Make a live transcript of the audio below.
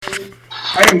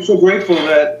I am so grateful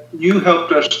that you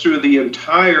helped us through the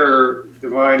entire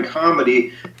Divine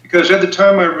Comedy, because at the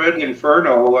time I read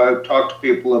Inferno, I talked to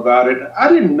people about it. I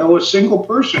didn't know a single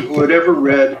person who had ever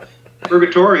read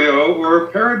Purgatorio or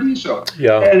Paradiso.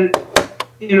 Yeah. And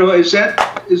is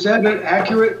that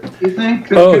accurate, you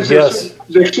think? Oh, yes.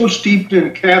 They're so steeped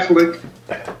in Catholic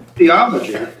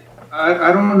theology.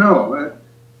 I don't know.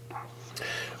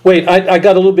 Wait, I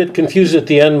got a little bit confused at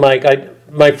the end, Mike.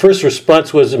 My first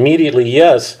response was immediately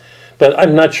yes, but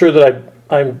I'm not sure that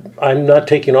I'm not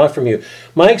taking off from you.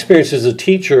 My experience as a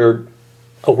teacher,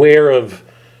 aware of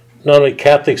not only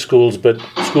Catholic schools but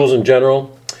schools in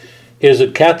general, is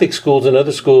that Catholic schools and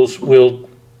other schools will,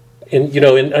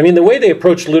 the way they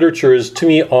approach literature is, to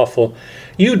me, awful.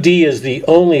 UD is the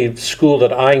only school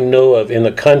that I know of in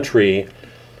the country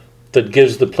that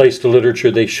gives the place to literature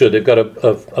they should. They've got a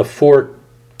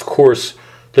 4-course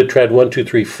Lit Trad 1, 2,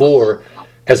 3, 4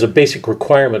 as a basic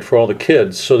requirement for all the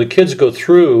kids. So the kids go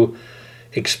through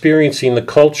experiencing the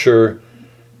culture,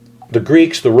 the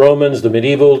Greeks, the Romans, the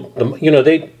medieval.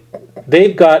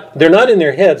 They're not in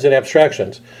their heads in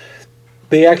abstractions.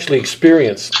 They actually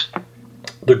experience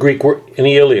the Greek word in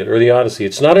the Iliad or the Odyssey.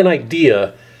 It's not an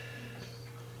idea.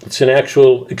 It's an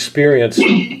actual experience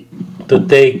that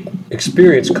they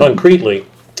experience concretely.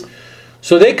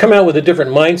 So they come out with a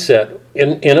different mindset.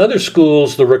 In other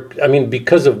schools,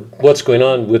 because of what's going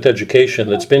on with education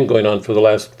that's been going on for the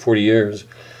last 40 years,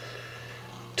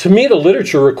 to meet a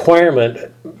literature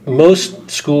requirement, most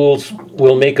schools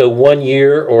will make a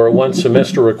 1-year or a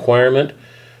 1-semester requirement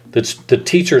that the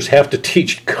teachers have to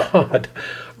teach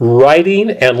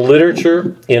writing and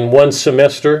literature in 1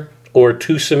 semester or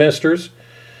 2 semesters.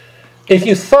 If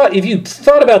you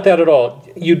thought about that at all,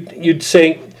 you'd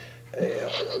say,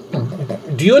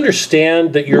 do you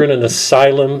understand that you're in an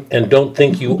asylum and don't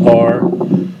think you are?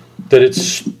 That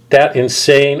it's that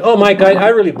insane? Oh, Mike, I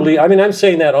really believe. I'm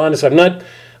saying that honest.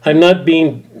 I'm not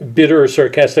being bitter or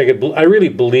sarcastic. I really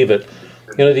believe it.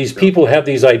 These people have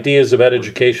these ideas about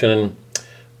education, and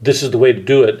this is the way to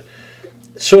do it.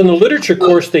 So in the literature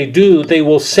course they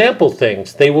will sample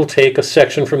things. They will take a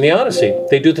section from the Odyssey.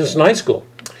 They do this in high school.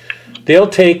 They'll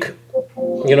take,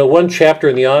 1 chapter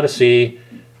in the Odyssey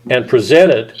and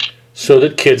present it so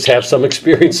that kids have some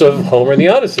experience of Homer and the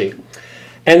Odyssey.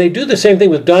 And they do the same thing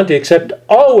with Dante, except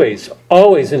always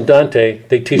in Dante,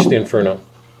 they teach the Inferno.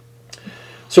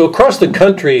 So across the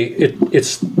country,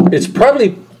 it's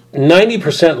probably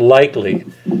 90% likely,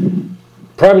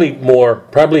 probably more,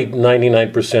 probably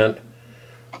 99%,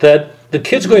 that the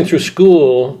kids going through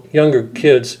school, younger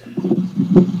kids,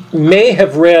 may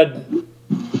have read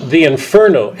the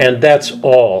Inferno, and that's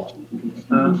all.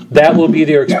 That will be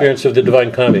their experience of the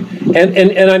Divine Comedy.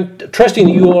 And I'm trusting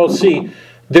that you all see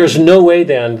there's no way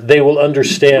then they will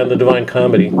understand the Divine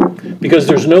Comedy, because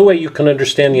there's no way you can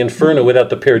understand the Inferno without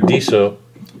the Paradiso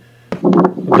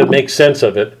that makes sense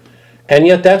of it. And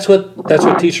yet that's what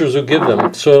teachers will give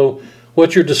them. So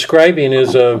what you're describing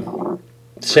is a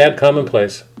sad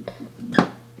commonplace.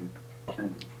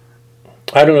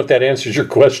 I don't know if that answers your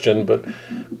question, but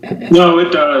no,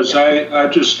 it does.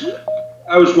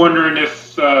 I was wondering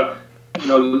if the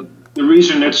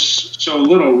reason it's so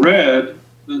little read,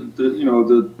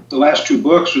 the last 2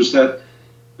 books, was that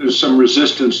there's some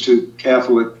resistance to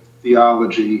Catholic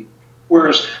theology,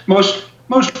 whereas most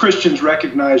Christians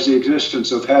recognize the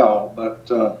existence of hell, but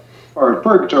or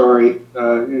purgatory,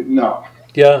 no.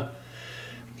 Yeah.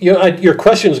 Your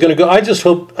question is going to go. I just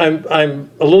hope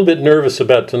I'm a little bit nervous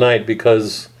about tonight,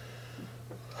 because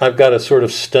I've got a sort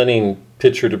of stunning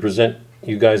picture to present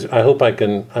you guys. I hope I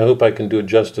can do it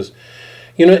justice.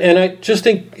 And I just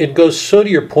think it goes so to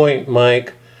your point,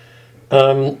 Mike.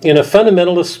 In a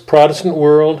fundamentalist Protestant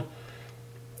world,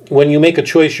 when you make a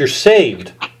choice, you're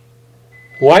saved.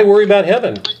 Why worry about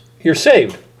heaven? You're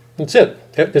saved. That's it.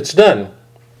 It's done.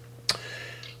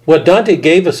 What Dante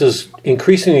gave us is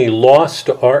increasingly lost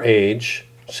to our age.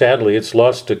 Sadly, it's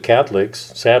lost to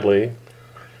Catholics. Sadly,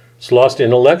 it's lost to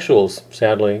intellectuals.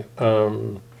 Sadly,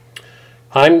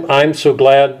 I'm so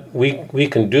glad we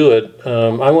can do it.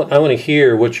 I want to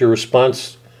hear what your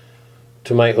response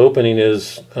to my opening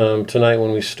is tonight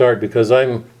when we start, because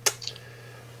I've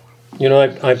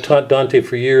taught Dante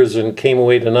for years and came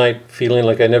away tonight feeling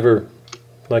like I never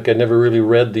really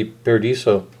read the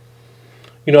Paradiso.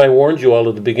 I warned you all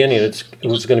at the beginning it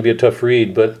was going to be a tough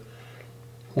read, but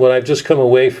what I've just come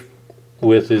away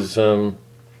with is sort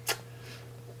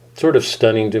of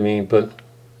stunning to me, but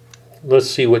let's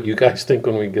see what you guys think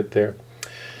when we get there.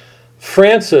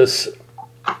 Francis,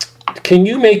 can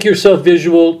you make yourself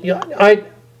visual?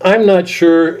 I'm not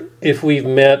sure if we've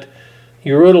met.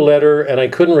 You wrote a letter and I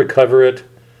couldn't recover it.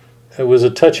 it was a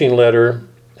touching letter.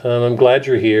 I'm glad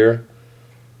you're here.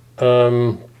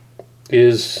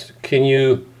 Is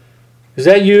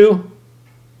that you?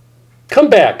 Come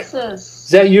back. Is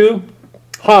that you?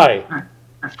 Hi.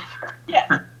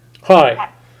 Yes.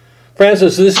 Hi.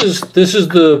 Francis, this is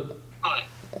the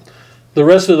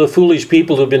rest of the foolish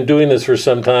people who've been doing this for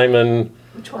some time, and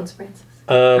Which one's Francis?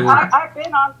 I've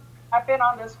been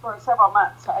on this for several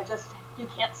months. You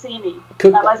can't see me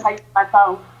unless I use my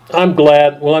phone. I'm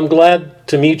glad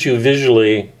to meet you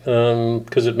visually,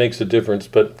 because it makes a difference,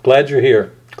 but glad you're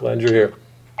here.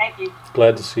 Thank you.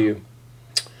 Glad to see you.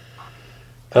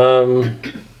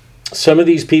 Some of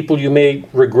these people you may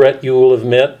regret you will have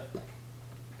met.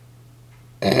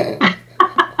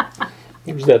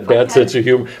 There's that bad sense of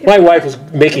humor. My wife was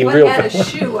making real. If I had a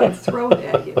shoe, I'd throw it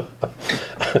at you.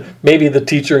 Maybe the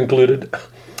teacher included.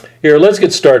 Here, let's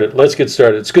get started.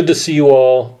 It's good to see you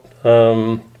all.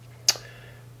 You've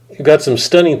got some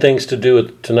stunning things to do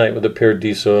tonight with the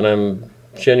Paradiso, and I'm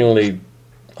genuinely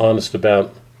honest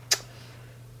about.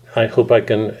 I hope I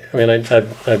can. I mean, I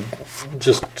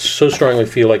just so strongly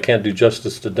feel I can't do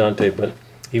justice to Dante, but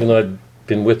even though I've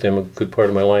been with him a good part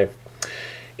of my life.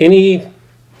 Any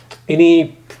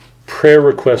prayer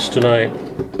requests tonight?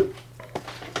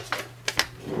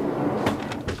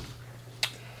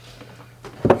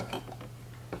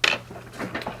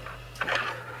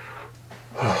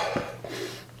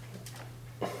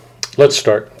 Let's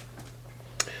start.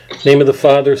 In the name of the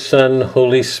Father, Son,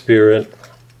 Holy Spirit.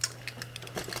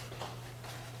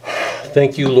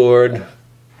 Thank you, Lord.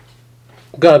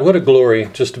 God, what a glory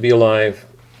just to be alive.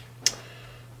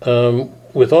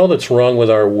 With all that's wrong with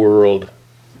our world,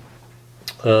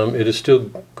 it is still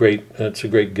great. It's a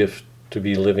great gift to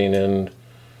be living in.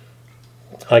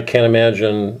 I can't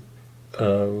imagine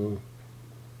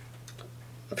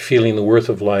feeling the worth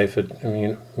of life.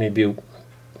 Maybe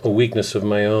a weakness of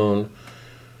my own,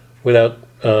 without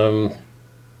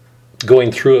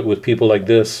going through it with people like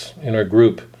this in our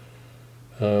group.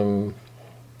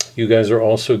 You guys are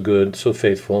all so good, so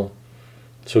faithful,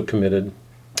 so committed.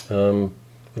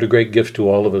 What a great gift to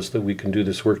all of us that we can do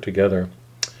this work together.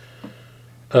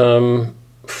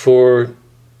 For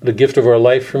the gift of our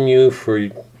life from you, for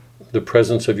the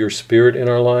presence of your Spirit in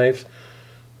our lives,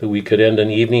 that we could end an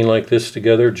evening like this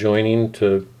together, joining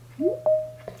to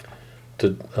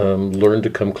learn to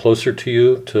come closer to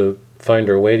you, to find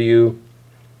our way to you.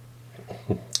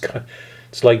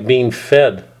 It's like being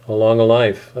fed along a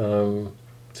life,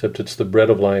 except it's the bread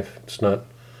of life. It's not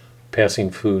passing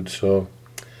food. So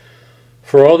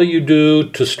for all that you do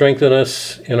to strengthen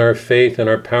us in our faith and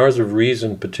our powers of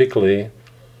reason particularly,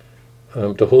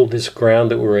 to hold this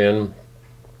ground that we're in,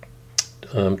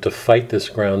 to fight this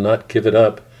ground, not give it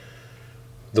up.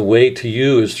 The way to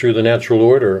you is through the natural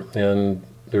order, and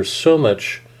there's so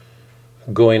much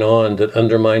going on that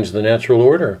undermines the natural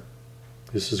order.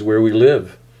 This is where we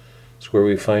live. It's where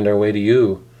we find our way to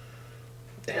you.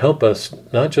 Help us,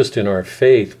 not just in our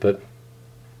faith, but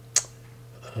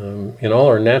in all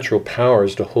our natural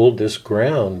powers, to hold this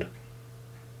ground,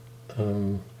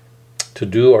 to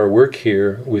do our work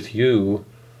here with you,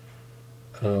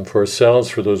 for ourselves,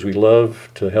 for those we love,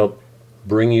 to help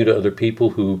bring you to other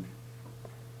people who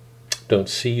don't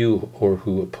see you or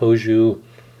who oppose you.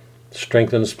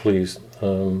 Strengthen us, please.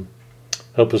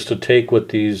 Help us to take what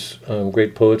these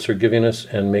great poets are giving us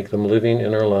and make them living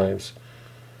in our lives.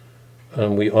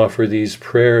 We offer these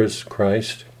prayers,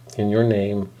 Christ, in your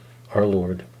name, our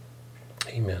Lord.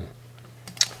 Amen.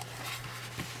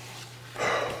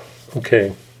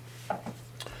 Okay.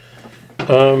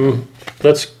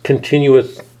 Let's continue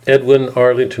with Edwin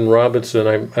Arlington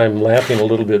Robinson. I'm laughing a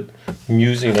little bit,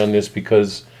 musing on this,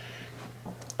 because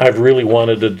I've really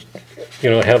wanted to,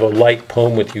 have a light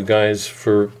poem with you guys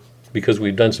because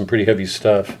we've done some pretty heavy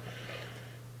stuff.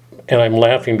 And I'm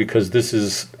laughing because this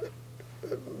is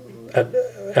at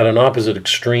an opposite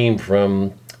extreme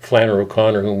from Flannery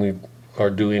O'Connor, whom we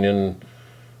are doing in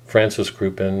Francis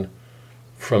group, and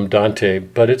from Dante.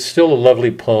 But it's still a lovely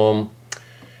poem.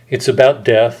 It's about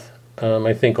death.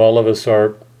 I think all of us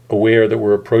are aware that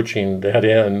we're approaching that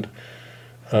end.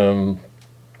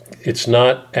 It's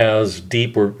not as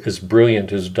deep or as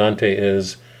brilliant as Dante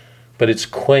is, but it's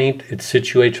quaint. It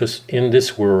situates us in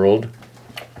this world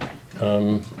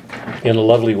in a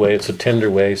lovely way. It's a tender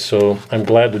way, so I'm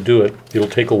glad to do it. It'll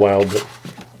take a while, but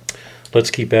let's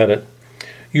keep at it.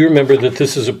 You remember that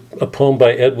this is a poem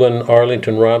by Edwin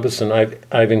Arlington Robinson.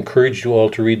 I've encouraged you all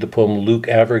to read the poem Luke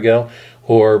Avergel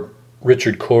or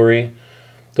Richard Cory.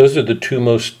 Those are the two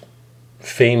most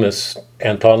famous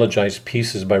anthologized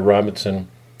pieces by Robinson.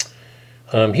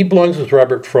 He belongs with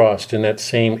Robert Frost in that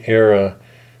same era.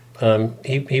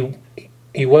 He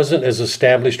he wasn't as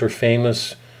established or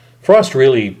famous. Frost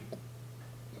really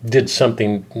did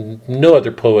something no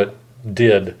other poet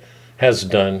has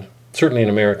done, certainly in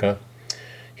America.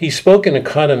 He spoke in a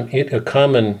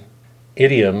common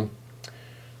idiom,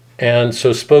 and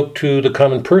so spoke to the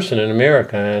common person in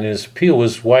America, and his appeal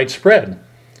was widespread.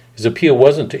 His appeal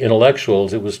wasn't to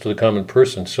intellectuals, it was to the common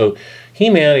person. So he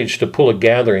managed to pull a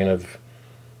gathering of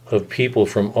people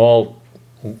from all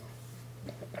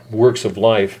works of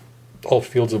life, all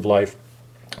fields of life,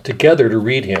 together to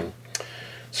read him.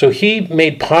 So he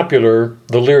made popular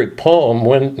the lyric poem,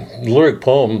 when the lyric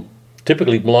poem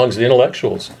typically belongs to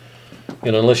intellectuals.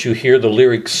 Unless you hear the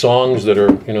lyric songs that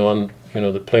are,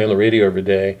 that play on the radio every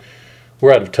day,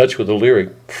 we're out of touch with the lyric.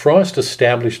 Frost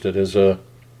established it as an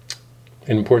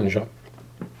important genre.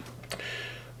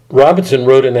 Robinson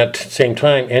wrote in that same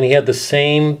time, and he had the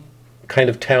same kind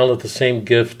of talent, the same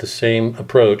gift, the same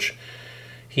approach.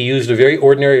 He used a very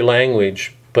ordinary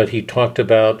language, but he talked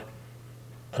about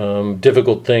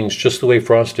difficult things just the way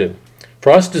Frost did.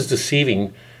 Frost is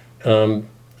deceiving.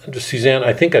 Suzanne,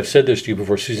 I think I've said this to you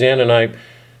before. Suzanne and I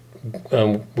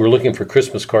were looking for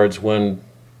Christmas cards one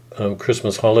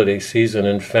Christmas holiday season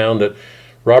and found that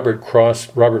Robert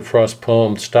Frost's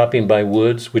poem, Stopping by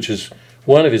Woods, which is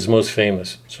one of his most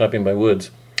famous, Stopping by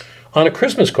Woods, on a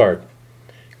Christmas card,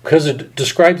 because it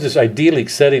describes this idyllic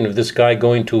setting of this guy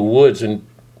going to a woods and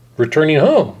returning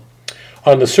home.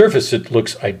 On the surface, it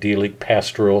looks idyllic,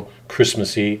 pastoral,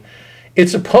 Christmassy.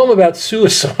 It's a poem about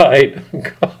suicide.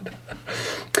 God.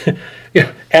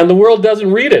 Yeah, and the world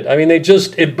doesn't read it. I mean,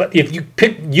 but if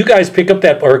you guys pick up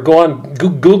that, or go on,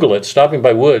 Google it, Stopping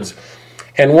by Woods,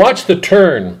 and watch the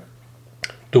turn.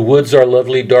 The woods are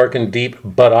lovely, dark and deep,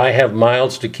 but I have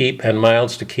miles to keep and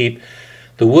miles to keep.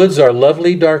 The woods are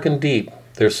lovely, dark and deep.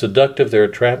 They're seductive, they're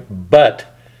attractive, but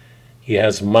he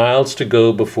has miles to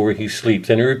go before he sleeps.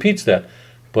 And he repeats that,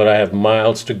 but I have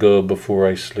miles to go before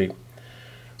I sleep.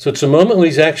 So it's a moment when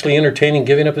he's actually entertaining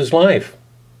giving up his life,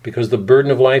 because the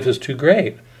burden of life is too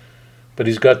great. But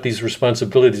he's got these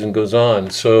responsibilities and goes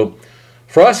on. So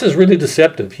Frost is really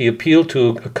deceptive. He appealed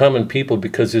to a common people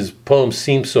because his poems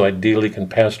seem so idyllic and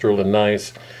pastoral and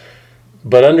nice.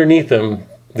 But underneath them,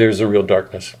 there's a real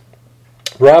darkness.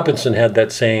 Robinson had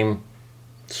that same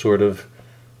sort of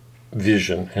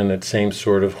vision and that same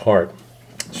sort of heart.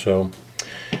 So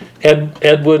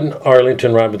Edwin,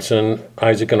 Arlington, Robinson,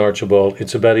 Isaac, and Archibald,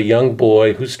 it's about a young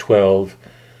boy who's 12,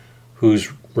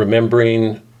 who's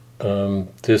remembering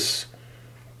this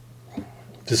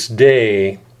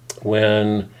day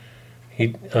when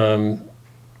he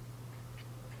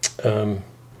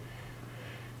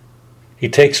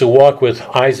takes a walk with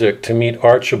Isaac to meet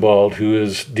Archibald, who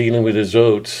is dealing with his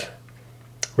oats,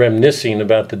 reminiscing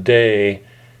about the day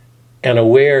and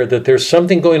aware that there's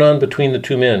something going on between the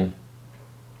two men,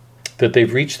 that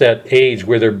they've reached that age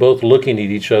where they're both looking at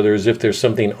each other as if there's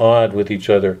something odd with each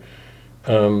other.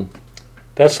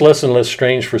 That's less and less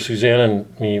strange for Suzanne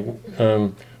and me.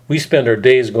 We spend our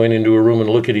days going into a room and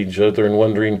look at each other and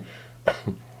wondering,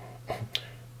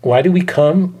 why do we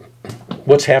come?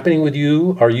 What's happening with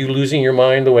you? Are you losing your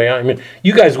mind the way I mean,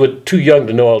 you guys were too young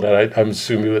to know all that, I'm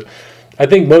assuming. That I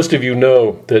think most of you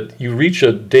know that you reach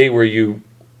a day where you're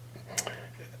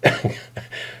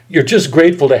just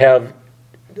grateful to have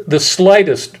the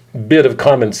slightest bit of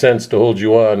common sense to hold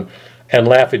you on and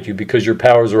laugh at you because your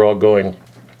powers are all going.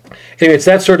 Anyway, it's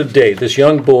that sort of day. This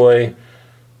young boy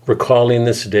recalling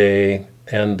this day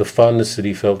and the fondness that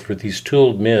he felt for these two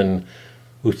old men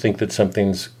who think that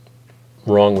something's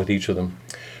wrong with each of them.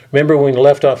 Remember when we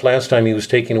left off last time, he was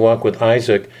taking a walk with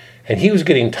Isaac, and he was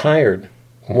getting tired,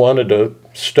 wanted to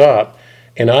stop,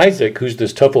 and Isaac, who's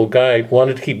this tough old guy,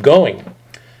 wanted to keep going.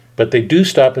 But they do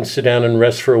stop and sit down and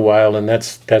rest for a while, and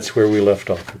that's where we left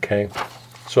off, okay?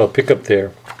 So I'll pick up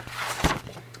there.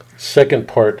 Second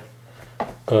part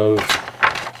of...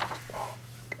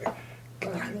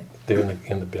 They're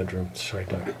in the bedroom. Sorry,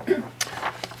 Doug.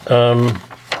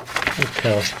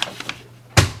 Okay.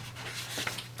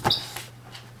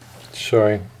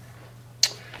 Sorry.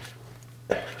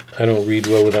 I don't read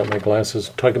well without my glasses.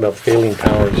 Talk about failing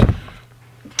powers.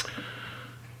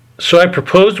 So I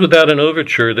proposed without an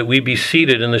overture that we be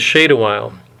seated in the shade a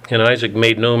while, and Isaac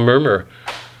made no murmur.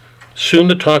 Soon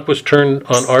the talk was turned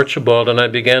on Archibald, and I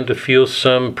began to feel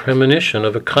some premonition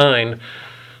of a kind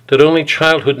that only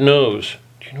childhood knows.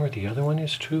 Do you know where the other one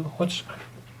is, too?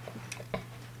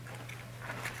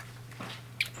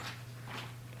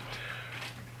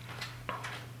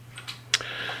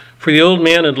 For the old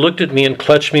man had looked at me and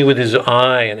clutched me with his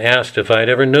eye and asked if I had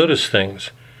ever noticed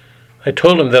things. I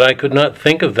told him that I could not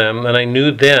think of them, and I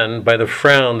knew then, by the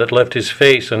frown that left his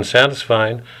face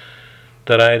unsatisfied,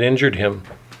 that I had injured him.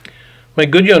 "My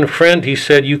good young friend," he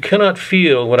said, "you cannot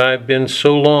feel what I have been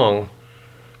so long.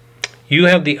 You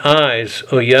have the eyes,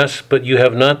 oh yes, but you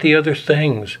have not the other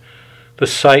things, the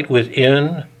sight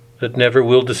within that never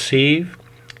will deceive.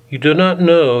 You do not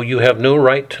know, you have no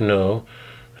right to know,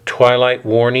 the twilight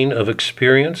warning of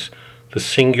experience, the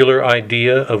singular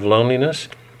idea of loneliness.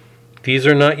 These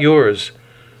are not yours,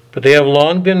 but they have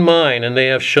long been mine, and they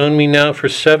have shown me now for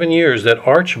 7 years that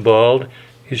Archibald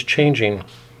is changing.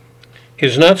 It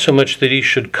is not so much that he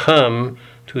should come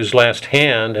to his last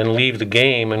hand and leave the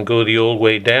game and go the old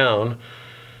way down,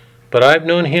 but I've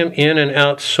known him in and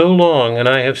out so long, and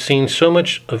I have seen so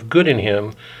much of good in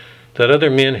him that other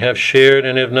men have shared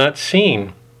and have not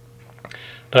seen.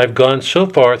 I've gone so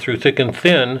far through thick and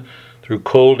thin, through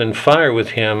cold and fire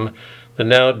with him, that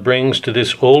now it brings to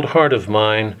this old heart of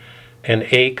mine an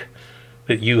ache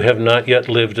that you have not yet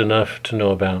lived enough to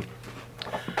know about.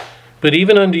 But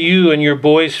even unto you and your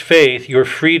boy's faith, your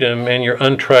freedom and your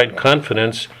untried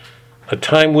confidence, a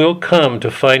time will come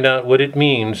to find out what it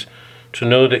means to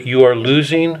know that you are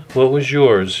losing what was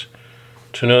yours,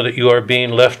 to know that you are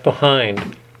being left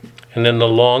behind, and then the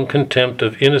long contempt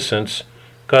of innocence.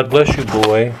 God bless you,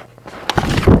 boy.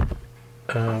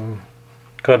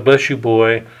 God bless you,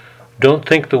 boy. Don't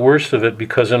think the worst of it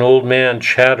because an old man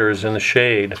chatters in the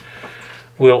shade.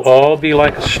 We'll all be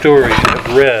like a story you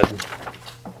have read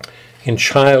in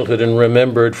childhood and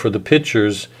remembered for the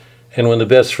pictures, and when the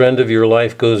best friend of your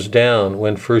life goes down,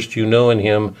 when first you know in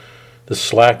him the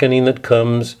slackening that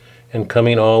comes, and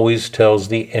coming always tells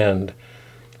the end.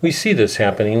 We see this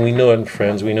happening. We know it in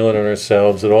friends. We know it in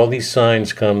ourselves, that all these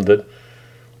signs come that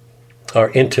are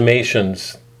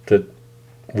intimations that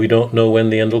we don't know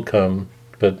when the end will come,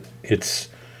 but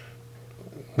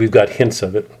we've got hints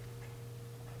of it.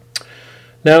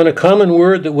 Now, in a common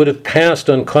word that would have passed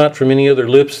uncaught from any other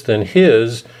lips than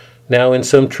his, now in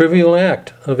some trivial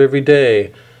act of every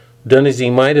day, done as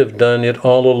he might have done it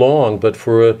all along, but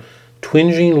for a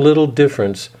twinging little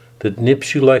difference that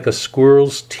nips you like a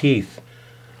squirrel's teeth.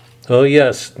 Oh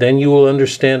yes, then you will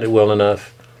understand it well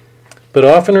enough. But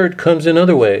oftener it comes in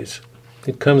other ways.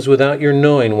 It comes without your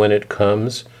knowing when it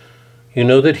comes. You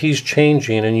know that he's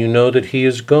changing, and you know that he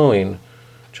is going,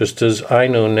 just as I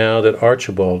know now that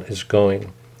Archibald is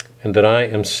going, and that I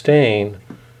am staying.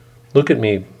 Look at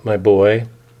me, my boy,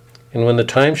 and when the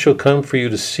time shall come for you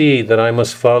to see that I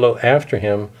must follow after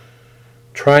him,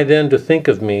 try then to think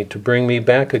of me, to bring me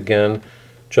back again,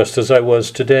 just as I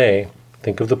was today.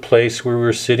 Think of the place where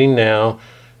we're sitting now,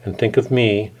 and think of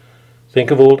me. Think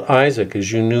of old Isaac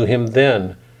as you knew him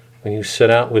then, when you set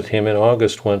out with him in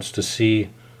August once to see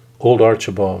old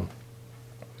Archibald.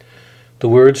 The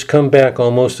words come back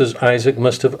almost as Isaac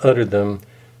must have uttered them,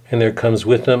 and there comes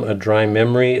with them a dry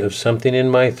memory of something in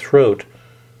my throat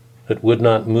that would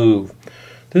not move.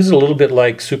 This is a little bit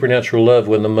like supernatural love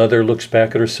when the mother looks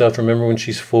back at herself. Remember when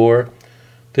she's 4?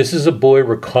 This is a boy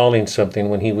recalling something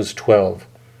when he was 12,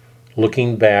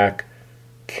 looking back,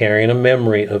 carrying a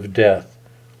memory of death.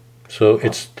 So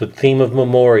it's the theme of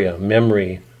memoria,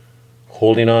 memory,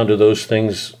 holding on to those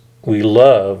things we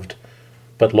loved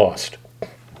but lost.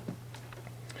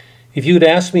 If you'd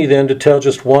asked me then to tell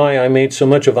just why I made so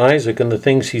much of Isaac and the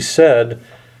things he said,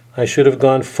 I should have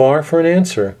gone far for an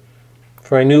answer.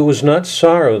 For I knew it was not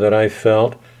sorrow that I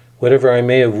felt, whatever I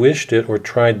may have wished it or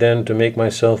tried then to make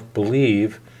myself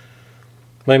believe.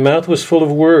 My mouth was full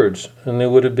of words, and they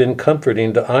would have been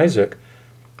comforting to Isaac,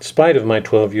 in spite of my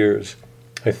 12 years,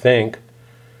 I think.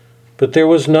 But there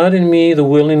was not in me the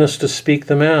willingness to speak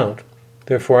them out.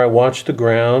 Therefore I watched the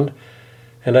ground,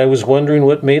 and I was wondering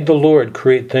what made the Lord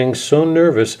create things so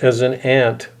nervous as an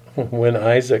ant when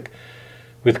Isaac,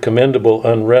 with commendable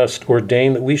unrest,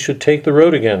 ordained that we should take the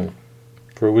road again,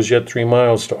 for it was yet 3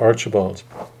 miles to Archibald's,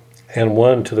 and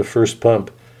 1 to the first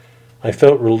pump. I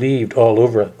felt relieved all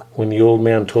over it when the old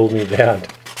man told me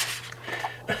that.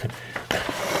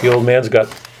 The old man's got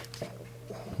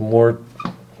more,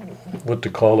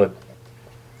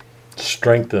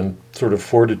 strength and sort of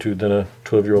fortitude than a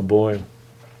 12-year-old boy.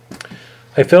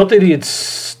 I felt that he had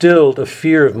stilled a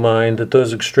fear of mine that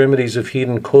those extremities of heat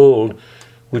and cold,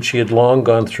 which he had long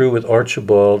gone through with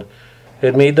Archibald,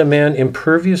 had made the man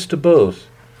impervious to both.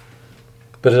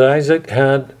 But Isaac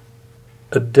had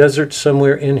a desert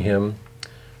somewhere in him,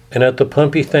 and at the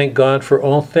pump he thanked God for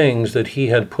all things that he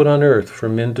had put on earth for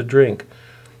men to drink,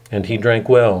 and he drank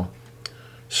well.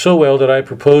 So well that I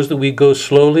proposed that we go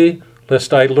slowly,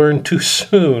 lest I learn too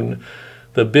soon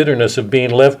the bitterness of being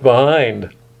left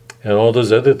behind, and all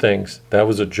those other things. That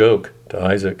was a joke to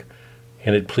Isaac,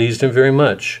 and it pleased him very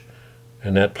much,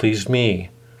 and that pleased me,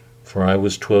 for I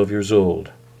was 12 years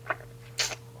old.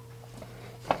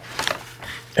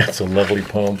 That's a lovely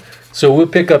poem. So we'll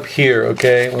pick up here,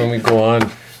 okay, when we go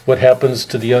on. What happens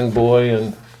to the young boy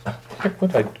and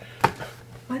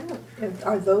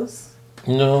Are those?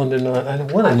 No, they're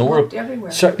not. What in I've the world? looked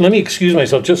everywhere. Sorry, let me excuse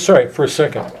myself. Just sorry for a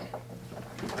second.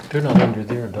 They're not under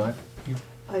there, Doc.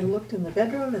 I looked in the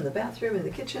bedroom, in the bathroom, in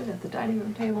the kitchen, at the dining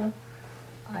room table.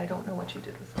 I don't know what you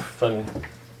did with them. Funny.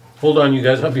 Hold on, you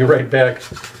guys. I'll be right back.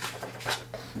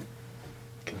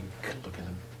 Can you look in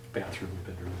the bathroom,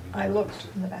 bedroom? I looked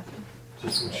in the bathroom.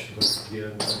 Just when she looked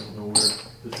again, I don't know where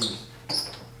this is.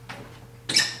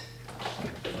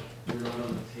 They're not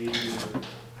on the table.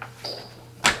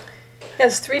 He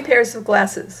has 3 pairs of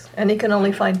glasses, and he can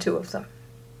only find 2 of them.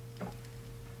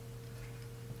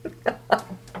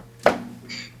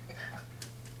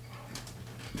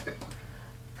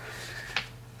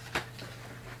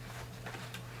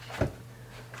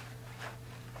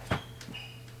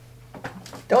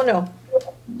 Don't know.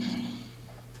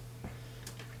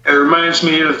 It reminds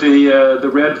me of the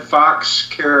Red Fox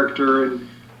character in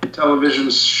the television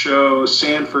show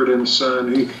Sanford and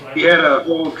Son. He had a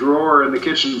whole drawer in the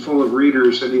kitchen full of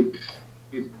readers, and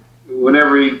he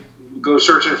whenever he go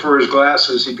searching for his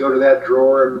glasses, he'd go to that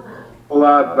drawer and pull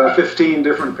out about 15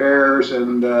 different pairs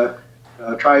and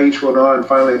try each one on, and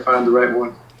finally find the right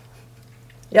one.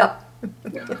 Yep.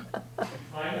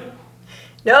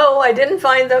 No, I didn't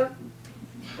find them.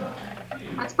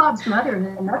 That's Bob's mother,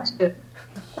 and that's good.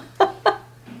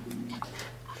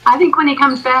 I think when he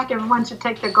comes back, everyone should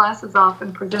take their glasses off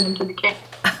and present him to the king.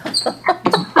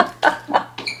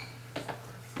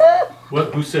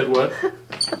 What? Who said what?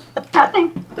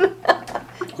 Nothing.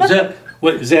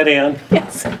 Is that Ann?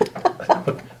 Yes.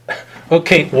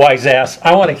 Okay, wise ass.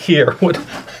 I want to hear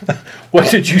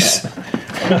what did you say?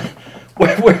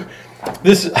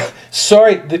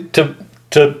 Sorry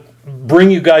to bring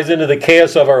you guys into the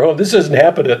chaos of our home. This doesn't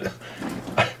happen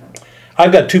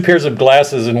I've got 2 pairs of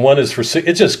glasses, and one is for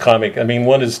it's just comic. I mean,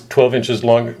 one is 12 inches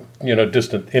long,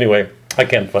 distant. Anyway, I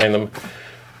can't find them.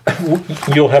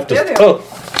 You'll have to.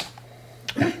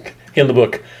 In the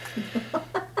book.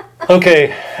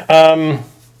 Okay.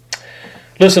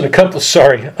 Listen, a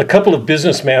couple of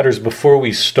business matters before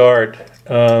we start.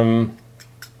 A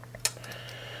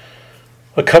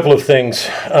couple of things.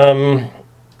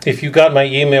 If you got my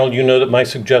email, you know that my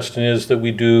suggestion is that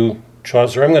we do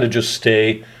Chaucer. I'm going to just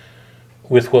stay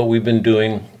with what we've been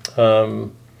doing.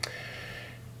 And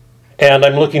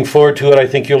I'm looking forward to it. I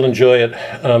think you'll enjoy it.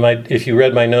 If you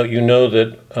read my note, you know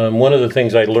that one of the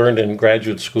things I learned in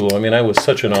graduate school, I was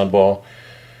such an oddball.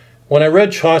 When I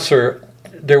read Chaucer,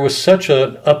 there was such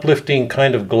an uplifting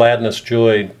kind of gladness,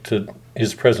 joy to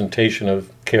his presentation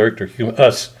of character,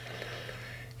 us.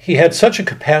 He had such a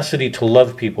capacity to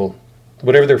love people,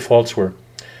 whatever their faults were.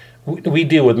 We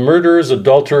deal with murderers,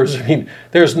 adulterers.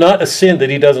 There's not a sin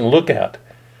that he doesn't look at,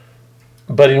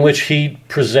 but in which he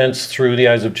presents through the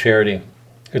eyes of charity.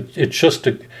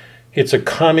 It's a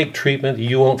comic treatment that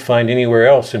you won't find anywhere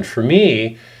else. And for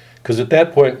me, because at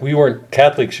that point we weren't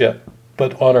Catholics yet,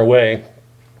 but on our way,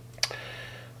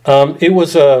 it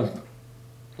was a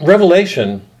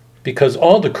revelation, because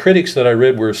all the critics that I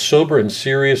read were sober and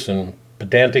serious and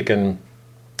pedantic, and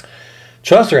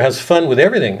Chaucer has fun with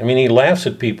everything. He laughs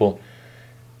at people.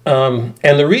 And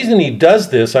the reason he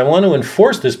does this, I want to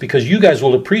enforce this because you guys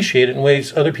will appreciate it in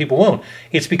ways other people won't.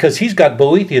 It's because he's got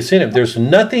Boethius in him. There's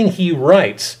nothing he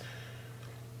writes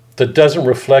that doesn't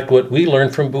reflect what we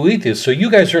learned from Boethius. So you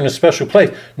guys are in a special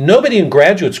place. Nobody in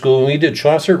graduate school, when we did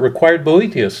Chaucer, required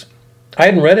Boethius. I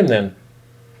hadn't read him then.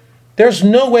 There's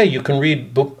no way you can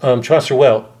read Chaucer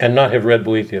well and not have read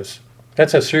Boethius.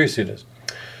 That's how serious it is.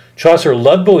 Chaucer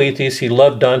loved Boethius, he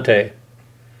loved Dante.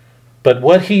 But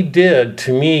what he did,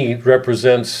 to me,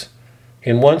 represents,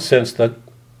 in one sense, a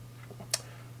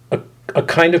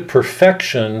kind of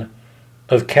perfection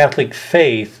of Catholic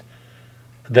faith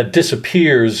that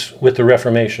disappears with the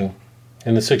Reformation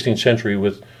in the 16th century,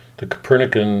 with the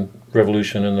Copernican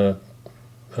revolution and the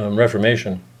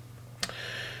Reformation.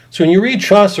 So when you read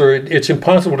Chaucer, it's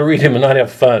impossible to read him and not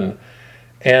have fun.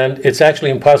 And it's actually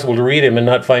impossible to read him and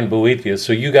not find Boethius.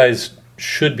 So you guys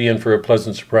should be in for a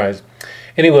pleasant surprise.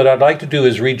 Anyway, what I'd like to do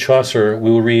is read Chaucer.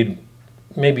 We will read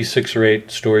maybe 6 or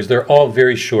 8 stories. They're all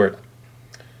very short.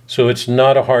 So it's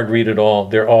not a hard read at all.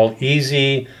 They're all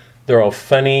easy. They're all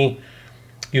funny.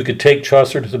 You could take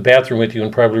Chaucer to the bathroom with you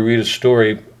and probably read a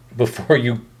story before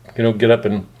you get up,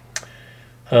 and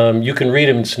you can read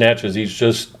him in snatches. You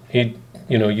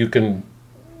can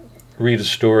read a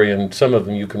story, and some of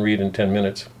them you can read in 10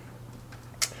 minutes.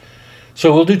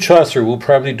 So we'll do Chaucer. We'll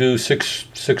probably do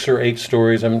six or 8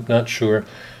 stories. I'm not sure.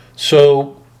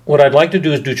 So what I'd like to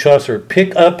do is do Chaucer.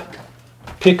 Pick up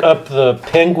pick up the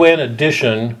Penguin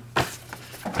edition.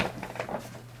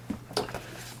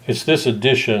 It's this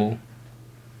edition.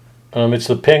 It's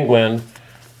the Penguin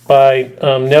by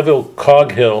Neville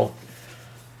Coghill.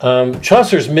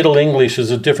 Chaucer's Middle English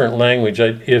is a different language.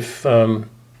 I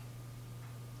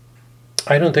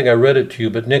don't think I read it to you,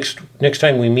 but next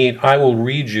time we meet, I will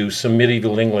read you some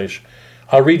medieval English.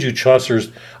 I'll read you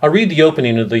Chaucer's. I'll read the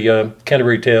opening of the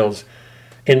Canterbury Tales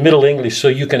in Middle English so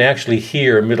you can actually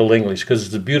hear Middle English, because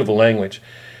it's a beautiful language.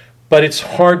 But it's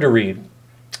hard to read.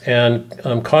 And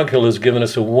Coghill has given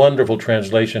us a wonderful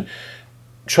translation.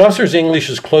 Chaucer's English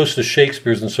is close to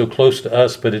Shakespeare's and so close to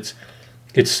us, but it's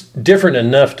different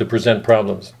enough to present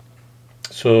problems.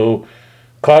 So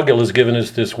Coghill has given us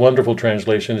this wonderful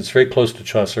translation. It's very close to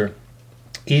Chaucer.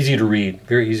 Easy to read,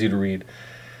 very easy to read.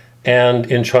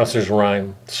 And in Chaucer's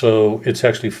rhyme, so it's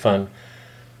actually fun.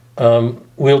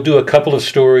 We'll do a couple of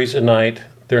stories a night.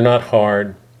 They're not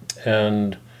hard,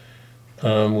 and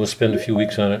we'll spend a few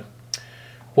weeks on it.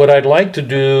 What I'd like to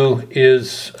do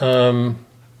is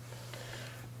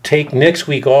take next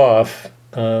week off,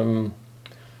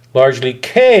 largely.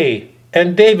 Kay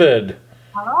and David.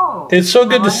 Hello. It's so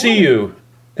good to see you.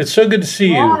 It's so good to see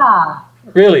you. Yeah.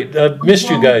 Really, missed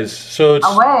you guys. So it's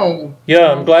Away.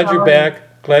 yeah. I'm glad you're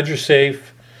back. Glad you're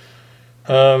safe.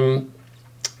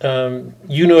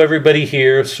 You know everybody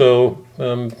here, so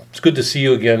it's good to see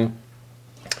you again.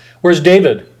 Where's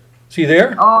David? Is he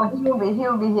there? Oh, he'll be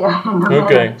here in a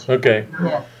minute. Okay.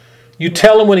 Yes. You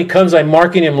tell him when he comes I'm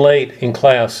marking him late in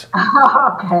class.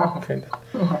 Okay.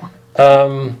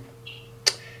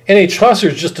 Anyway,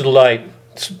 Chaucer's just a delight.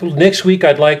 Next week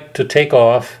I'd like to take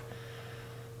off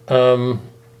to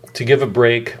give a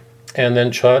break, and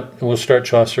then we'll start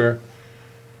Chaucer.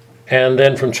 And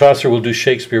then from Chaucer we'll do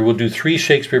Shakespeare. We'll do 3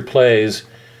 Shakespeare plays,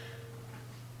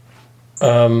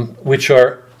 which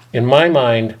are, in my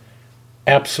mind,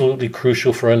 absolutely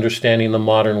crucial for understanding the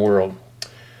modern world.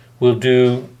 We'll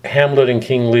do Hamlet and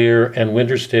King Lear and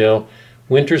Winter's Tale.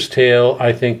 Winter's Tale,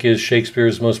 I think, is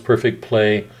Shakespeare's most perfect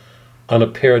play on a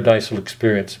paradisal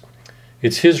experience.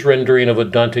 It's his rendering of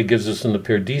what Dante gives us in the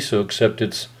Paradiso, except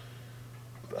it's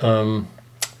in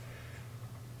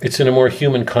a more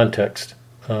human context.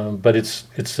 But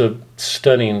it's a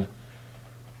stunning,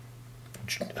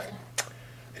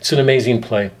 it's an amazing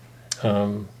play.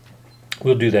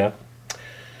 We'll do that.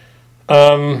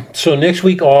 So next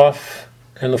week off,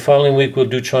 and the following week we'll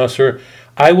do Chaucer.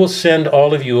 I will send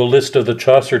all of you a list of the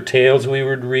Chaucer tales we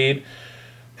would read,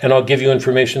 and I'll give you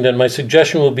information then. My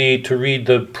suggestion will be to read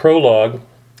the prologue.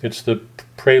 It's the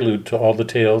prelude to all the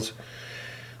tales.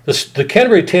 The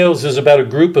Canterbury Tales is about a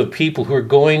group of people who are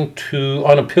going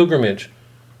on a pilgrimage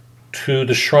to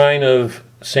the shrine of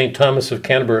St. Thomas of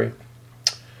Canterbury.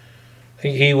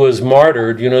 He was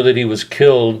martyred. You know that he was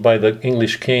killed by the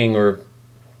English king, or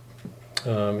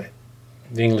the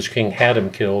English king had him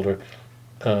killed, or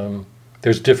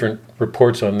there's different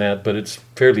reports on that, but it's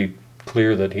fairly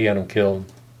clear that he had him killed.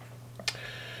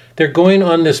 They're going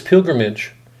on this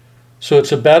pilgrimage. So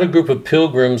it's about a group of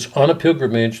pilgrims on a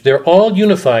pilgrimage. They're all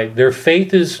unified. Their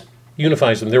faith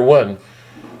unifies them. They're one.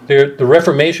 The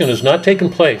Reformation has not taken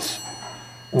place.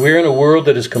 We're in a world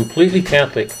that is completely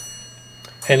Catholic.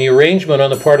 And the arrangement on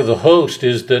the part of the host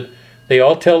is that they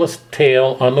all tell a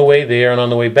tale on the way there and on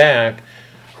the way back.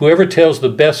 Whoever tells the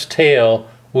best tale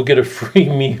will get a free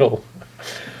meal.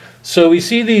 So we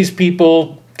see these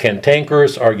people,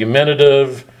 cantankerous,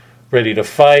 argumentative, ready to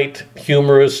fight,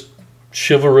 humorous,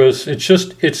 chivalrous. It's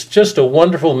just a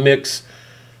wonderful mix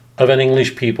of an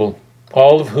English people,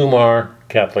 all of whom are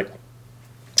Catholic.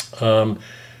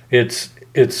 It's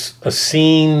a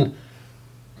scene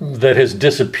that has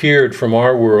disappeared from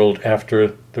our world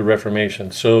after the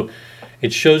Reformation. So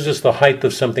it shows us the height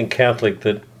of something Catholic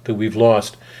that we've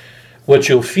lost. What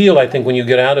you'll feel, I think, when you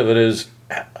get out of it is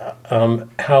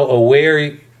how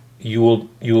aware you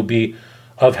will be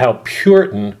of how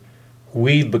Puritan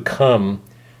we've become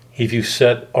if you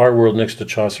set our world next to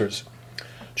Chaucer's.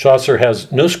 Chaucer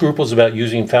has no scruples about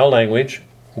using foul language,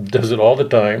 does it all the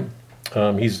time.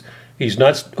 He's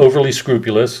not overly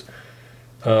scrupulous.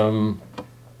 Some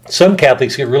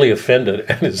Catholics get really offended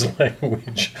at his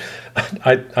language.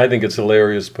 I think it's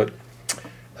hilarious, but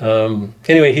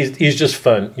anyway, he's just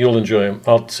fun. You'll enjoy him.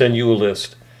 I'll send you a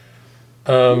list.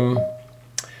 And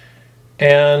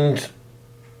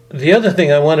the other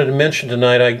thing I wanted to mention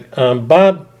tonight,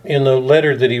 Bob, in the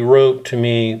letter that he wrote to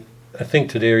me, I think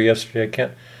today or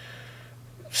yesterday,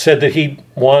 said that he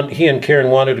and Karen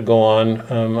wanted to go on.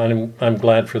 I'm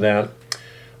glad for that.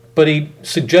 But he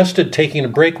suggested taking a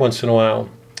break once in a while.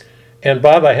 And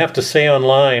Bob, I have to say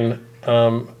online,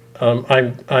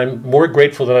 I'm more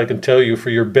grateful than I can tell you for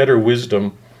your better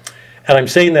wisdom. And I'm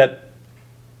saying that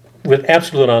with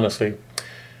absolute honesty.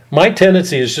 My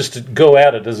tendency is just to go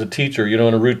at it as a teacher, in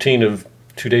a routine of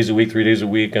 2 days a week, 3 days a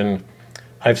week, and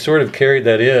I've sort of carried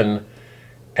that in.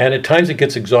 And at times it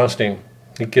gets exhausting.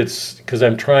 Because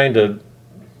I'm trying to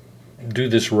do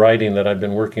this writing that I've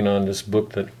been working on, this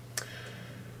book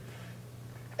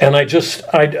and I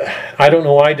don't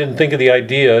know why I didn't think of the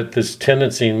idea, this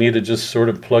tendency in me to just sort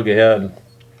of plug ahead.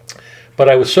 But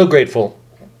I was so grateful,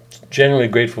 genuinely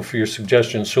grateful for your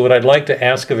suggestions. So what I'd like to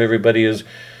ask of everybody is,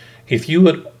 if you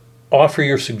would offer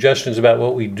your suggestions about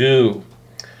what we do.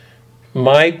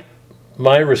 My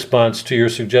response to your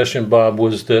suggestion, Bob,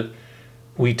 was that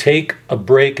we take a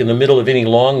break in the middle of any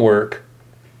long work.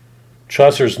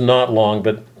 Chaucer's not long,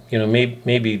 but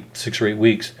maybe 6 or 8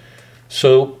 weeks.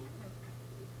 So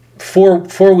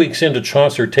 4 weeks into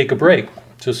Chaucer, take a break.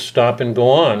 Just stop and go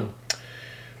on.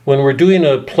 When we're doing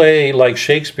a play like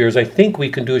Shakespeare's, I think we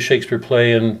can do a Shakespeare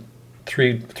play in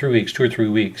 3 weeks, 2 or 3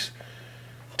 weeks.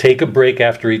 Take a break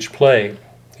after each play.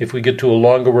 If we get to a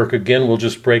longer work again, we'll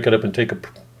just break it up and take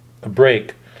a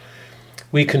break.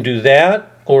 We can do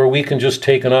that, or we can just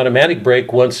take an automatic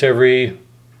break once every,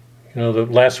 the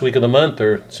last week of the month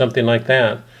or something like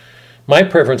that. My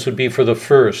preference would be for the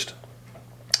first.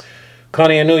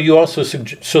 Connie, I know you also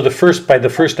so by the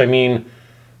first I mean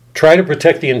try to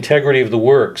protect the integrity of the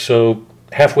work. So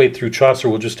halfway through Chaucer,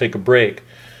 we'll just take a break.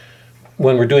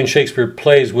 When we're doing Shakespeare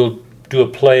plays, we'll do a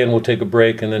play and we'll take a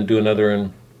break and then do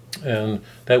another, and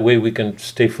that way we can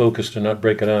stay focused and not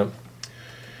break it up.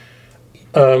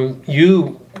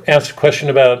 You asked a question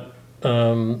about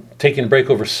taking a break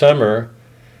over summer.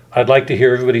 I'd like to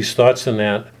hear everybody's thoughts on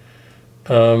that.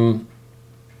 I'm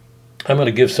going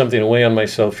to give something away on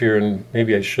myself here, and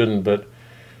maybe I shouldn't, but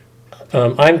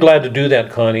I'm glad to do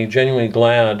that, Connie, genuinely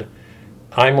glad.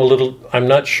 I'm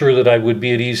not sure that I would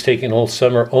be at ease taking a whole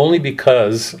summer, only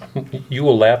because, you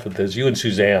will laugh at this, you and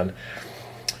Suzanne.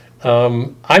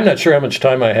 I'm not sure how much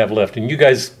time I have left, and you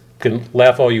guys can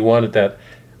laugh all you want at that.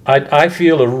 I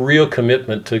feel a real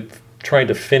commitment to trying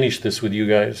to finish this with you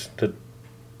guys, that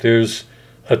there's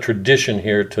a tradition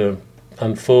here to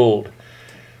unfold.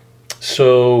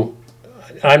 So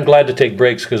I'm glad to take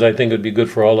breaks because I think it would be good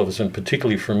for all of us, and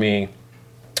particularly for me.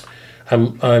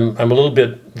 I'm a little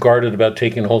bit guarded about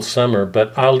taking a whole summer,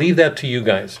 but I'll leave that to you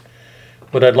guys.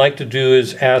 What I'd like to do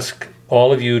is ask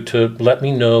all of you to let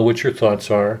me know what your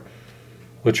thoughts are,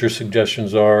 what your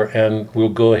suggestions are, and we'll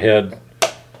go ahead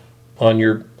on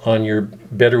your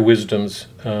better wisdoms.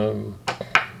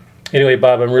 Anyway,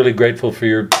 Bob, I'm really grateful for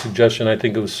your suggestion. I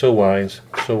think it was so wise,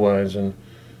 and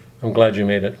I'm glad you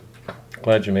made it.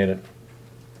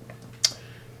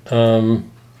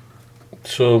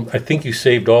 So I think you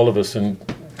saved all of us, and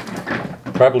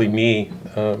probably me.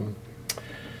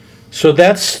 So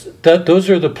those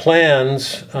are the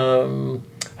plans.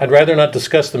 I'd rather not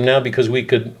discuss them now because we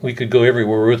could go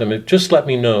everywhere with them. Just let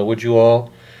me know, would you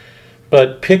all?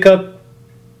 But pick up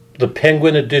the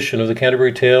Penguin edition of the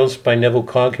Canterbury Tales by Neville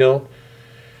Coghill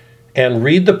and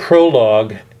read the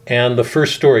prologue and the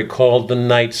first story called The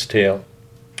Knight's Tale.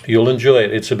 You'll enjoy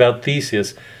it. It's about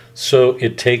Theseus. So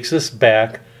it takes us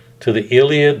back to the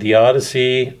Iliad, the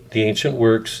Odyssey, the ancient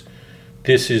works.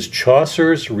 This is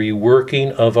Chaucer's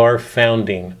reworking of our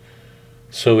founding.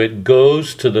 So it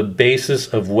goes to the basis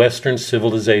of Western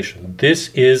civilization. This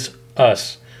is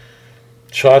us.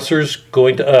 Chaucer's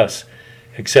going to us.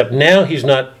 Except now he's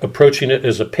not approaching it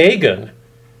as a pagan.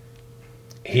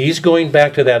 He's going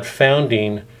back to that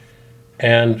founding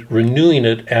and renewing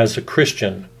it as a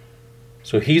Christian.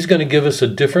 So he's going to give us a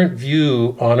different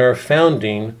view on our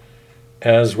founding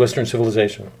as Western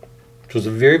civilization, which was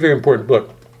a very, very important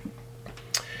book.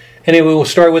 Anyway, we'll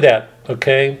start with that,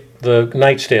 okay? The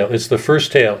Knight's Tale. It's the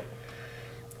first tale.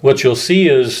 What you'll see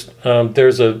is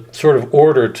there's a sort of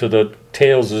order to the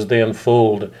tales as they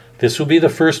unfold. This will be the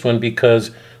first one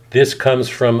because this comes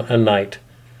from a knight.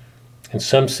 In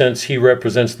some sense, he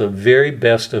represents the very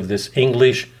best of this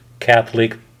English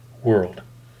Catholic world.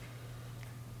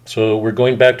 So we're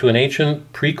going back to an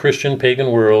ancient pre-Christian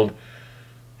pagan world,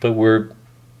 but we're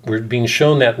being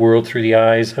shown that world through the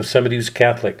eyes of somebody who's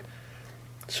Catholic.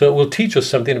 So it will teach us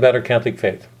something about our Catholic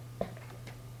faith.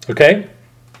 Okay?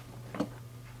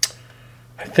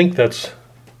 I think that's...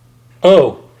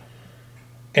 I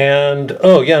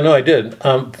did.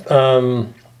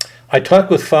 I talked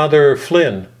with Father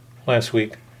Flynn last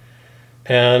week,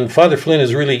 and Father Flynn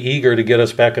is really eager to get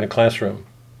us back in a classroom.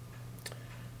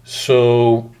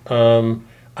 So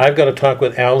I've got to talk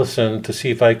with Allison to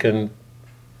see if I can.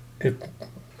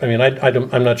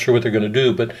 I'm not sure what they're going to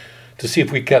do, but to see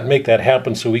if we can make that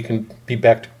happen, so we can be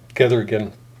back together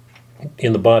again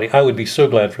in the body. I would be so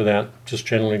glad for that, just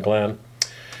genuinely glad.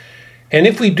 And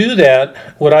if we do that,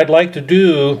 what I'd like to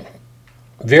do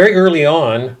very early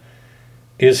on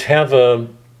is have a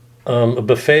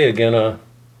buffet again, a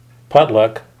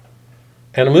potluck,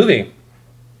 and a movie.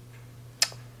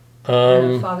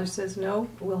 And if Father says no,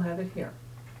 we'll have it here.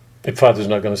 If Father's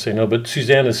not going to say no, but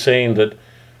Suzanne is saying that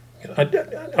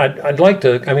I'd like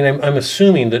to. I mean, I'm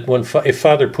assuming that if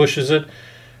Father pushes it,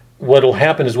 what'll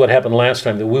happen is what happened last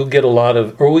time. That we'll get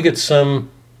we get some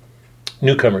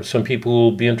newcomers, some people who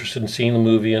will be interested in seeing the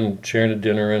movie and sharing a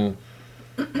dinner,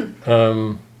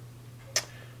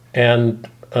 and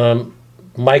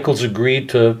Michael's agreed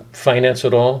to finance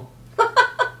it all.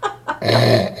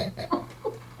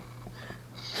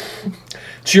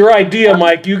 It's your idea,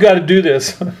 Mike. You got to do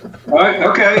this. All right,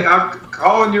 okay, I'm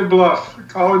calling your bluff.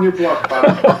 Bob.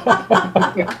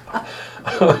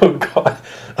 Oh God!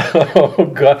 Oh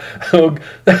God! Oh,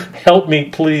 help me,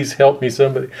 please help me,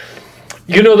 somebody.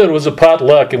 You know that it was a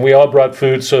potluck, and we all brought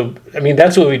food. So I mean,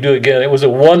 that's what we do again. It was a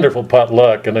wonderful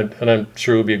potluck, and I'm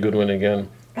sure it'll be a good one again.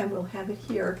 And we'll have it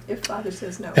here if Father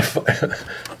says no.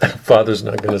 Father's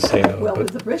not going to say no. Well,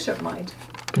 the bishop might.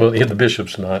 Well, yeah, the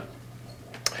bishop's not.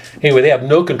 Anyway, they have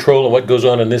no control of what goes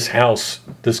on in this house,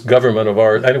 this government of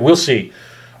ours. We'll see.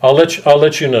 I'll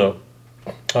let you know.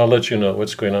 I'll let you know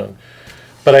what's going on.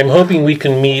 But I'm hoping we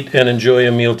can meet and enjoy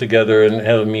a meal together and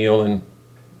have a meal and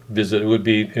visit. It would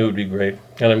be great.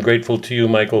 And I'm grateful to you,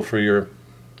 Michael, for your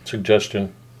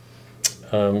suggestion.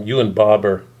 You and Bob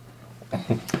are.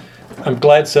 I'm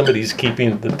glad somebody's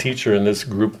keeping the teacher in this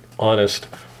group honest.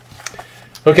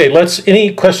 Okay,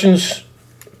 any questions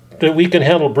that we can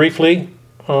handle briefly?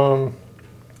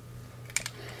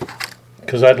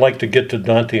 Because I'd like to get to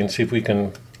Dante and see if we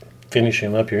can finish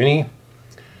him up here.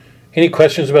 Any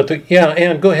questions about yeah,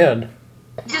 Ann, go ahead.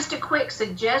 Just a quick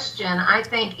suggestion. I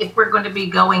think if we're going to be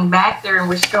going back there and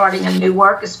we're starting a new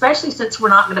work, especially since we're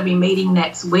not going to be meeting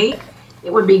next week,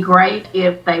 it would be great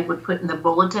if they would put in the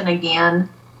bulletin again,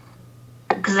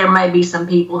 because there may be some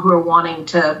people who are wanting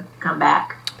to come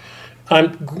back.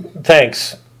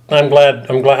 Thanks. I'm glad.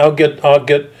 I'll get.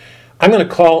 I'm going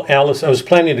to call Alice. I was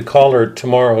planning to call her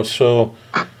tomorrow, so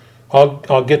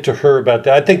I'll get to her about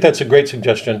that. I think that's a great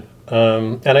suggestion,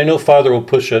 and I know Father will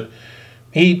push it.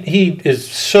 He is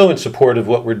so in support of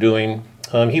what we're doing.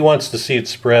 He wants to see it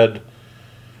spread,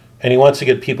 and he wants to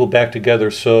get people back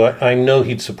together. So I know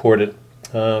he'd support it,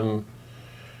 and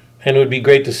it would be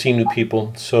great to see new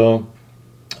people. So.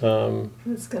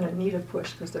 It's going to need a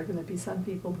push because there are going to be some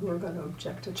people who are going to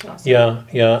object to Chaucer.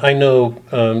 Yeah, I know.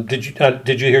 Did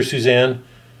you hear Suzanne?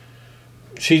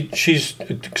 She's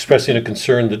expressing a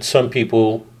concern that some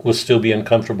people will still be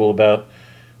uncomfortable about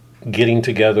getting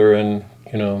together and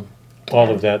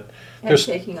all of that. And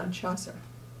taking on Chaucer.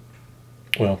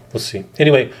 Well, we'll see.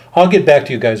 Anyway, I'll get back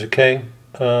to you guys, okay?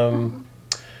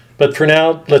 But for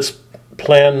now, let's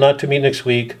plan not to meet next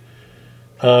week.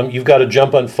 You've got to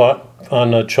jump on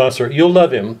Chaucer. You'll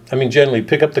love him. I mean, generally,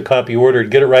 pick up the copy, order it,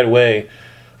 get it right away.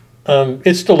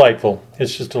 It's delightful.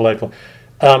 It's just delightful.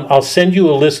 I'll send you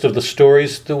a list of the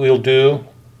stories that we'll do.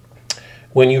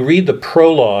 When you read the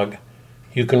prologue,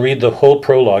 you can read the whole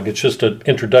prologue. It's just an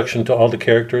introduction to all the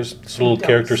characters. It's a little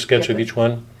character sketch of each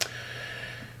one.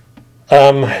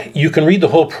 You can read the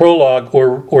whole prologue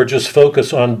or just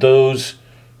focus on those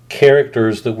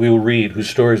characters that we will read, whose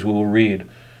stories we will read,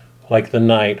 like the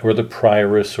knight or the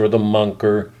prioress or the monk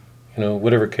or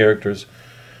whatever characters.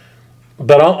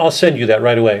 But I'll send you that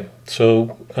right away.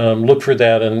 So look for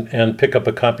that and pick up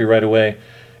a copy right away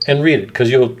and read it, because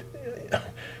you'll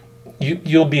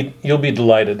be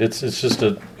delighted. It's just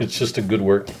a good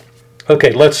work.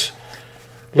 Okay, let's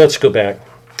go back.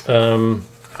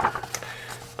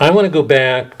 I want to go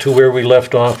back to where we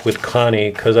left off with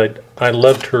Connie, because I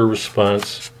loved her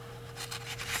response,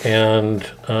 and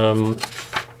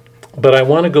but I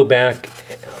want to go back.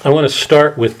 I want to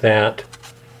start with that.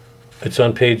 It's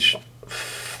on page,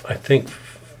 I think,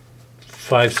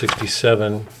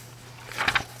 567.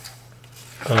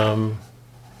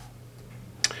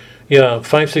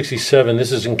 567.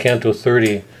 This is in Canto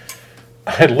 30.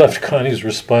 I loved Connie's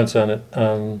response on it.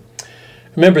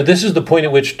 Remember, this is the point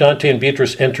at which Dante and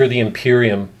Beatrice enter the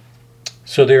Imperium.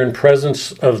 So they're in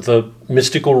presence of the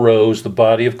mystical rose, the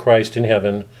body of Christ in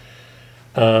heaven,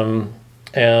 and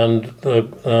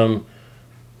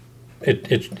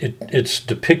it's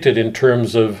depicted in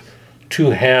terms of two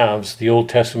halves, the Old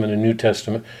Testament and New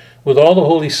Testament, with all the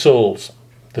holy souls,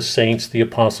 the saints, the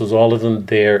apostles, all of them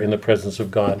there in the presence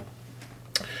of God.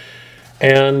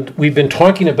 And we've been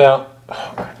talking about,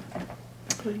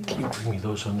 can you bring me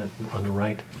those on the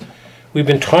right? We've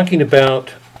been talking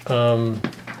about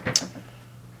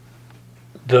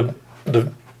the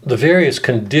various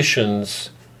conditions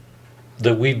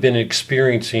that we've been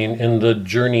experiencing in the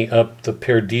journey up the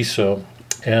Paradiso.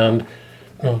 And,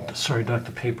 oh, sorry, not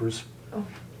the papers.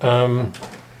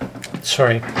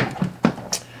 Sorry.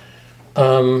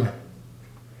 And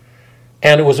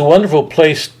it was a wonderful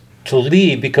place to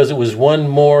leave because it was one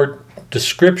more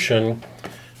description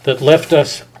that left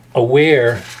us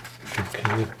aware.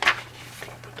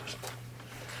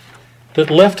 That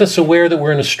left us aware that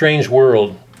we're in a strange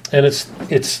world, and it's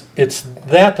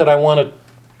that I want to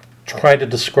try to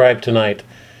describe tonight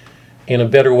in a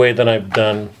better way than I've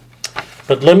done.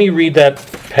 But let me read that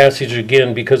passage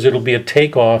again because it'll be a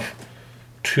takeoff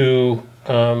to.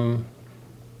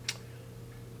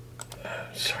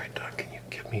 Sorry, Doc, can you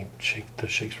give me the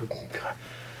Shakespeare book?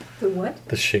 The what?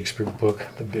 The Shakespeare book,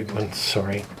 the big one.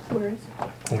 Sorry. Where is it?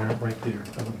 Here, right there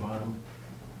on the bottom.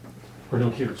 Or no,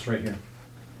 here, it's right here.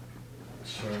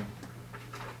 Sorry.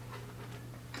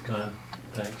 God,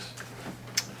 thanks.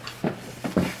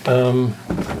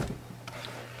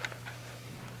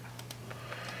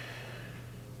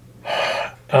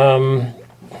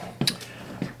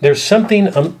 There's something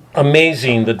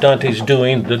amazing that Dante's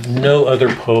doing that no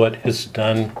other poet has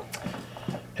done,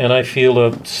 and I feel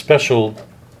a special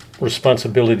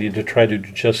responsibility to try to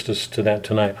do justice to that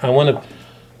tonight. I want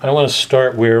to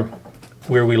start where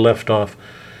we left off.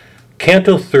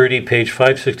 Canto 30, page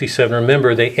 567.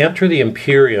 Remember, they enter the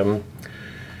Empyreum,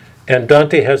 and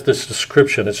Dante has this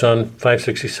description. It's on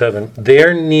 567.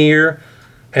 There near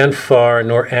and far,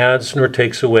 nor adds nor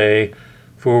takes away,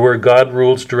 for where God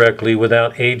rules directly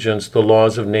without agents, the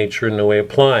laws of nature in no way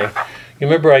apply. You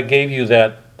remember I gave you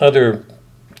that other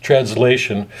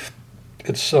translation.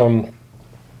 It's I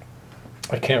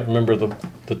can't remember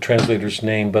the translator's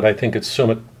name, but I think it's so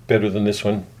much better than this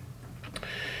one.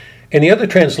 In the other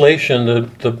translation,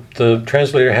 the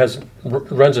translator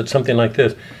runs it something like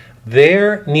this: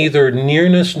 there neither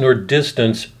nearness nor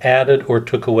distance added or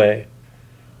took away.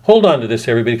 Hold on to this,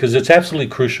 everybody, because it's absolutely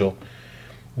crucial.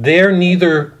 There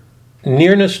neither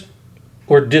nearness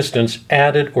or distance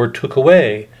added or took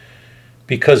away,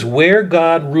 because where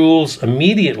God rules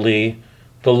immediately,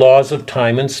 the laws of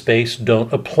time and space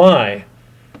don't apply.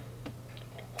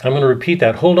 I'm going to repeat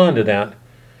that. Hold on to that.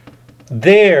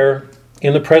 There,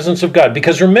 in the presence of God,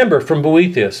 because remember from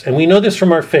Boethius, and we know this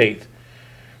from our faith,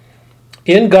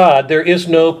 in God there is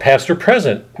no past or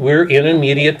present. We're in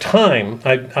immediate time.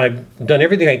 I've done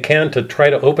everything I can to try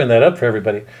to open that up for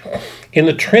everybody. In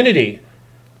the Trinity,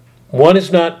 one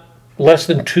is not less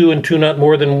than two and two not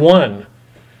more than one,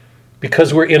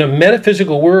 because we're in a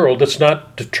metaphysical world that's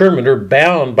not determined or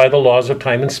bound by the laws of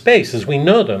time and space as we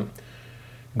know them.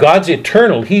 God's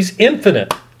eternal. He's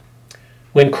infinite.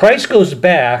 When Christ goes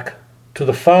back to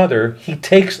the Father, he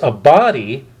takes a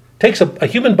body, takes a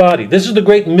human body. This is the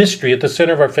great mystery at the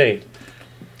center of our faith.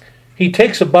 He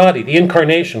takes a body, the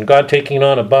incarnation, God taking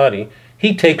on a body.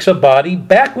 He takes a body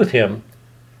back with him.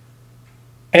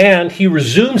 And he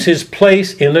resumes his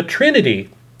place in the Trinity.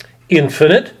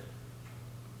 Infinite,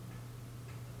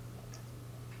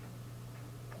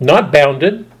 not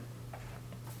bounded.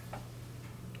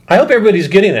 I hope everybody's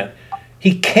getting that.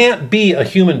 He can't be a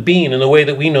human being in the way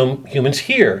that we know humans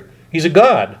here. He's a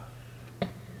God.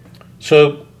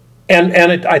 So,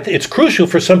 it's crucial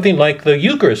for something like the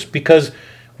Eucharist, because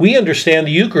we understand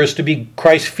the Eucharist to be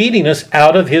Christ feeding us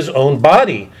out of his own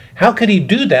body. How could he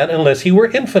do that unless he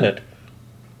were infinite?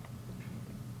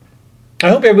 I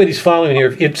hope everybody's following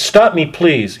here. Stop me,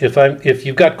 please, if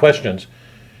you've got questions,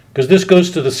 because this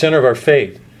goes to the center of our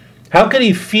faith. How could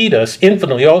he feed us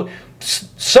infinitely?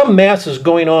 Some mass is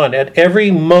going on at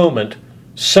every moment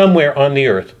somewhere on the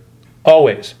earth,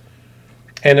 always.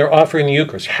 And they're offering the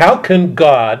Eucharist. How can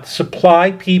God supply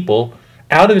people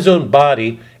out of his own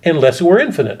body unless it were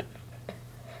infinite?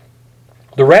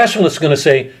 The rationalist is going to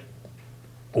say,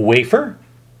 a wafer?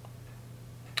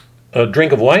 A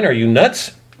drink of wine? Are you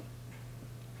nuts?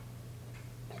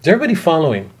 Is everybody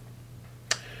following?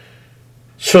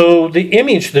 So the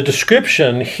image, the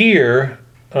description here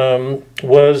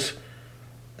was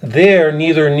there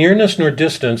neither nearness nor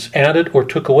distance added or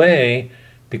took away,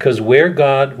 because where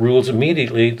God rules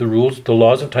immediately, the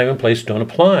laws of time and place don't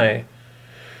apply.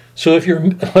 So if you're,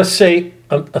 let's say,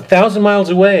 1,000 miles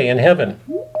away in heaven,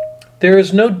 there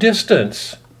is no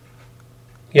distance.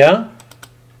 Yeah?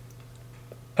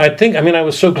 I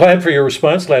was so glad for your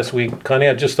response last week, Connie.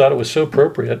 I just thought it was so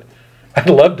appropriate. I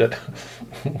loved it.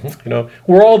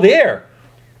 We're all there.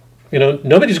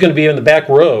 Nobody's going to be in the back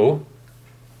row,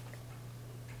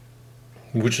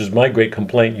 which is my great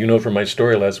complaint, from my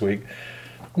story last week.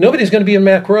 Nobody's going to be in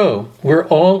back row. We're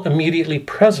all immediately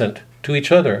present to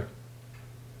each other.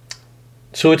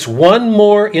 So it's one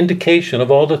more indication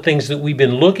of all the things that we've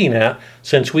been looking at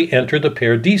since we entered the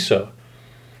Paradiso.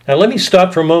 Now let me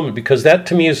stop for a moment, because that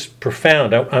to me is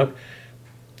profound.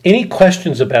 Any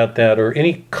questions about that, or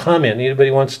any comment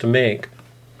anybody wants to make?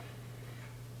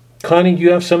 Connie, do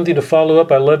you have something to follow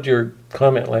up? I loved your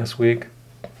comment last week.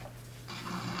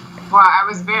 Well, I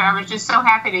was just so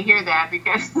happy to hear that,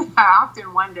 because I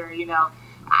often wonder,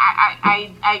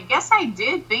 I guess I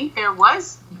did think there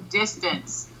was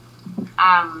distance,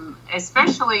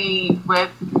 especially with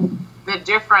the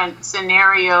different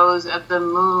scenarios of the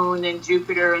moon and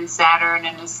Jupiter and Saturn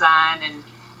and the sun, and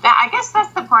that, I guess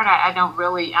that's the part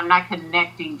I'm not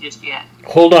connecting just yet.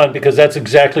 Hold on, because that's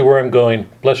exactly where I'm going.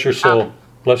 Bless your soul. Okay.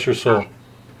 Bless your soul. Okay.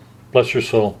 Bless your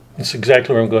soul. That's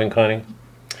exactly where I'm going, Connie.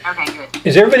 Okay, good.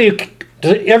 Does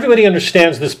everybody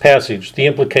understands this passage, the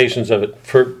implications of it,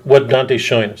 for what Dante's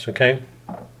showing us, okay?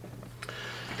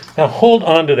 Now hold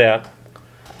on to that.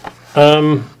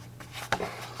 Oh,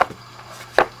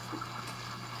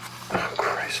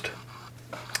 Christ.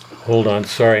 Hold on,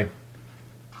 sorry.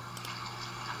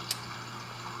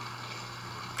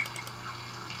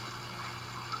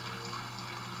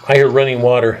 I hear running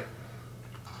water.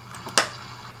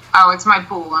 Oh, it's my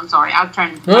pool. I'm sorry. I'll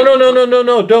turn.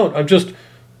 No, don't. I'm just,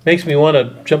 makes me want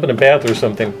to jump in a bath or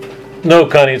something. No,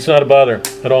 Connie, it's not a bother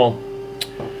at all.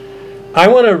 I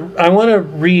want to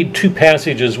read two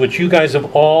passages which you guys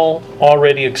have all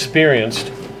already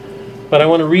experienced, but I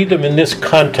want to read them in this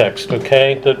context,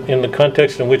 okay? In the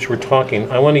context in which we're talking.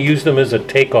 I want to use them as a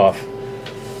takeoff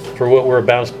for what we're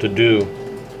about to do.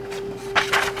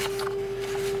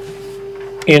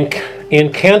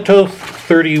 In Canto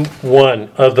 31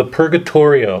 of the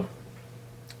Purgatorio,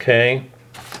 okay?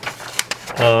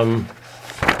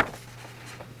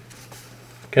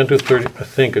 Canto 30, I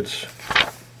think it's...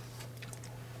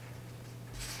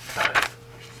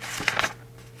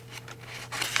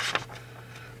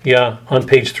 Yeah, on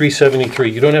page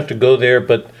 373. You don't have to go there,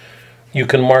 but you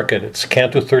can mark it. It's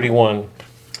Canto 31.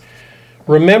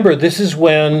 Remember, this is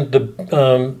when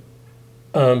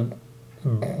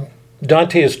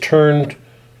Dante is turned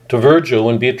to Virgil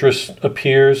when Beatrice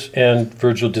appears and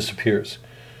Virgil disappears.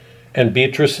 And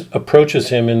Beatrice approaches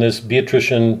him in this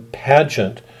Beatrician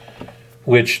pageant,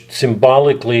 which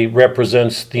symbolically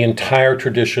represents the entire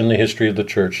tradition, the history of the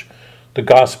church. The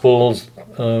Gospels,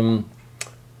 the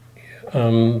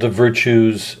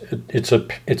virtues. It's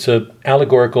a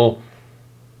allegorical.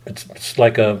 It's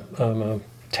like a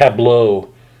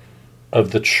tableau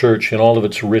of the church in all of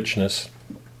its richness.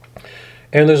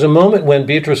 And there's a moment when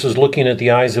Beatrice is looking at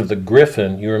the eyes of the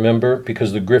griffin. You remember,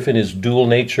 because the griffin is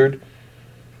dual-natured,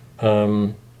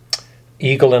 eagle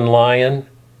and lion.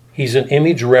 He's an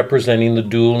image representing the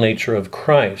dual nature of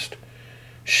Christ.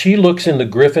 She looks in the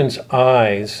griffin's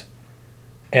eyes,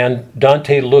 and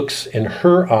Dante looks in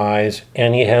her eyes,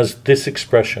 and he has this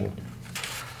expression.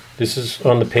 This is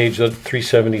on the page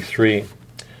 373.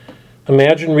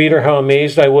 Imagine, reader, how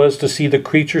amazed I was to see the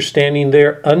creature standing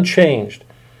there unchanged,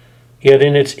 yet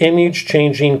in its image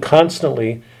changing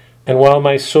constantly, and while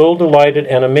my soul delighted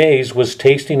and amazed was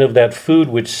tasting of that food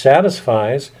which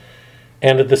satisfies,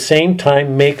 and at the same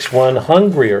time makes one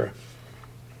hungrier.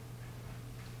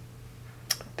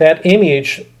 That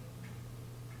image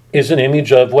is an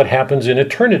image of what happens in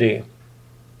eternity.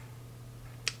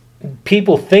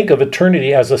 People think of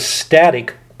eternity as a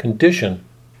static condition.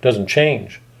 It doesn't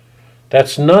change.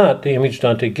 That's not the image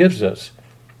Dante gives us.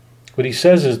 What he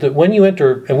says is that when you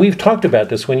enter, and we've talked about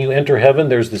this, when you enter heaven,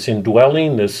 there's this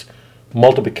indwelling, this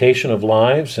multiplication of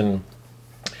lives, and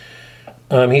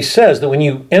he says that when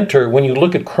you enter, when you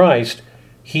look at Christ,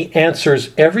 he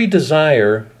answers every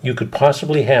desire you could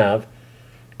possibly have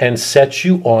and sets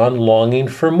you on longing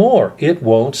for more. It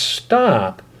won't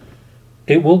stop.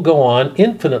 It will go on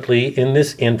infinitely in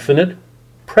this infinite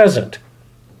present.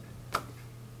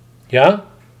 Yeah?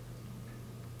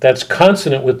 That's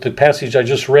consonant with the passage I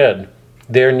just read.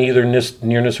 There neither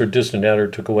nearness or distant adder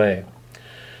took away.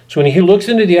 So when he looks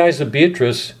into the eyes of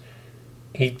Beatrice,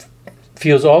 he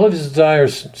feels all of his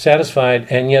desires satisfied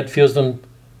and yet feels them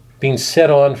being set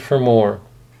on for more.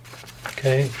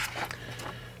 Okay?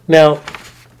 Now,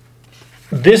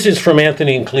 this is from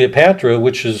Antony and Cleopatra,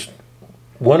 which is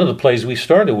one of the plays we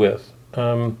started with.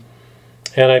 And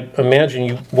I imagine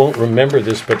you won't remember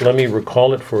this, but let me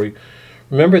recall it for you.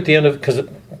 Remember at the end of, because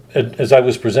as I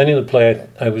was presenting the play,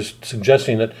 I was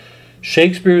suggesting that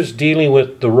Shakespeare's dealing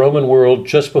with the Roman world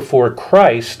just before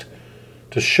Christ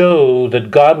to show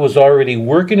that God was already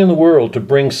working in the world to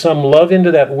bring some love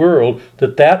into that world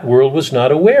that world was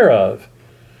not aware of.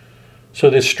 So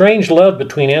this strange love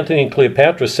between Antony and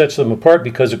Cleopatra sets them apart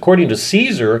because according to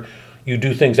Caesar, You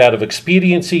do things out of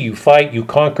expediency. You fight. You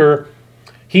conquer.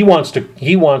 He wants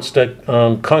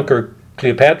to conquer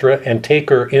Cleopatra and take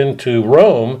her into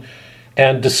Rome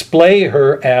and display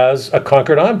her as a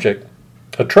conquered object,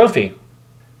 a trophy.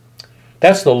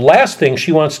 That's the last thing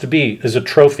she wants to be, is a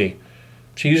trophy.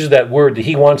 She uses that word,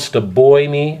 he wants to boy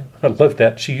me. I love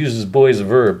that. She uses boy as a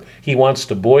verb. He wants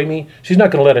to boy me. She's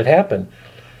not going to let it happen.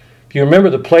 If you remember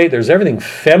the play, there's everything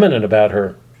feminine about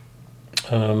her.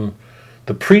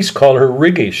 The priests call her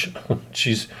riggish.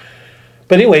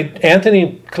 But anyway, Antony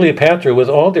and Cleopatra, with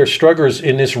all their struggles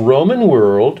in this Roman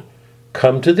world,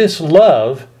 come to this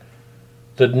love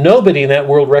that nobody in that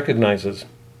world recognizes.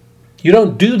 You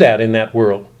don't do that in that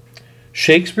world.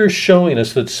 Shakespeare's showing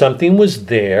us that something was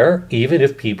there, even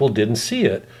if people didn't see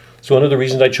it. It's one of the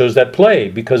reasons I chose that play,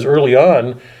 because early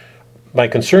on, my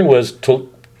concern was to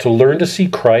learn to see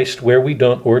Christ where we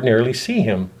don't ordinarily see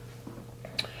him.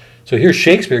 So here's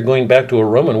Shakespeare going back to a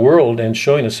Roman world and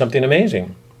showing us something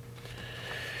amazing.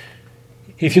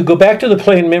 If you go back to the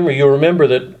play in memory, you'll remember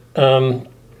that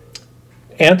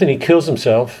Antony kills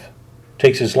himself,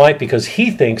 takes his life because he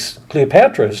thinks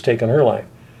Cleopatra has taken her life.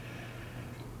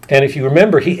 And if you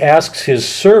remember, he asks his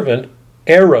servant,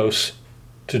 Eros,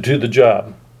 to do the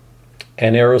job.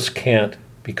 And Eros can't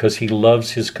because he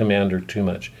loves his commander too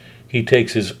much. He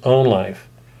takes his own life.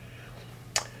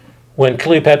 When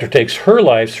Cleopatra takes her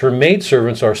life, her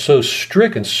maidservants are so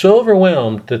stricken, so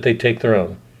overwhelmed that they take their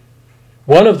own.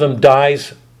 One of them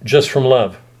dies just from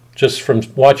love, just from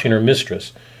watching her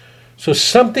mistress. So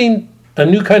a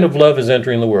new kind of love is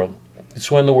entering the world. It's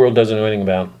one the world doesn't know anything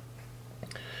about.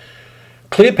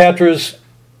 Cleopatra's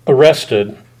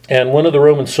arrested, and one of the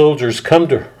Roman soldiers come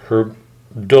to her,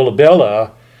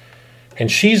 Dolabella, and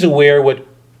she's aware what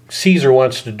Caesar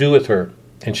wants to do with her,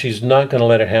 and she's not going to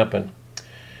let it happen.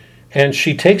 And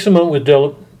she takes a moment with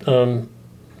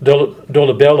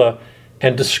Dolabella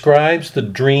and describes the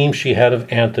dream she had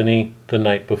of Antony the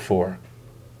night before.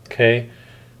 Okay?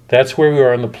 That's where we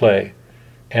are in the play.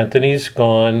 Antony's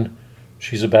gone.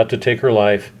 She's about to take her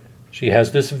life. She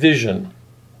has this vision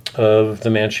of the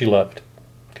man she loved.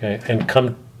 Okay? And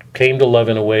came to love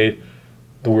in a way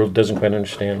the world doesn't quite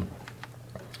understand.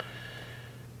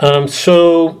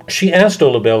 So she asked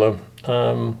Dolabella,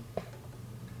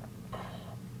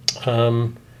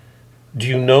 do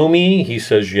you know me? He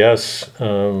says, yes.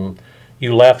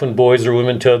 You laugh when boys or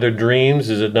women tell their dreams.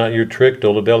 Is it not your trick,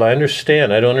 Dolabella? I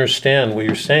understand. I don't understand what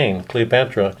you're saying,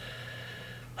 Cleopatra.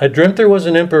 I dreamt there was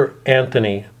an Emperor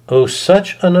Antony. Oh,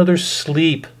 such another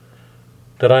sleep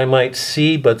that I might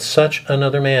see but such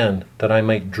another man, that I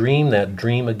might dream that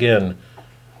dream again,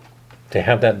 to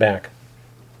have that back.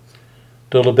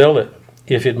 Dolabella,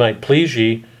 if it might please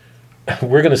ye,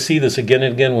 we're going to see this again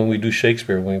and again when we do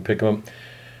Shakespeare, when we pick them up.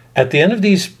 At the end of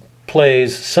these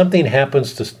plays, something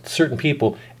happens to certain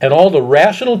people, and all the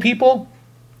rational people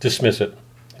dismiss it.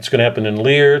 It's going to happen in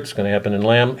Lear, it's going to happen in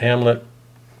Hamlet,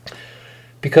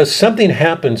 because something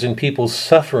happens in people's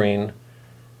suffering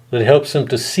that helps them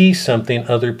to see something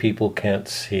other people can't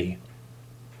see.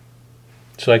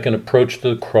 So I can approach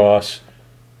the cross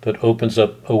that opens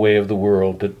up a way of the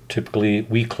world that typically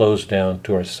we close down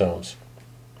to ourselves.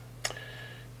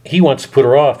 He wants to put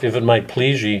her off, if it might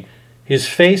please ye. His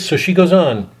face, so she goes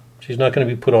on. She's not going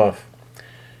to be put off.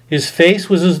 His face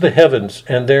was as the heavens,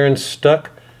 and therein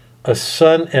stuck a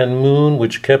sun and moon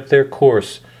which kept their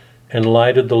course, and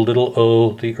lighted the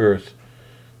little the earth.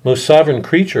 Most sovereign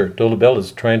creature,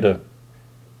 Dolabella's trying to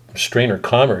restrain her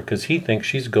calmer because he thinks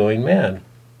she's going mad.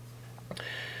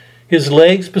 His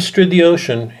legs bestrid the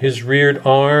ocean, his reared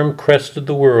arm crested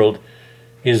the world,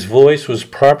 his voice was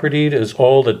propertied as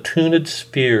all the tuned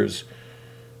spheres,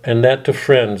 and that to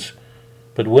friends.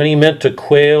 But when he meant to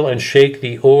quail and shake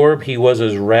the orb, he was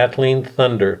as rattling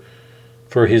thunder.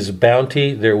 For his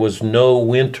bounty there was no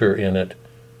winter in it,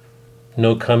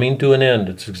 no coming to an end.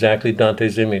 It's exactly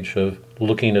Dante's image of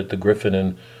looking at the griffin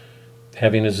and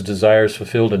having his desires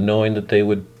fulfilled and knowing that they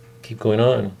would keep going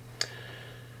on.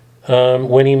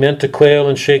 When he meant to quail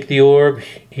and shake the orb,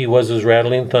 he was as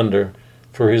rattling thunder.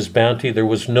 For his bounty there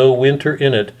was no winter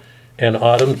in it, and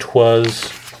autumn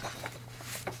 'twas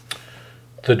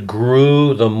that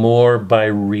grew the more by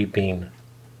reaping.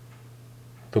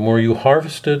 The more you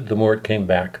harvested, the more it came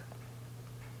back,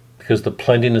 because the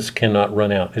plentiness cannot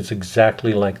run out. It's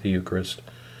exactly like the Eucharist.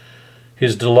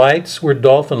 His delights were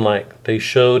dolphin-like. They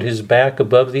showed his back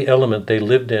above the element they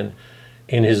lived in.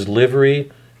 In his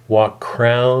livery walked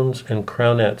crowns and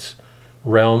crownets.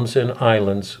 Realms and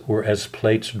islands were as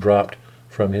plates dropped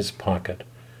from his pocket.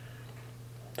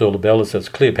 Dolabella says,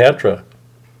 Cleopatra,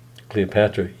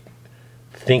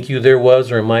 think you there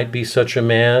was or might be such a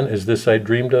man as this I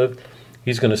dreamed of?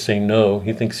 He's going to say no.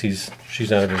 He thinks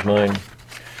she's out of his mind.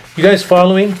 You guys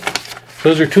following?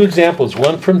 Those are two examples,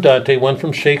 one from Dante, one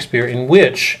from Shakespeare, in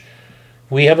which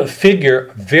we have a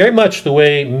figure very much the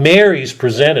way Mary's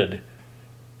presented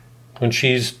when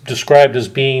she's described as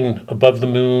being above the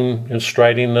moon,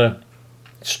 striding the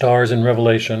stars in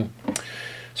Revelation.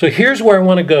 So here's where I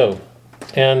want to go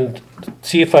and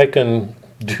see if I can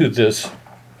do this.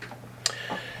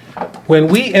 When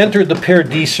we entered the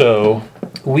Paradiso,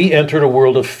 we entered a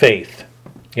world of faith.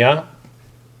 Yeah?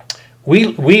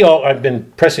 We all, I've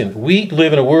been pressing, we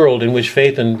live in a world in which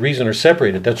faith and reason are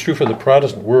separated. That's true for the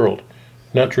Protestant world,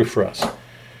 not true for us.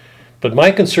 But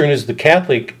my concern is the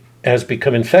Catholic has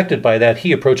become infected by that.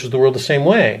 He approaches the world the same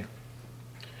way.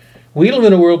 We live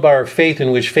in a world by our faith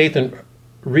in which faith and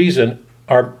reason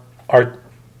are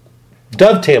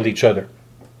dovetail each other.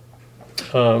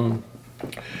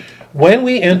 When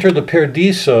we enter the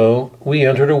Paradiso, we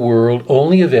entered a world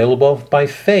only available by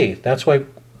faith. That's why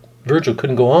Virgil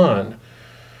couldn't go on.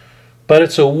 But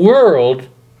it's a world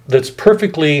that's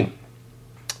perfectly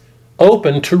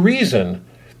open to reason.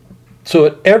 So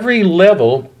at every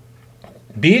level,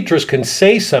 Beatrice can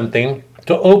say something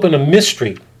to open a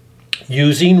mystery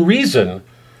using reason.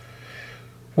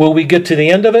 Will we get to the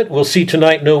end of it? We'll see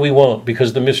tonight. No, we won't,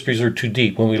 because the mysteries are too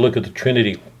deep when we look at the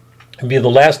Trinity. It'll be the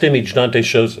last image Dante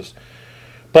shows us.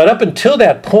 But up until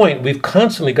that point, we've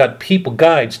constantly got people,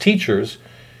 guides, teachers,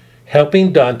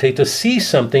 helping Dante to see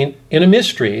something in a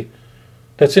mystery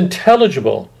that's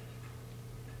intelligible.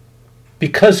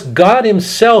 Because God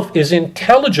himself is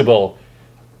intelligible.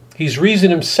 He's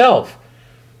reason himself.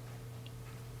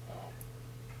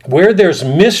 Where there's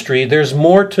mystery, there's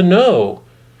more to know.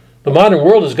 The modern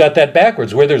world has got that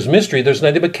backwards. Where there's mystery, there's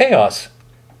nothing but chaos.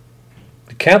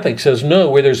 The Catholic says, no,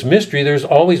 where there's mystery, there's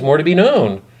always more to be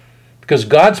known. Because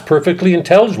God's perfectly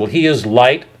intelligible. He is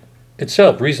light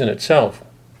itself, reason itself.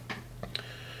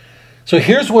 So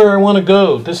here's where I want to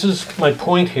go. This is my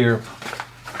point here.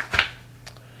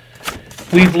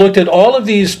 We've looked at all of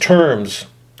these terms,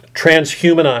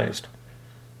 transhumanized,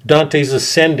 Dante's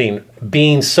ascending,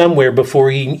 being somewhere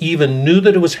before he even knew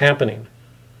that it was happening.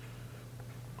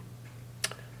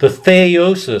 The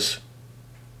theosis,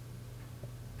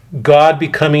 God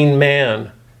becoming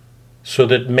man so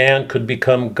that man could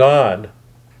become God.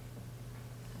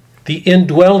 The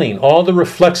indwelling, all the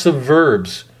reflexive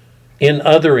verbs, in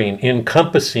othering,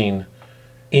 encompassing,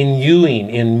 in youing,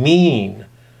 in meing,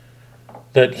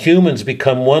 that humans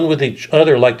become one with each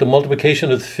other like the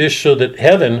multiplication of the fish so that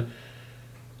heaven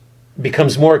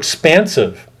becomes more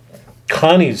expansive.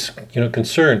 Connie's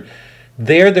concern.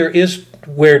 There is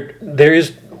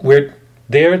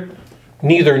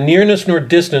neither nearness nor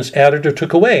distance added or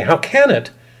took away. How can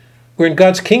it? We're in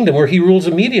God's kingdom where he rules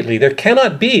immediately. There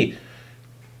cannot be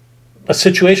a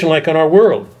situation like in our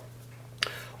world.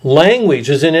 Language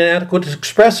is inadequate to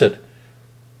express it.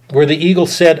 Where the eagle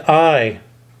said, I,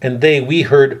 and they, we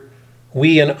heard,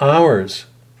 we and ours.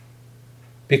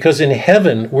 Because in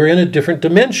heaven, we're in a different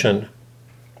dimension.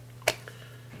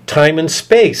 Time and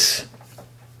space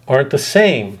aren't the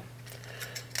same.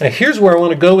 Now here's where I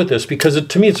want to go with this, because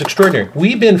to me it's extraordinary.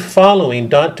 We've been following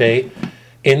Dante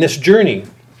in this journey,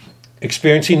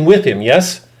 experiencing with him,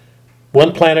 yes?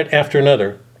 One planet after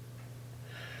another.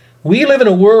 We live in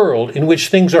a world in which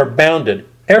things are bounded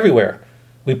everywhere.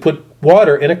 We put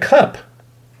water in a cup.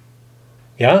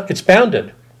 Yeah, it's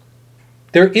bounded.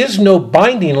 There is no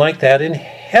binding like that in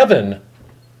heaven.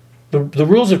 The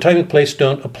rules of time and place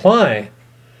don't apply.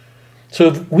 So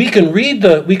if we can read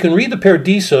the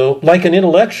Paradiso like an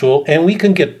intellectual, and we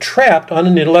can get trapped on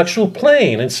an intellectual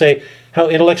plane and say how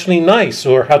intellectually nice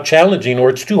or how challenging or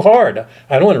it's too hard.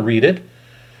 I don't want to read it.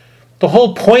 The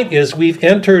whole point is we've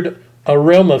entered a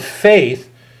realm of faith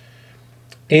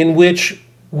in which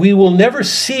we will never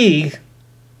see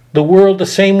the world the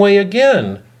same way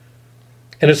again.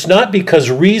 And it's not because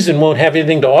reason won't have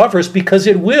anything to offer us, because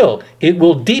it will. It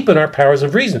will deepen our powers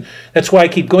of reason. That's why I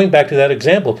keep going back to that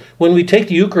example. When we take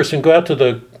the Eucharist and go out to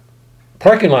the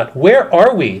parking lot, where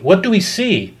are we? What do we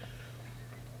see?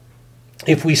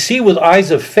 If we see with eyes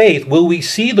of faith, will we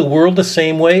see the world the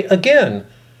same way again?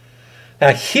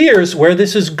 Now here's where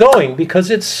this is going, because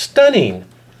it's stunning.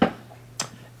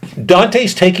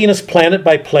 Dante's taking us planet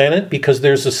by planet because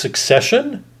there's a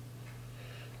succession?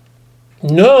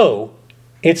 No.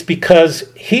 It's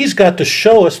because he's got to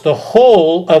show us the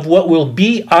whole of what will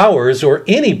be ours, or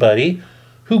anybody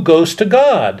who goes to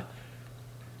God.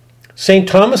 St.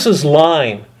 Thomas's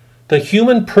line, the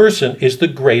human person is the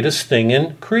greatest thing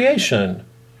in creation.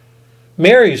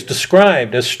 Mary's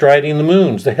described as striding the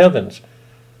moons, the heavens.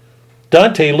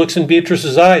 Dante looks in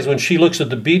Beatrice's eyes when she looks at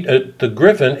the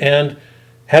griffin and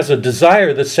has a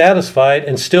desire that's satisfied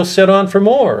and still set on for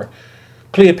more.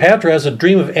 Cleopatra has a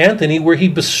dream of Antony where he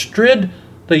bestrid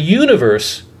the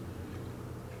universe.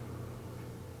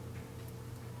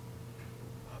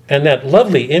 And that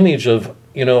lovely image of,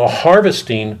 a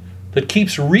harvesting that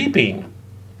keeps reaping.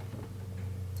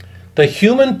 The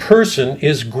human person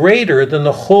is greater than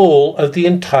the whole of the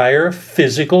entire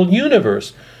physical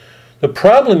universe. The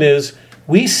problem is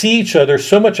we see each other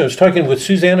so much. I was talking with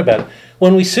Suzanne about it.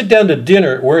 When we sit down to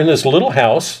dinner, we're in this little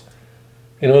house,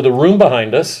 the room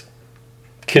behind us,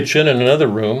 kitchen and another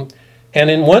room. And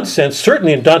in one sense,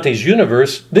 certainly in Dante's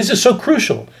universe, this is so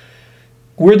crucial.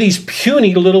 We're these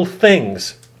puny little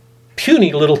things.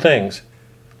 Puny little things.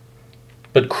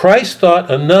 But Christ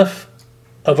thought enough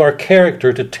of our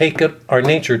character to take it, our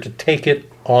nature, to take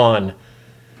it on.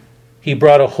 He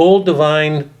brought a whole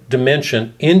divine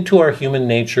dimension into our human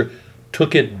nature,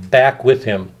 took it back with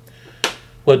him.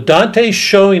 What Dante's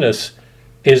showing us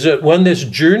is that when this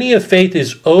journey of faith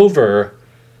is over,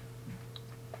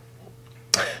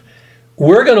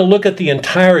 we're going to look at the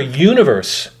entire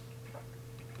universe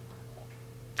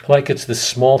like it's this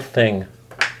small thing,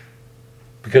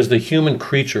 because the human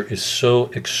creature is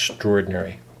so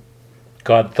extraordinary.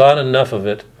 God thought enough of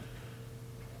it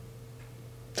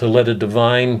to let a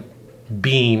divine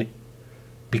being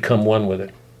become one with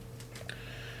it.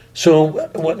 So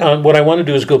what I want to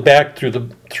do is go back through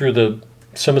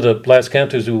some of the last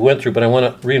cantos we went through, but I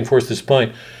want to reinforce this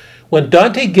point. When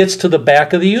Dante gets to the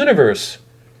back of the universe,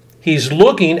 he's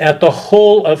looking at the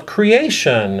whole of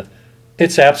creation.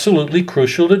 It's absolutely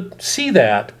crucial to see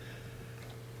that.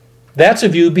 That's a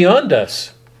view beyond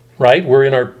us, right? We're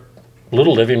in our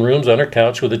little living rooms on our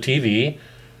couch with a TV.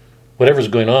 Whatever's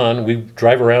going on, we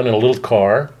drive around in a little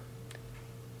car.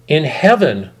 In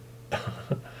heaven,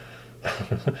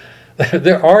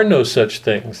 there are no such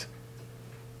things.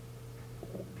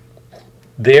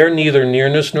 There neither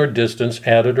nearness nor distance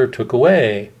added or took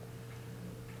away.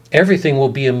 Everything will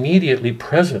be immediately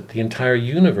present, the entire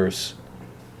universe.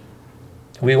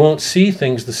 We won't see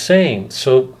things the same.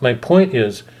 So my point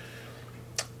is,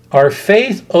 our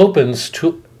faith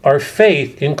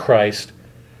in Christ.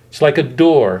 It's like a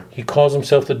door. He calls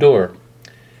himself the door.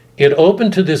 It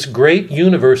opened to this great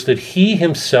universe that he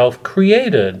himself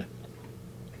created.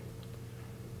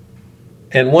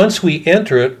 And once we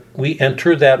enter it, we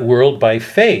enter that world by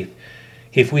faith.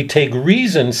 If we take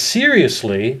reason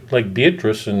seriously, like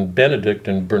Beatrice and Benedict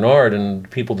and Bernard and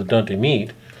people that Dante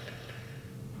meet,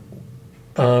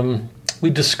 we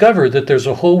discover that there's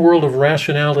a whole world of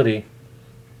rationality,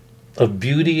 of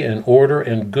beauty and order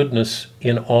and goodness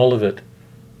in all of it.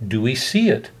 Do we see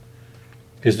it?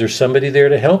 Is there somebody there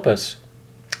to help us?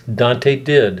 Dante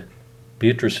did.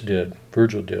 Beatrice did.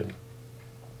 Virgil did.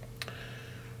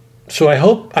 So I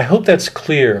hope that's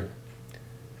clear,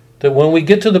 that when we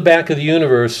get to the back of the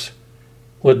universe,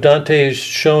 what Dante is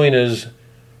showing is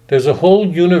there's a whole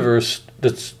universe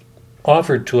that's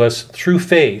offered to us through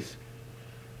faith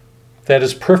that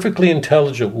is perfectly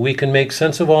intelligible. We can make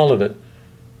sense of all of it,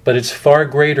 but it's far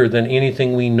greater than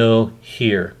anything we know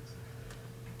here.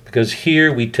 Because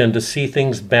here we tend to see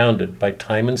things bounded by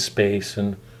time and space.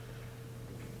 And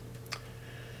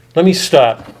let me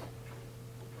stop.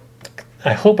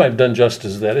 I hope I've done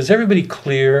justice to that. Is everybody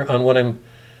clear on what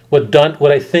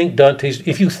I think Dante's?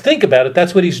 If you think about it,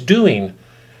 that's what he's doing.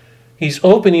 He's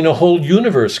opening a whole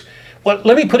universe. Well,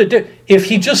 let me put it different. If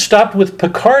he just stopped with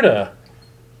Piccarda,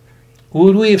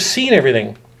 would we have seen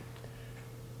everything?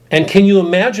 And can you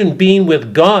imagine being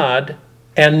with God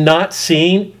and not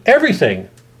seeing everything?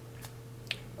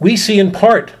 We see in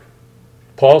part.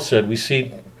 Paul said we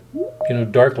see,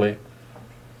 darkly.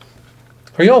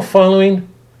 Are you all following?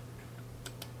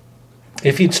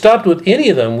 If he'd stopped with any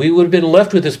of them, we would have been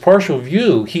left with this partial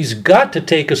view. He's got to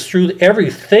take us through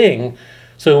everything.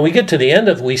 So when we get to the end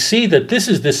of it, we see that this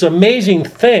is this amazing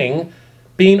thing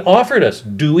being offered us.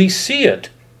 Do we see it?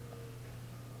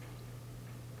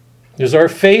 Is our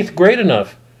faith great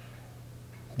enough?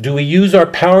 Do we use our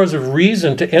powers of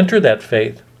reason to enter that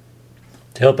faith,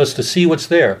 to help us to see what's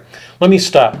there? Let me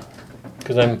stop,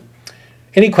 because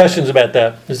any questions about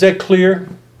that? Is that clear?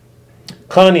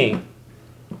 Connie,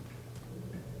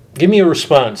 give me a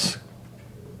response.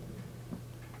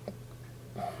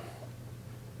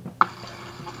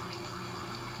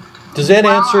 Does that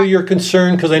answer your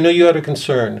concern? Because I know you had a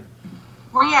concern.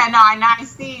 Well, yeah, no, and I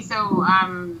see. So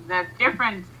the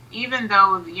different, even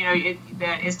though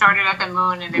it started at the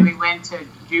moon and then we went to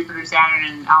Jupiter, Saturn,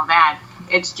 and all that.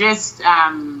 It's just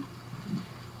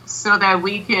so that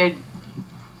we could.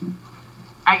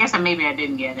 I guess maybe I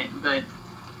didn't get it, but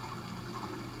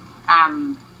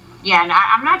yeah, and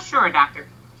I'm not sure, Doctor.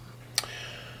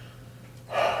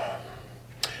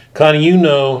 Connie, you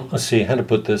know, let's see how to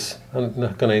put this. I'm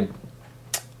not going to.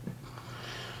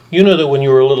 You know that when you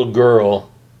were a little girl,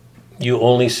 you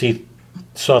only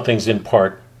saw things in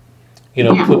part. You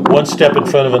know, put one step in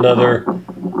front of another.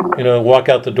 You know, walk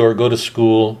out the door, go to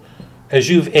school. As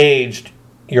you've aged,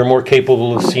 you're more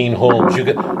capable of seeing holes. You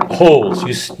got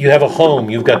holes. You have a home.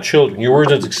 You've got children. Your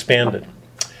world has expanded.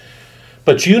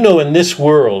 But you know, in this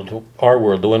world, our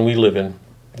world, the one we live in,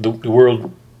 the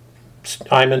world.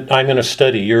 I'm in a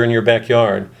study. You're in your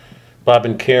backyard. Bob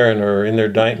and Karen are in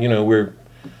their you know,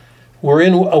 we're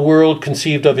in a world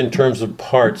conceived of in terms of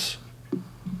parts,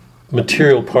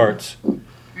 material parts.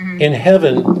 In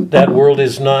heaven, that world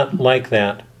is not like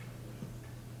that.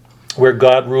 Where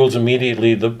God rules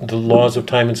immediately, the laws of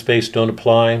time and space don't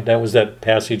apply. That was that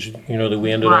passage, you know, that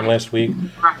we ended on last week.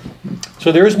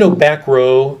 So there is no back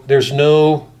row. There's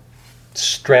no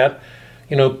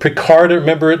you know, Picard,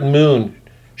 remember at Moon,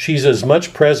 she's as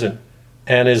much present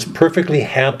and is perfectly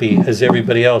happy as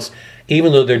everybody else,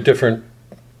 even though they're different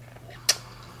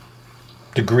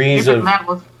degrees different of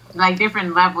levels, like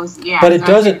different levels. Yeah. But it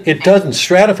doesn't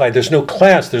stratify. There's no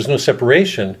class. There's no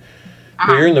separation.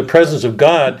 When you're in the presence of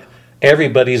God,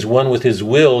 everybody's one with His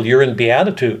will. You're in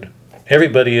beatitude.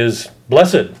 Everybody is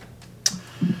blessed.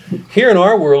 Here in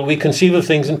our world, we conceive of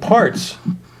things in parts.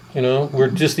 You know, we're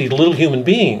just these little human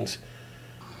beings.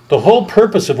 The whole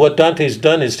purpose of what Dante's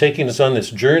done is taking us on this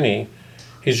journey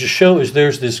is to show us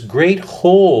there's this great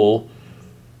whole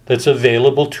that's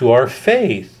available to our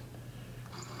faith.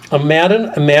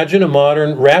 Imagine a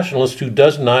modern rationalist who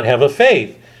does not have a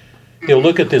faith. He'll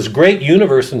look at this great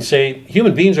universe and say,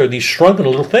 human beings are these shrunken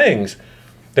little things.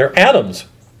 They're atoms.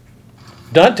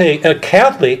 Dante, a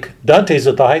Catholic, Dante's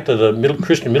at the height of the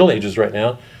Christian Middle Ages right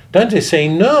now. Dante's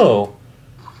saying, no,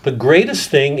 the greatest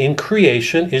thing in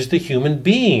creation is the human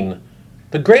being.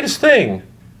 The greatest thing.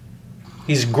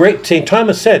 He's great. St.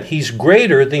 Thomas said, he's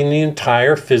greater than the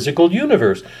entire physical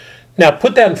universe. Now,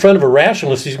 put that in front of a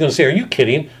rationalist, he's going to say, are you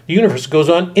kidding? The universe goes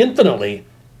on infinitely.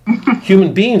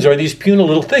 Human beings are these puny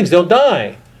little things. They'll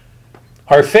die.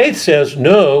 Our faith says,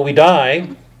 no, we die.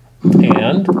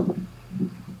 And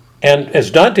as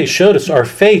Dante showed us, our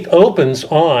faith opens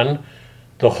on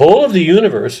the whole of the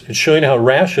universe. It's showing how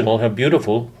rational, how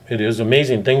beautiful it is,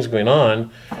 amazing things going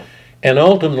on. And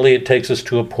ultimately, it takes us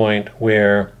to a point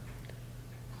where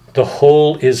the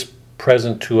whole is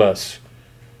present to us.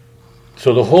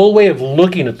 So the whole way of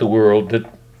looking at the world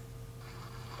that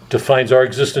defines our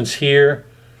existence here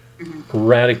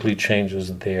radically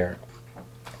changes there.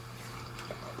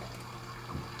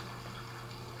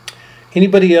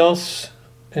 Anybody else?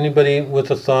 Anybody with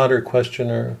a thought or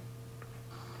question? Or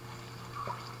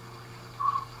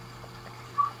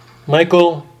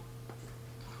Michael?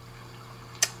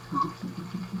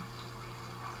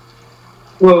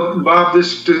 Well, Bob,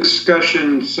 this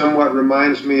discussion somewhat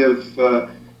reminds me of,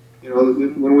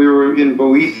 when we were in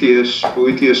Boethius.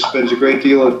 Boethius spends a great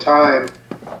deal of time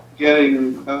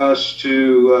getting us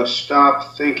to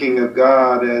stop thinking of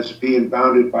God as being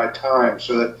bounded by time,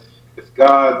 so that if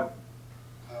God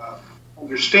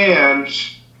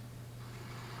understands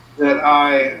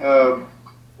that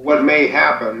what may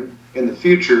happen in the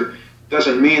future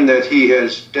doesn't mean that He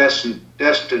has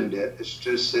destined it. It's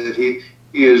just that He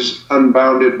is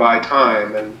unbounded by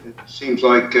time, and it seems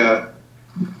like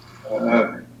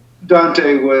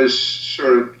Dante was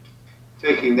sort of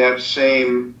taking that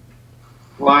same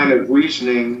line of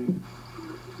reasoning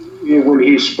when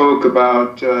he spoke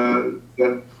about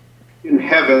that in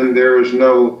heaven there is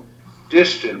no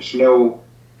distance, no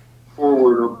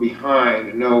forward or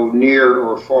behind, no near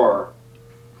or far.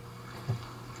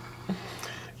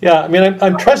 Yeah, I mean,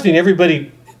 I'm trusting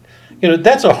everybody.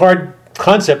 That's a hard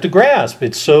concept to grasp.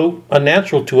 It's so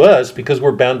unnatural to us because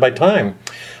we're bound by time.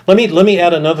 Let me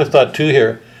add another thought too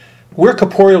here. We're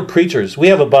corporeal creatures. We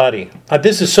have a body.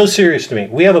 This is so serious to me.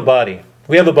 We have a body.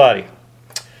 We have a body.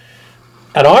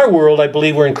 In our world, I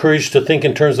believe we're encouraged to think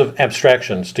in terms of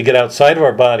abstractions, to get outside of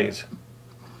our bodies,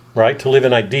 right? To live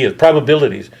in ideas,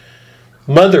 probabilities.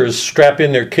 Mothers strap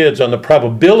in their kids on the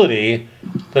probability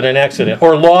that an accident,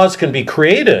 or laws can be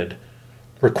created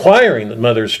requiring that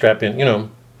mothers strap in,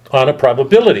 on a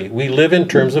probability. We live in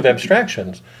terms of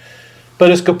abstractions.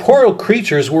 But as corporeal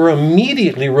creatures, we're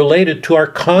immediately related to our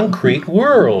concrete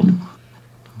world.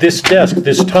 This desk,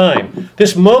 this time,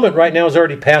 this moment right now is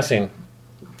already passing.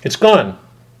 It's gone.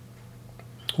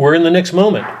 We're in the next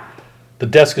moment. The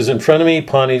desk is in front of me.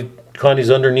 Connie's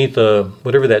underneath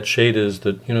whatever that shade is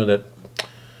that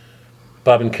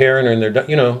Bob and Karen are in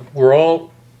there. We're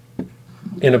all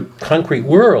in a concrete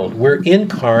world. We're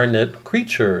incarnate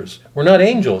creatures. We're not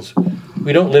angels.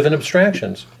 We don't live in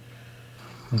abstractions.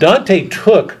 Dante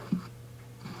took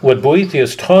what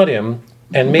Boethius taught him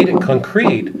and made it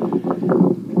concrete.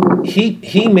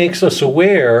 He makes us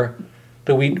aware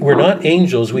that we're not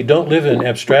angels, we don't live in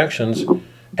abstractions.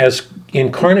 As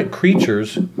incarnate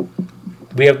creatures,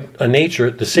 we have a nature,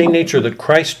 the same nature that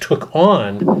Christ took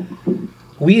on.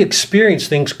 We experience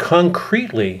things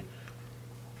concretely.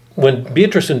 When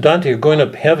Beatrice and Dante are going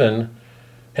up heaven,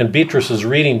 and Beatrice is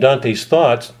reading Dante's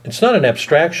thoughts, it's not an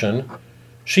abstraction.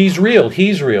 She's real,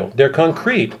 he's real. They're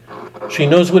concrete. She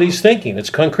knows what he's thinking. It's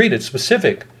concrete, it's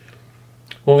specific.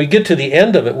 When we get to the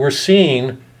end of it, we're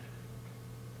seeing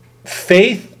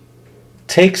faith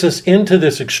takes us into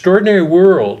this extraordinary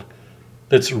world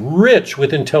that's rich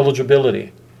with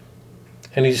intelligibility.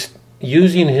 And he's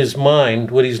using his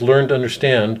mind, what he's learned to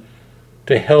understand,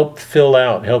 to help fill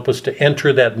out, help us to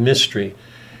enter that mystery.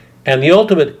 And the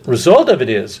ultimate result of it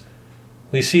is,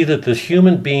 we see that the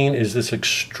human being is this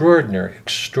extraordinary,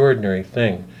 extraordinary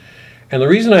thing. And the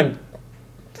reason I'm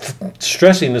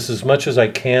stressing this as much as I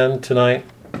can tonight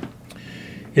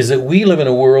is that we live in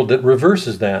a world that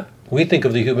reverses that. We think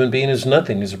of the human being as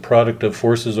nothing. He's a product of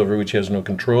forces over which he has no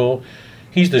control.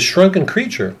 He's the shrunken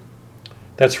creature.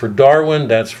 That's for Darwin,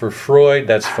 that's for Freud,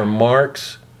 that's for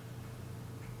Marx.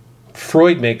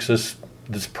 Freud makes us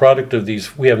this product of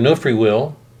these, we have no free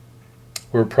will.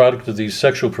 We're a product of these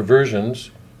sexual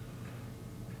perversions.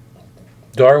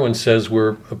 Darwin says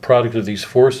we're a product of these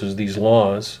forces, these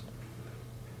laws.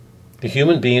 The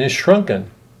human being is shrunken.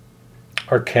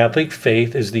 Our Catholic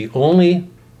faith is the only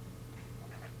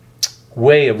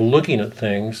way of looking at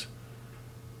things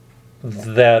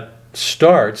that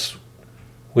starts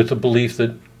with the belief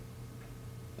that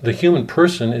the human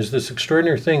person is this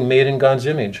extraordinary thing made in God's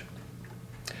image.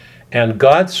 And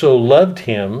God so loved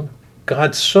him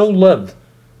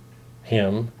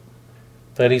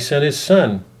that he sent his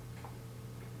son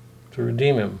to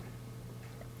redeem him.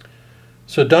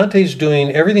 So Dante's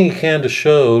doing everything he can to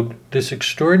show this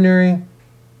extraordinary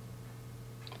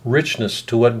richness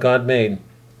to what God made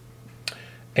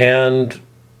and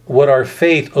what our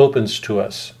faith opens to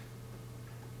us.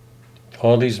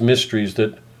 All these mysteries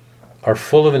that are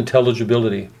full of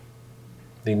intelligibility.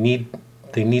 They need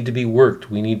to be worked.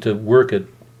 We need to work at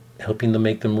helping to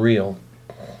make them real.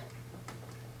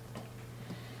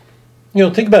 You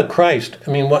know, think about Christ.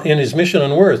 I mean, in his mission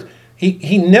on earth,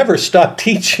 he never stopped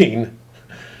teaching.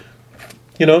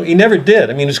 You know, he never did.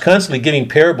 I mean, he was constantly giving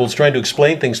parables, trying to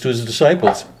explain things to his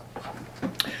disciples.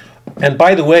 And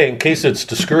by the way, in case it's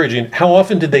discouraging, how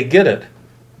often did they get it?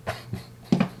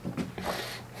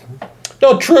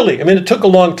 No, truly. I mean, it took a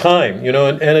long time, you know,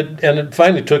 and it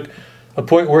finally took a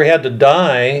point where he had to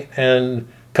die and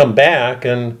come back,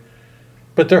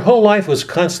 but their whole life was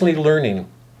constantly learning.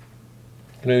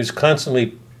 You know, he was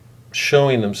constantly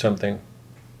showing them something.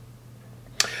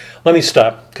 Let me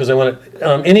stop because I want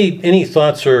to. Any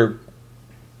thoughts or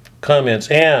comments?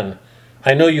 Anne,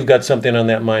 I know you've got something on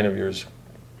that mind of yours.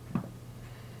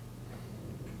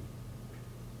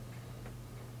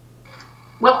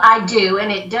 Well, I do,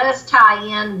 and it does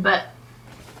tie in, but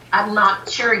I'm not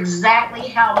sure exactly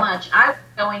how much. I'm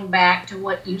going back to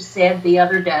what you said the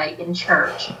other day in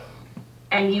church,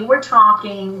 and you were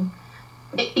talking,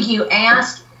 you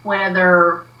asked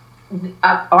whether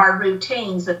our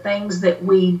routines, the things that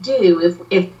we do,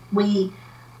 if we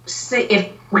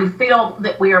feel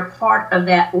that we are part of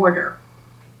that order.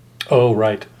 Oh,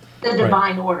 right. The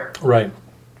divine order. Right.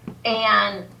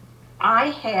 And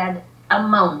I had a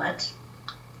moment,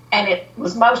 and it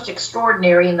was most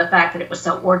extraordinary in the fact that it was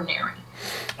so ordinary.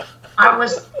 I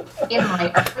was in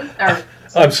my early 30s.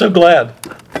 I'm so glad.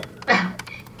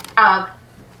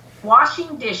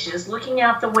 Washing dishes, looking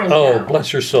out the window. Oh,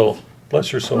 bless your soul.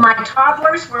 Bless your soul. My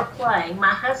toddlers were playing.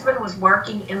 My husband was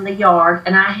working in the yard,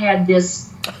 and I had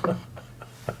this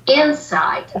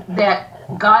insight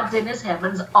that God's in his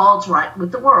heavens, all's right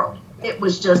with the world. It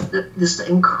was just this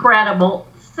incredible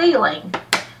feeling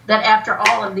that after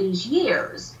all of these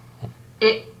years,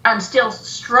 I'm still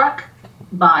struck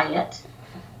by it.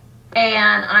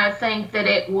 And I think that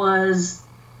it was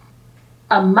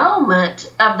a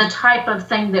moment of the type of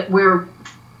thing that we're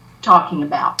talking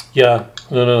about. Yeah,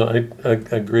 no, I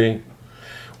agree.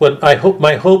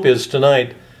 My hope is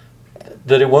tonight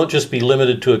that it won't just be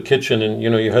limited to a kitchen and, you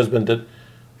know, your husband,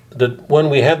 that when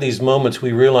we have these moments,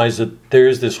 we realize that there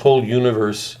is this whole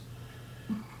universe,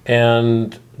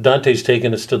 and Dante's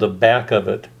taken us to the back of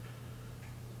it.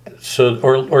 So,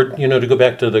 or you know, to go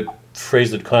back to the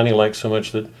phrase that Connie likes so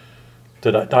much,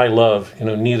 that I love, you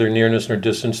know, neither nearness nor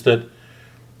distance,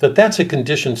 that's a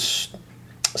condition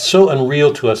so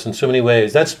unreal to us in so many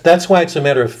ways. That's why it's a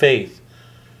matter of faith.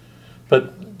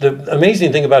 But the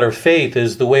amazing thing about our faith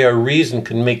is the way our reason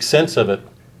can make sense of it.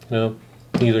 You know,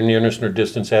 neither nearness nor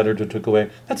distance added or took away.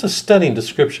 That's a stunning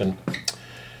description.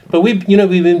 But we've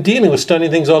been dealing with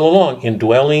stunning things all along.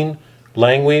 Indwelling,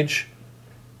 language,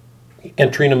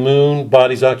 entering a moon,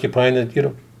 bodies occupying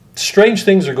the, strange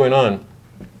things are going on.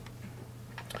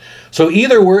 So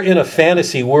either we're in a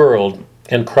fantasy world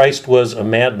and Christ was a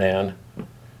madman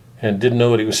and didn't know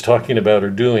what he was talking about or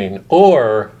doing,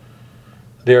 or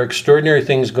there are extraordinary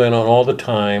things going on all the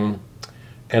time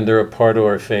and they're a part of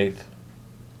our faith.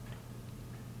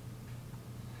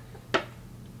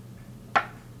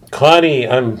 Connie,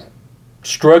 I'm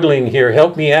struggling here.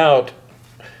 Help me out.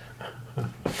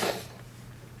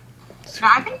 No,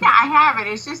 I think that I have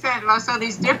it. It's just that, so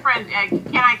these different,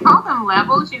 can I call them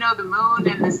levels? The moon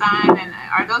and the sun, and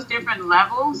are those different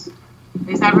levels?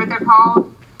 Is that what they're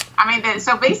called? I mean,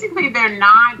 so basically they're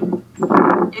not,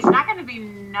 it's not going to be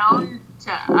known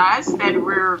to us that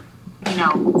we're,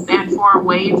 that far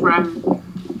away from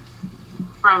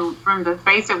the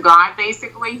face of God,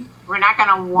 basically. We're not going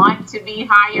to want to be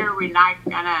higher. We're not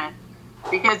going to,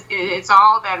 because it's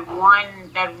all that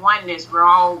oneness. We're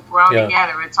all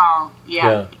together. It's all,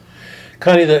 yeah.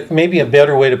 Connie, maybe a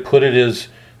better way to put it is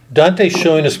Dante's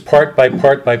showing us part by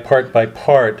part by part by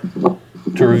part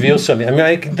to reveal something. I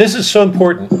mean, this is so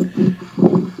important.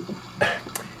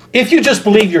 If you just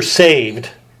believe you're saved,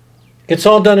 it's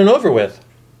all done and over with.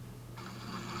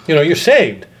 You're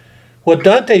saved. What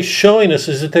Dante's showing us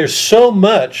is that there's so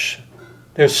much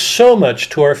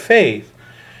to our faith.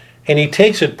 And he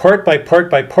takes it part by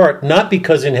part by part, not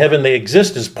because in heaven they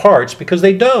exist as parts, because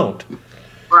they don't.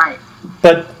 Right.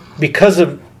 But because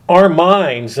of our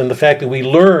minds and the fact that we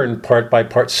learn part by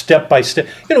part, step by step.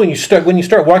 When you start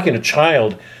walking a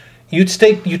child, you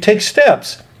take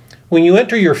steps. When you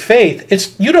enter your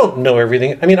faith, you don't know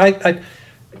everything. I mean,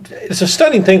 it's a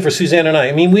stunning thing for Suzanne and I.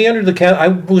 I mean, we entered I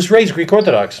was raised Greek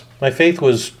Orthodox. My faith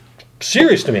was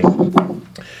serious to me.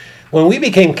 When we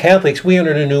became Catholics, we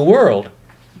entered a new world.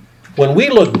 When we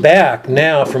look back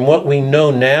now from what we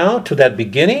know now to that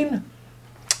beginning,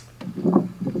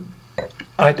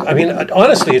 I mean,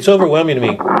 honestly, it's overwhelming to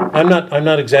me. I'm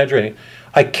not exaggerating.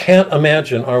 I can't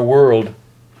imagine our world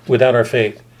without our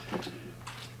faith.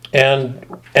 And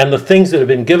the things that have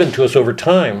been given to us over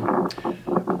time,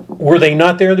 were they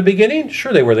not there in the beginning?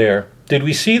 Sure, they were there. Did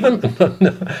we see them?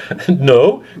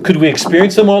 No. Could we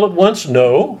experience them all at once?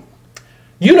 No.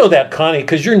 You know that, Connie,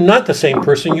 because you're not the same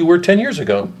person you were 10 years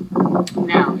ago.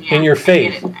 No, in your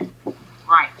faith.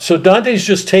 Right. So Dante's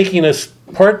just taking us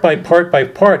part by part by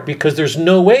part because there's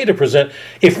no way to present.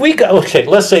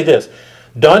 Let's say this.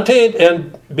 Dante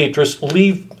and Beatrice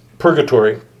leave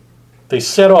purgatory. They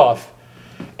set off.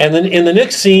 And then in the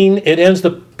next scene, it ends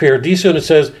the Paradiso and it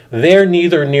says, there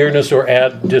neither nearness or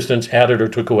distance added or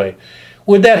took away.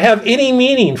 Would that have any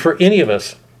meaning for any of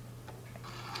us?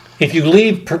 If you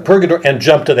leave purgatory and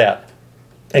jump to that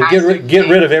and get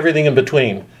rid of everything in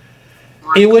between,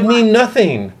 it would mean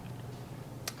nothing.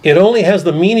 It only has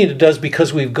the meaning it does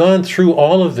because we've gone through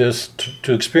all of this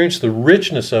to experience the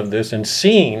richness of this and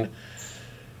seen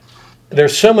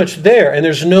there's so much there and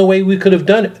there's no way we could have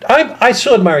done it. I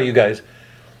so admire you guys.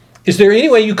 Is there any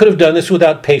way you could have done this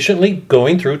without patiently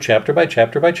going through chapter by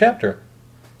chapter by chapter?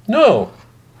 No.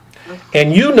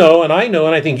 And and I know,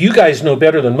 and I think you guys know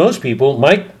better than most people,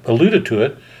 Mike alluded to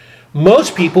it,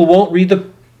 most people won't read the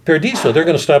Paradiso. They're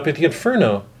going to stop at the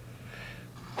Inferno.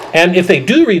 And if they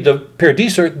do read the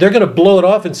Paradiso, they're going to blow it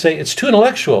off and say it's too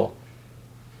intellectual.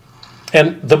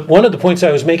 And one of the points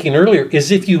I was making earlier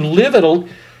is if you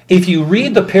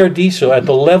read the Paradiso at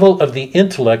the level of the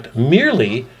intellect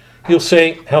merely, you'll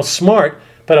say how smart,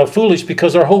 but how foolish,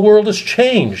 because our whole world has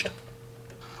changed.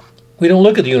 We don't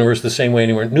look at the universe the same way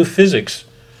anymore. New physics.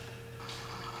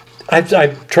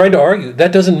 I've tried to argue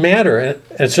that doesn't matter. And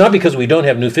it's not because we don't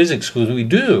have new physics, because we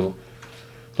do.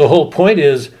 The whole point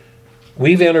is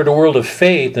we've entered a world of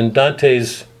faith, and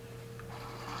Dante's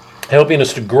helping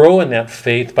us to grow in that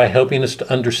faith by helping us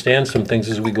to understand some things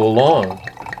as we go along.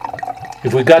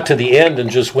 If we got to the end and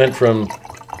just went from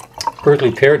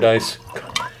earthly paradise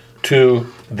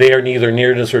to there neither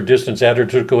nearness or distance added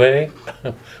or took away,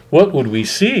 what would we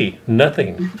see?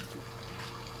 Nothing.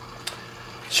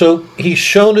 So he's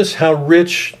shown us how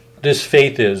rich this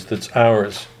faith is that's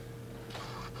ours.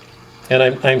 And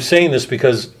I'm saying this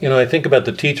because, I think about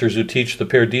the teachers who teach the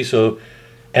Paradiso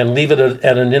and leave it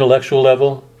at an intellectual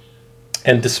level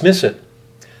and dismiss it.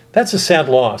 That's a sad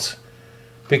loss.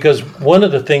 Because one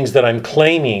of the things that I'm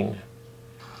claiming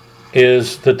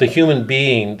is that the human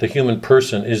being, the human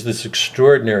person, is this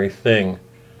extraordinary thing.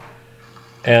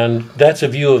 And that's a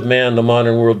view of man the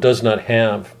modern world does not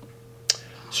have.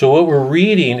 So what we're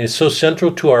reading is so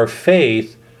central to our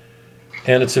faith,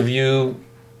 and it's a view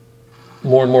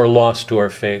more and more lost to our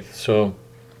faith. So,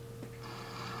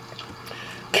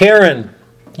 Karen,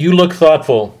 you look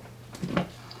thoughtful.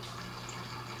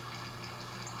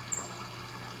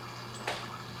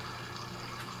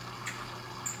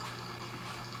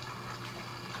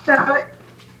 So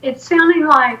it's sounding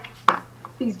like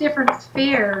these different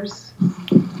spheres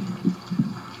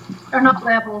are not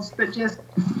levels, but just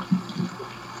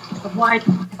a wide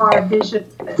our vision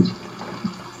of it.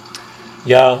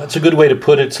 Yeah, that's a good way to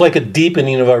put it. It's like a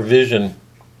deepening of our vision,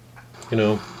 you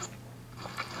know.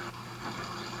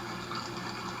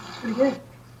 Pretty good.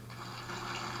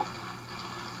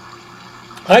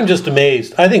 I'm just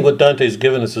amazed. I think what Dante's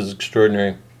given us is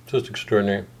extraordinary. Just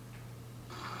extraordinary.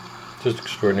 Just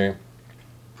extraordinary.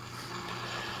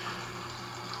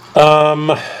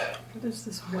 What is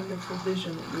this wonderful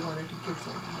vision that you wanted to give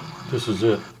them? This is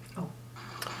it. Oh.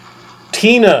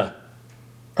 Tina,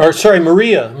 or sorry,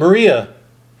 Maria,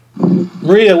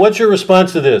 what's your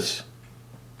response to this?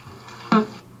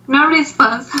 No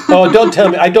response. Oh, don't tell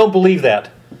me. I don't believe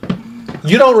that.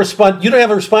 You don't respond. You don't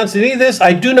have a response to any of this?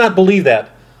 I do not believe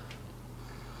that.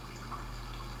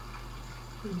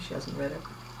 Maybe she hasn't read it.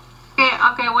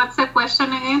 Okay, what's the question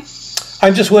again?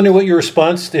 I'm just wondering what your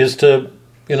response is to,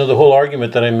 you know, the whole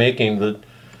argument that I'm making, that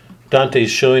Dante's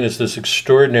showing us this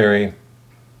extraordinary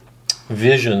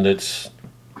vision that's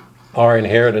our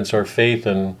inheritance, our faith,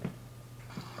 and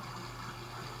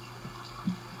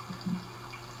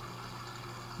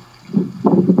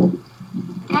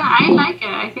Yeah, I like it.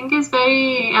 I think it's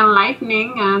very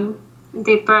enlightening and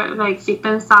deeper, like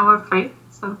deepens our faith.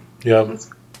 So yeah. it's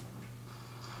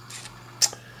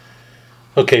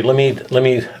Okay, let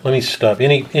me stop.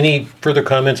 Any further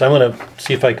comments? I want to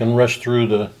see if I can rush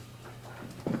through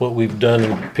what we've done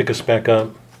and pick us back up.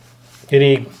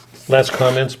 Any last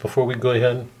comments before we go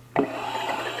ahead?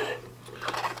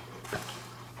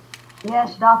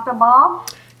 Yes, Dr. Bob?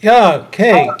 Yeah,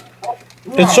 Kay.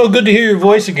 It's so good to hear your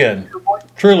voice again.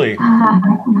 Truly.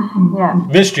 Yeah.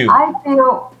 Missed you. I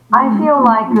feel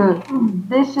like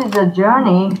this is a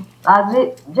journey,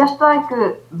 just like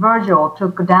Virgil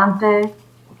took Dante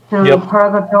to Yep.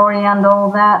 purgatory and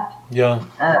all that. Yeah.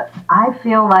 I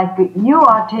feel like you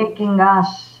are taking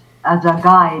us as a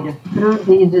guide through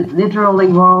the literally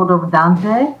world of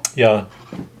Dante. Yeah.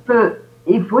 But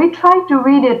if we try to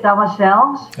read it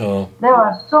ourselves, Oh. there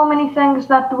are so many things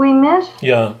that we miss.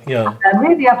 Yeah. Yeah. I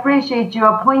really appreciate you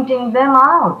pointing them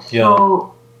out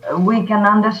so we can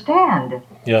understand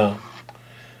Yeah.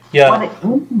 what Yeah. it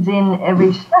means in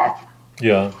every step.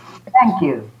 Yeah. Thank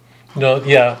you. No,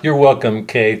 yeah, you're welcome,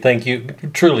 Kay. Thank you.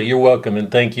 Truly, you're welcome, and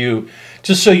thank you.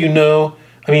 Just so you know,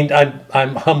 I mean,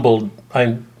 I'm humbled.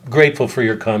 I'm grateful for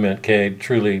your comment, Kay.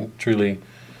 Truly, truly.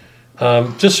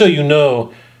 Just so you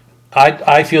know,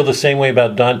 I feel the same way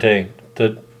about Dante,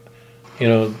 that, you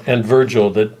know, and Virgil,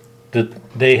 that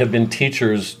they have been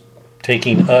teachers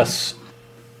taking us.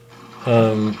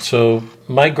 So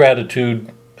my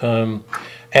gratitude.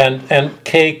 And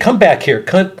Kay, come back here.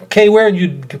 Kay, where are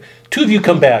you? Two of you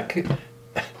come back.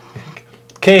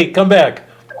 Kay, come back.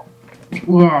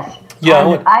 Yes. Yeah.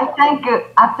 And I think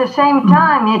at the same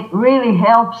time it really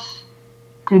helps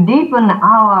to deepen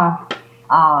our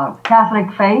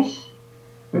Catholic faith,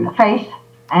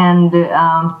 and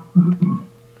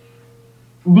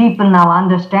deepen our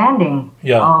understanding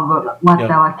of what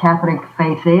our Catholic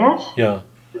faith is. Yeah.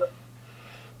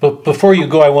 But before you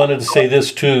go, I wanted to say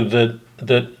this too,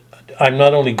 that I'm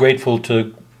not only grateful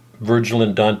to Virgil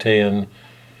and Dante, and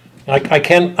I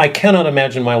cannot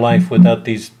imagine my life without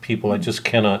these people. I just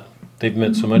cannot. They've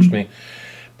meant so much to me.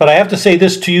 But I have to say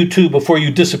this to you too before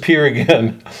you disappear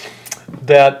again,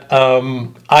 that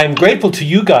I'm grateful to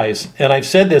you guys, and I've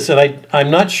said this, and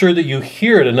I'm not sure that you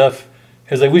hear it enough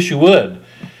as I wish you would.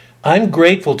 I'm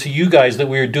grateful to you guys that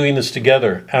we are doing this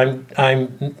together. I'm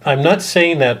not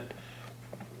saying that,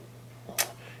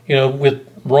 you know, with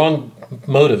wrong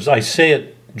motives. I say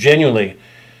it genuinely.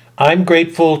 I'm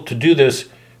grateful to do this.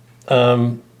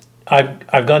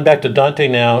 I've gone back to Dante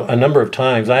now a number of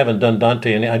times. I haven't done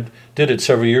Dante, and I did it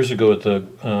several years ago at the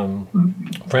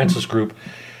Francis group.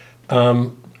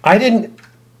 I didn't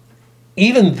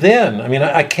even then. I mean,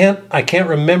 I can't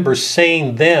remember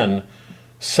saying then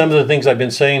some of the things I've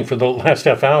been saying for the last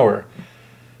half hour.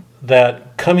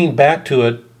 That coming back to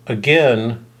it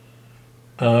again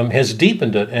has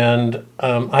deepened it, and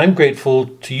I'm grateful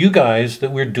to you guys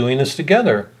that we're doing this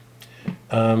together.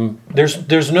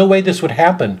 There's no way this would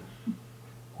happen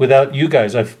without you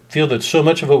guys. I feel that so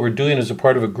much of what we're doing is a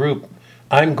part of a group.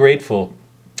 I'm grateful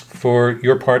for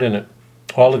your part in it,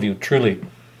 all of you, truly.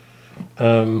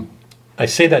 I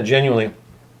say that genuinely.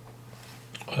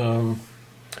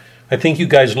 I think you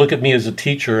guys look at me as a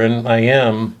teacher, and I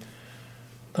am.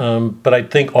 But I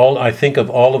think of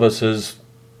all of us as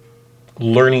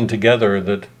learning together,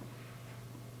 that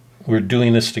we're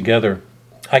doing this together.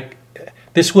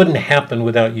 This wouldn't happen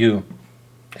without you,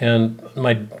 and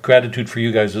my gratitude for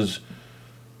you guys is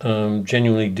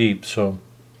genuinely deep. So,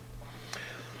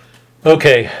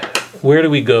 okay, where do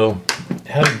we go?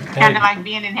 Kind of like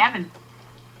being in heaven.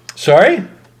 Sorry?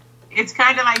 It's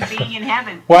kind of like being in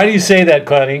heaven. Why do you say that,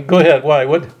 Connie? Go ahead. Why?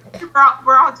 What?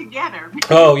 We're all together.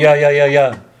 Oh,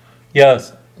 yeah.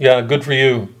 Yes. Yeah, good for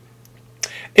you.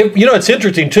 It's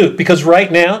interesting, too, because right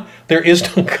now, there is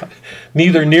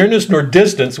neither nearness nor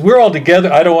distance. We're all together.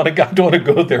 I don't want to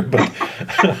go there, but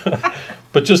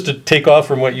but just to take off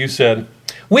from what you said,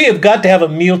 we have got to have a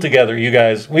meal together, you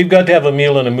guys. We've got to have a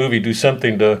meal and a movie, do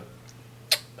something to...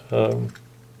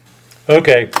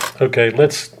 Okay,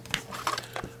 let's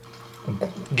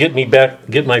get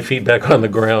my feet back on the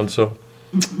ground, so...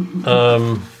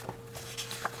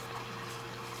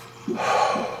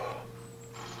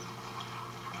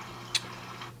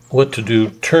 what to do?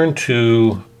 Turn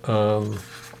to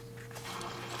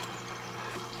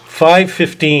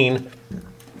 5:15,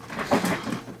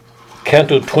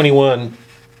 Canto 21.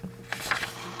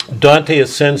 Dante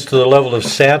ascends to the level of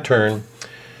Saturn,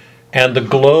 and the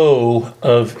glow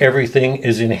of everything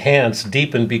is enhanced,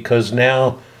 deepened, because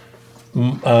now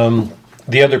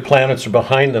the other planets are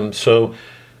behind them. So,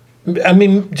 I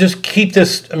mean, just keep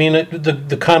this. I mean,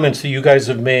 the comments that you guys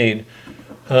have made,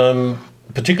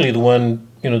 particularly the one,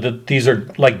 that these are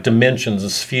like dimensions, the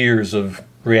spheres of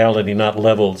reality, not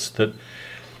levels. That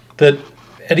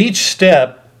at each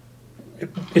step,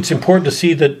 it's important to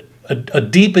see that a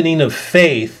deepening of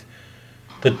faith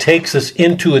that takes us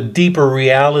into a deeper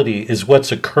reality is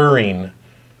what's occurring.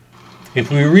 If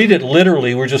we read it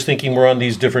literally, we're just thinking we're on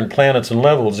these different planets and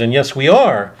levels, and yes, we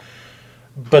are.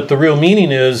 But the real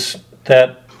meaning is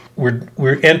that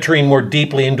we're entering more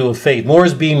deeply into a faith. More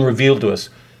is being revealed to us,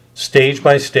 stage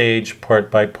by stage,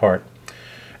 part by part.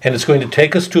 And it's going to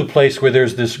take us to a place where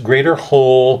there's this greater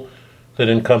whole that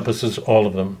encompasses all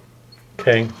of them.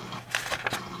 Okay?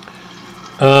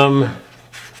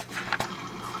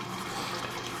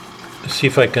 Let's see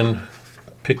if I can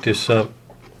pick this up.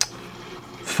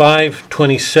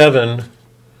 5:27,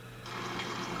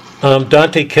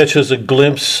 Dante catches a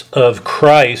glimpse of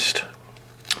Christ.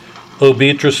 "O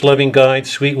Beatrice, loving guide,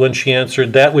 sweet one," she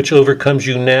answered, "that which overcomes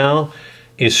you now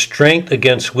is strength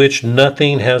against which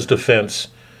nothing has defense."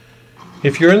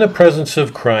 If you're in the presence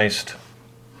of Christ,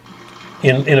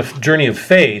 in a journey of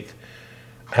faith,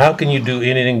 how can you do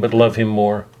anything but love him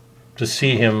more, to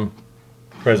see him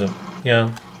present? Yeah.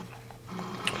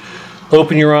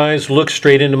 "Open your eyes, look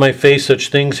straight into my face. Such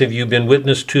things have you been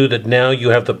witness to, that now you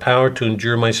have the power to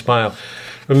endure my smile."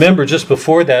 Remember, just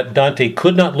before that, Dante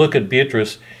could not look at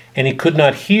Beatrice, and he could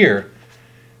not hear,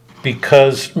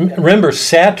 because, remember,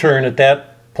 Saturn at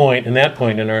that point in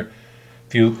our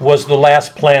view, was the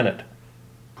last planet.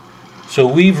 So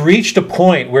we've reached a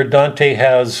point where Dante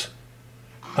has,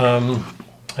 how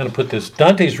to put this?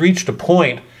 Dante's reached a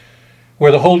point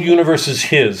where the whole universe is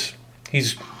his.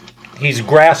 He's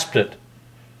grasped it.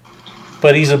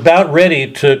 But he's about ready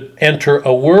to enter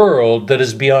a world that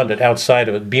is beyond it, outside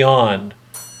of it, beyond.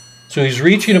 So he's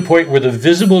reaching a point where the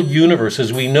visible universe,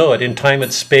 as we know it, in time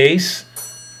and space,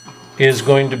 is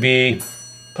going to be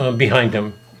behind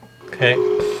him. Okay.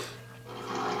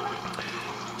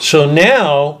 So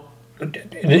now,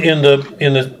 in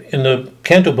the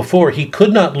canto before, he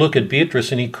could not look at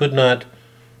Beatrice and he could not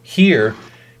hear,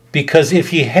 because if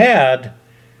he had,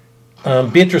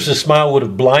 Beatrice's smile would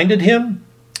have blinded him,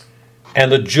 and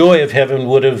the joy of heaven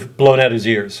would have blown out his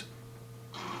ears.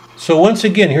 So once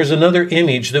again, here's another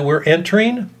image that we're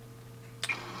entering.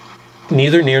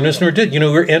 Neither nearness nor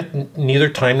we're neither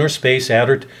time nor space,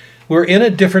 we're in a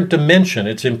different dimension.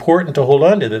 It's important to hold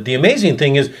on to that. The amazing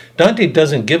thing is, Dante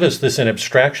doesn't give us this in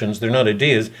abstractions. They're not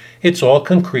ideas. It's all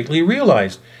concretely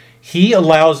realized. He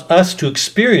allows us to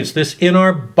experience this in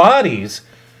our bodies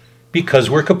because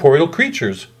we're corporeal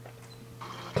creatures.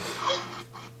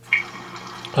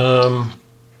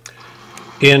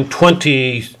 In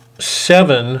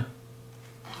 27,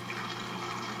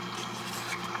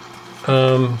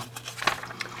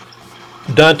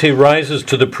 Dante rises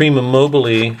to the prima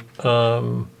mobile,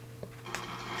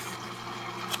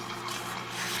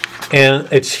 and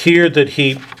it's here that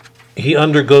he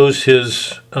undergoes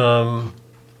his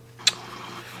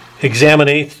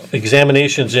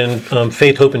examinations in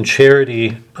faith, hope, and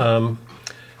charity.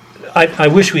 I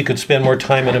wish we could spend more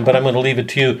time in them, but I'm going to leave it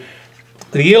to you.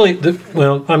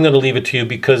 I'm going to leave it to you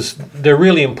because they're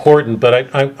really important, but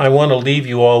I want to leave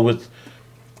you all with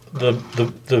the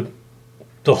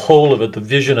the whole of it, the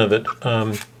vision of it.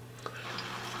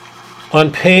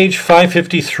 On page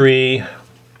 553,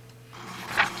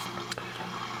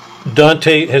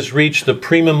 Dante has reached the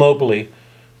prima mobile,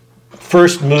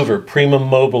 first mover, prima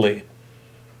mobile.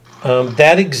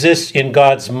 That exists in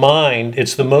God's mind.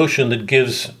 It's the motion that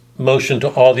gives motion to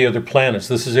all the other planets.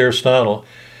 This is Aristotle.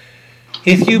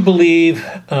 If you believe,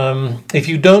 if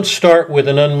you don't start with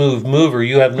an unmoved mover,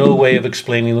 you have no way of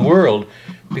explaining the world,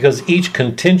 because each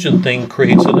contingent thing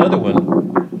creates another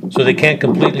one. So they can't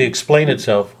completely explain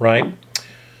itself, right?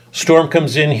 Storm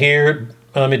comes in here,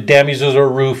 it damages our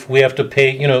roof, we have to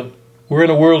pay, we're in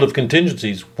a world of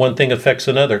contingencies. One thing affects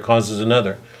another, causes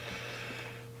another.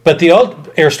 But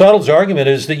Aristotle's argument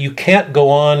is that you can't go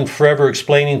on forever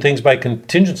explaining things by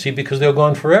contingency because they'll go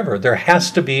on forever. There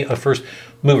has to be a first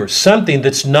mover, something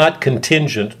that's not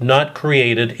contingent, not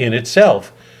created in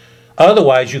itself.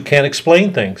 Otherwise, you can't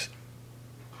explain things.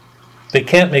 They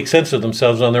can't make sense of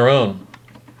themselves on their own.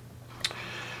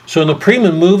 So in the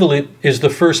prima mobile is the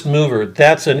first mover.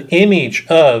 That's an image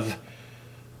of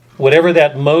whatever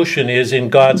that motion is in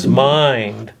God's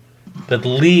mind that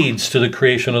leads to the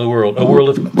creation of the world, a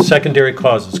world of secondary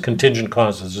causes, contingent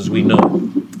causes, as we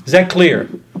know. Is that clear?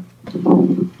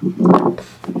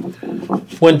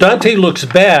 When Dante looks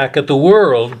back at the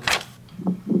world,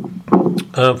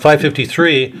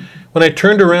 553, when I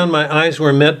turned around, my eyes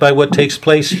were met by what takes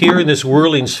place here in this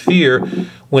whirling sphere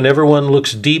whenever one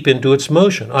looks deep into its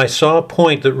motion. I saw a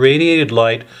point that radiated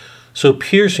light so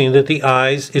piercing that the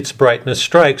eyes its brightness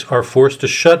strikes are forced to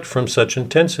shut from such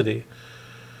intensity.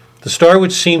 The star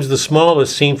which seems the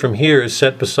smallest seen from here is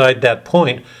set beside that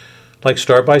point, like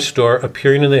star by star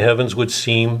appearing in the heavens would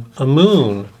seem a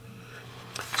moon.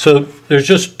 So there's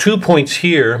just 2 points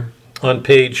here on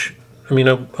page, I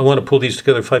want to pull these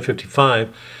together, 555.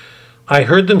 I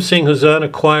heard them sing Hosanna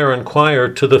choir on choir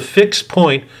to the fixed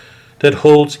point that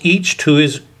holds each to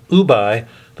his ubai,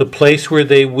 the place where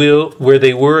they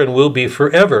were and will be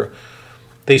forever.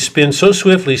 They spin so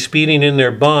swiftly, speeding in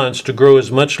their bonds to grow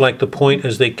as much like the point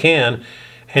as they can,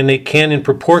 and they can in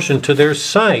proportion to their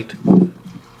sight.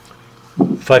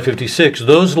 556.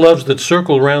 Those loves that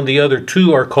circle around the other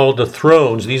two are called the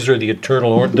thrones. These are the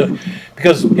eternal,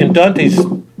 because in Dante's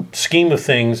scheme of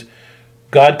things,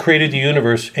 God created the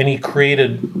universe and he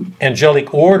created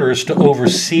angelic orders to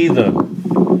oversee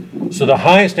them. So the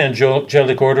highest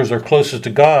angelic orders are closest to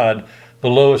God, the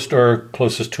lowest are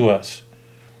closest to us.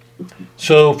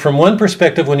 So from one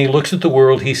perspective, when he looks at the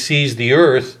world, he sees the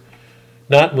earth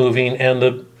not moving and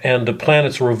the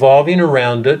planets revolving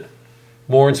around it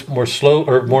more and more slow,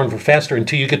 or more and faster,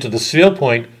 until you get to the sail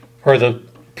point, or the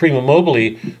prima mobile.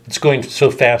 It's going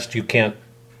so fast you can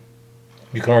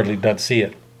hardly not see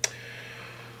it.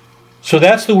 So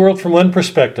that's the world from one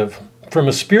perspective. From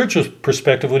a spiritual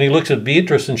perspective, when he looks at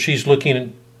Beatrice and she's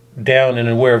looking down and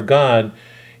aware of God,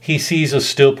 he sees a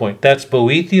still point. That's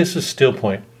Boethius' still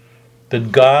point.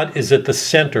 That God is at the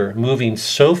center, moving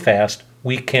so fast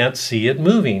we can't see it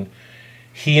moving.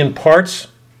 He imparts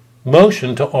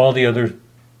motion to all the other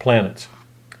planets.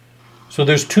 So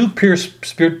there's two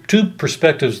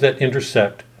perspectives that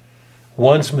intersect.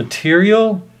 One's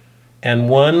material, and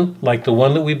one, like the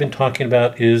one that we've been talking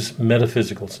about, is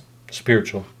metaphysical,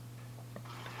 spiritual.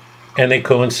 And they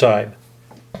coincide.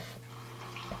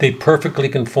 They perfectly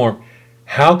conform.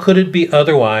 How could it be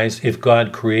otherwise if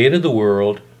God created the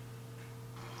world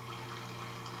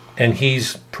and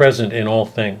he's present in all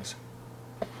things?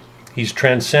 He's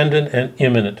transcendent and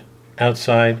immanent,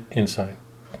 outside, inside,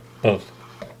 both.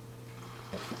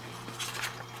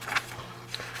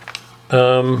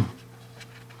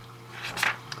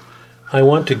 I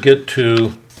want to get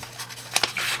to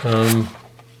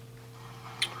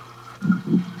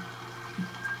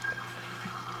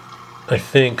I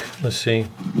think, let's see.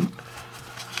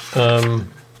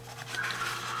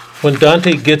 When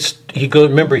Dante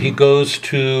he goes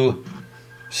to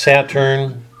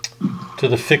Saturn, to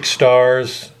the fixed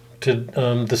stars, to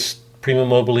the prima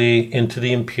mobile, into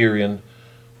the Empyrean,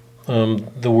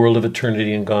 the world of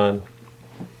eternity and God.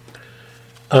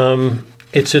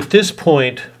 It's at this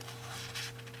point,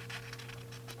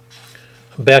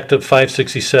 back to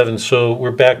 567, so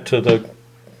we're back to the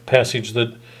passage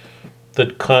that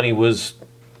Connie was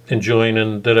enjoying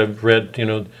and that I've read,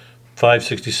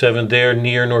 567, there,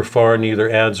 near nor far, neither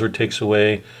adds or takes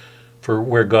away, for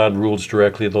where God rules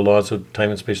directly, the laws of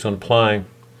time and space don't apply.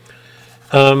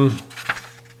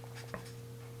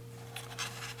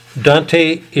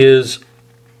 Dante is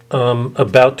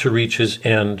about to reach his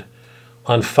end.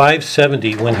 On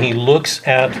 570, when he looks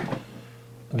at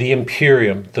the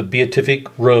Empyrean, the beatific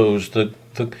rose, the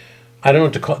I don't know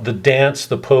what to call it, the dance,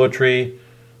 the poetry,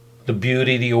 the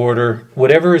beauty, the order,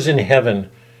 whatever is in heaven,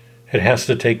 it has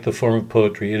to take the form of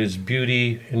poetry. It is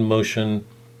beauty in motion,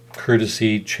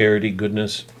 courtesy, charity,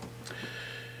 goodness.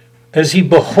 As he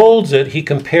beholds it, he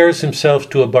compares himself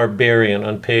to a barbarian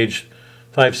on page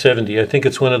 570. I think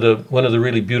it's one of the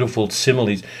really beautiful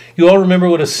similes. You all remember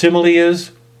what a simile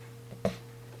is?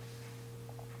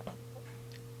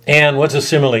 Anne, what's a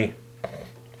simile?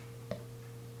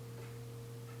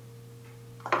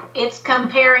 It's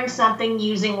comparing something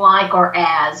using like or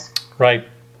as. Right.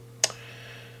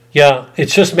 Yeah,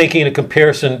 it's just making a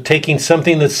comparison, taking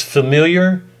something that's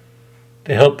familiar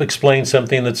to help explain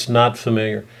something that's not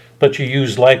familiar. But you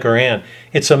use like or and.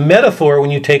 It's a metaphor when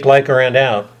you take like or and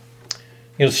out.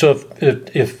 So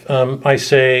if I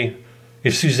say,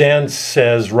 if Suzanne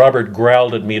says, Robert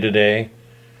growled at me today,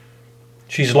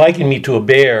 she's liking me to a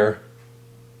bear.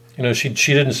 She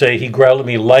didn't say he growled at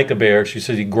me like a bear. She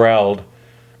said he growled.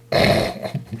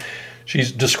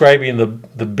 She's describing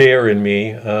the bear in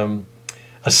me.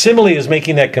 A simile is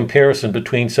making that comparison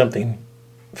between something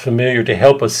familiar to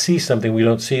help us see something we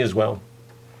don't see as well.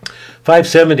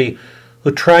 570,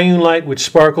 the triune light which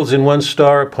sparkles in one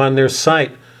star upon their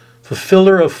sight,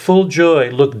 fulfiller of full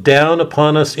joy, look down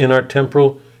upon us in our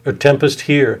tempest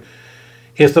here.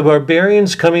 If the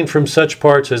barbarians coming from such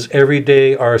parts as every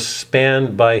day are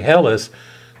spanned by Hellas,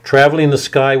 traveling the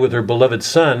sky with her beloved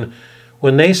son,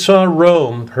 when they saw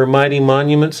Rome, her mighty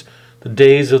monuments, the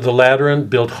days of the Lateran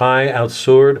built high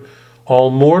outsoared,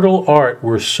 all mortal art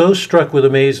were so struck with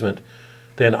amazement,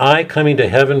 then I, coming to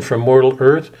heaven from mortal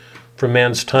earth, from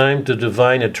man's time to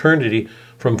divine eternity,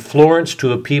 from Florence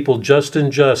to a people just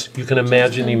and just, you can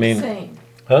imagine he mean. Insane.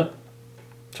 Huh?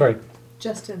 Sorry.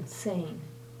 Just insane.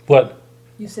 What?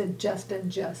 You said just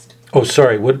and just. Oh,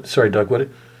 sorry. What? Sorry, Doug. What?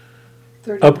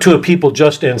 30. Up to a people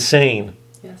just and sane.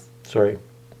 Yes. Sorry.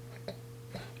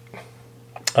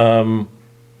 Have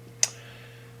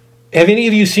any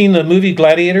of you seen the movie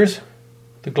Gladiators?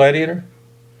 The Gladiator?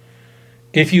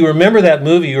 If you remember that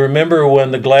movie, you remember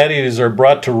when the gladiators are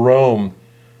brought to Rome,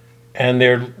 and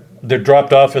they're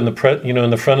dropped off in the in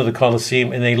the front of the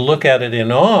Colosseum, and they look at it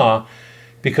in awe,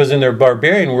 because in their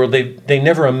barbarian world they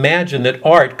never imagined that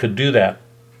art could do that.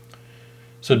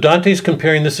 So Dante's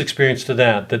comparing this experience to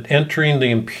that entering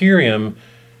the Imperium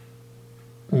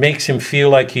makes him feel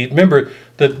like remember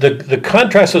the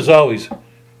contrast is always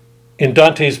in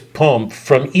Dante's poem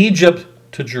from Egypt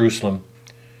to Jerusalem.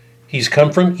 He's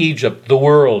come from Egypt, the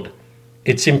world,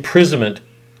 its imprisonment,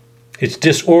 its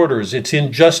disorders, its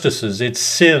injustices, its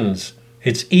sins,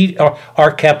 its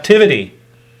our captivity.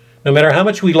 No matter how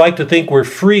much we like to think we're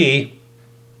free,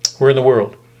 we're in the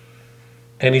world.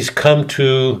 And he's come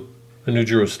to the New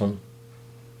Jerusalem.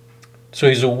 So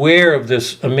he's aware of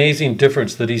this amazing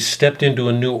difference that he's stepped into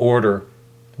a new order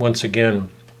once again.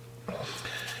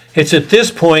 It's at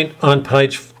this point on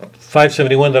page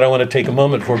 571 that I want to take a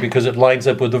moment for because it lines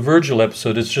up with the Virgil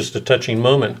episode. It's just a touching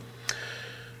moment.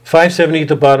 570 at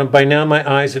the bottom, by now my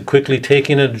eyes had quickly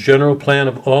taken a general plan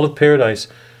of all of paradise,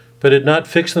 but had not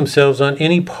fixed themselves on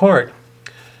any part.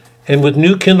 And with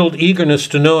new kindled eagerness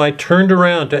to know, I turned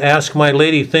around to ask my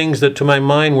lady things that to my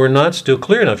mind were not still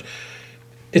clear enough.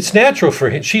 It's natural for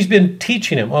him. She's been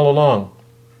teaching him all along.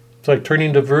 It's like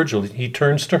turning to Virgil. He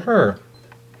turns to her.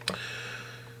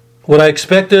 What I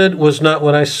expected was not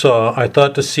what I saw. I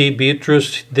thought to see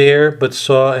Beatrice there, but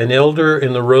saw an elder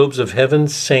in the robes of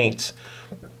heaven's saints.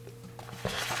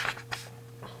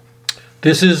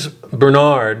 This is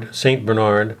Bernard, Saint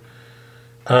Bernard,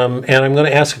 and I'm going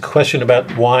to ask a question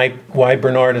about why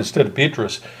Bernard instead of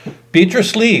Beatrice.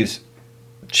 Beatrice leaves.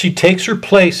 She takes her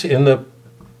place in the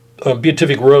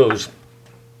beatific rose.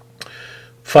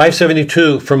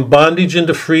 572, from bondage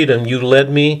into freedom you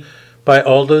led me by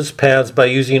all those paths, by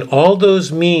using all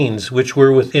those means which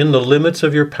were within the limits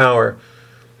of your power.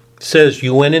 It says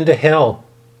you went into hell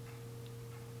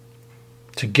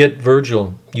to get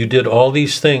Virgil. You did all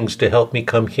these things to help me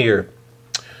come here.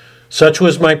 Such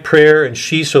was my prayer, and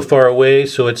she so far away,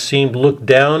 so it seemed looked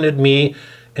down at me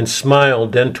and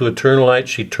smiled. Then to eternal light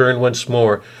she turned once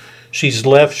more. She's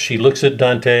left, she looks at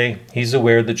Dante, he's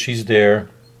aware that she's there.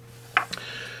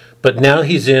 But now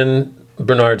he's in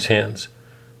Bernard's hands.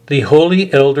 The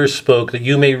holy elder spoke that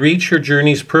you may reach your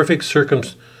journey's perfect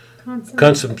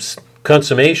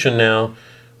consummation now.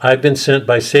 I've been sent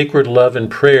by sacred love and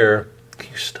prayer.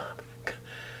 Can you stop?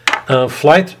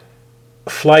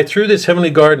 Fly through this heavenly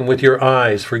garden with your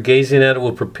eyes, for gazing at it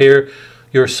will prepare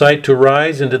your sight to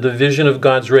rise into the vision of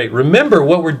God's ray. Remember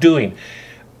what we're doing.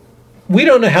 We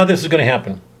don't know how this is going to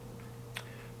happen.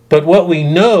 But what we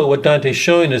know, what Dante's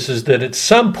showing us, is that at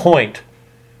some point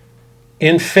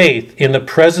in faith, in the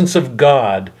presence of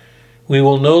God, We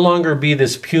will no longer be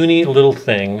this puny little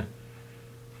thing.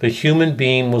 The human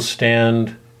being will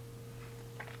stand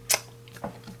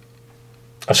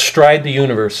astride the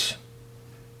universe.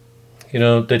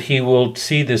 That he will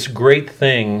see this great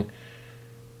thing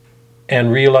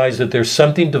and realize that there's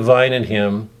something divine in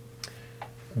him.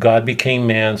 God became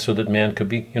man so that man could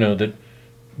be, that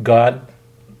God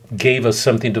gave us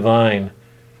something divine.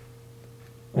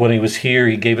 When he was here,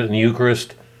 he gave it in the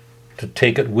Eucharist to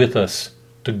take it with us,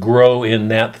 to grow in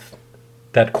that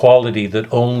quality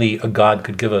that only a God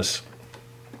could give us.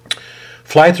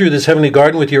 Fly through this heavenly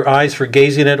garden with your eyes, for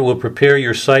gazing at it will prepare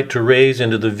your sight to raise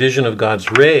into the vision of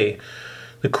God's ray.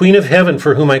 The Queen of Heaven,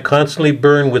 for whom I constantly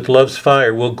burn with love's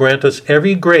fire, will grant us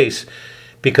every grace,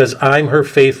 because I'm her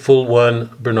faithful one,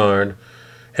 Bernard.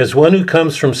 As one who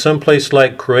comes from some place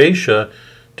like Croatia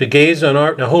to gaze on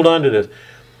our... Now hold on to this.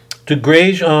 To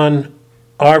graze on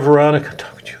our Veronica...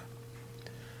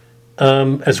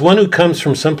 as one who comes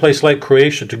from some place like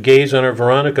Croatia to gaze on our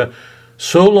Veronica,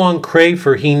 so long crave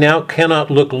for, he now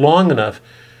cannot look long enough.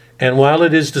 And while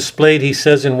it is displayed, he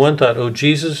says in one thought, O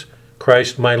Jesus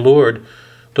Christ, my Lord,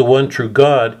 the one true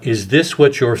God, is this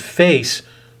what your face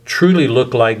truly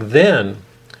looked like then?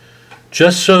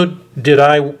 Just so did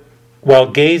I, while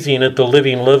gazing at the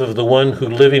living love of the one who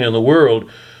living in the world,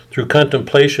 through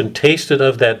contemplation, tasted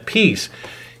of that peace.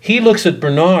 He looks at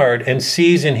Bernard and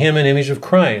sees in him an image of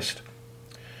Christ.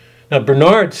 Now,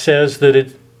 Bernard says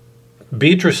that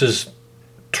Beatrice has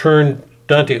turned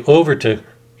Dante over to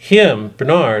him,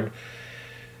 Bernard,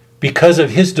 because of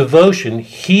his devotion.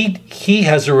 He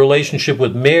has a relationship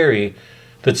with Mary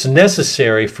that's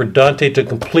necessary for Dante to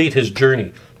complete his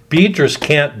journey. Beatrice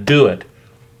can't do it.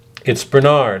 It's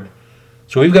Bernard.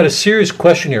 So we've got a serious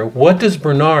question here. What does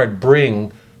Bernard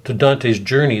bring to Dante's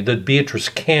journey that Beatrice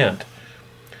can't?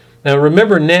 Now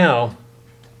remember now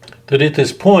that at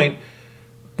this point,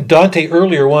 Dante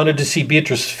earlier wanted to see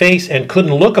Beatrice's face and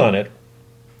couldn't look on it.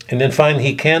 And then finally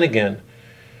he can again.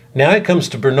 Now it comes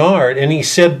to Bernard, and he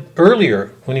said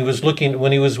earlier when he was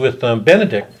with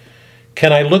Benedict,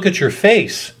 can I look at your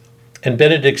face? And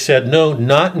Benedict said, no,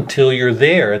 not until you're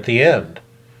there at the end.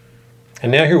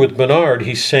 And now here with Bernard,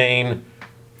 he's saying,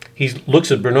 he looks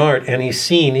at Bernard and he's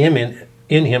seeing him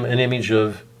in him an image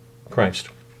of Christ.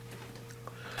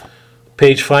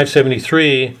 Page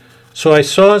 573, so I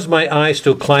saw as my eye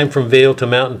still climbed from vale to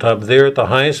mountaintop, there at the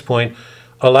highest point,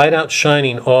 a light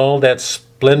outshining all that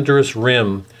splendorous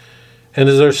rim. And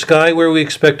as our sky where we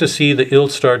expect to see the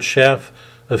ill-starred shaft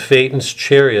of Phaeton's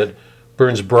chariot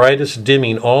burns brightest,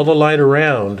 dimming all the light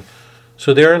around,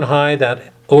 so there on high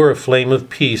that oriflame of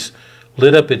peace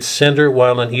lit up its center,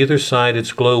 while on either side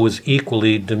its glow was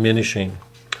equally diminishing.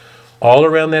 All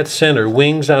around that center,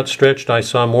 wings outstretched, I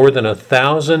saw more than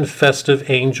 1,000 festive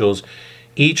angels,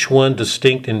 each one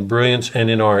distinct in brilliance and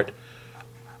in art.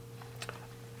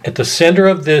 At the center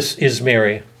of this is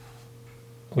Mary,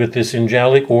 with this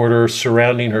angelic order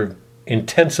surrounding her,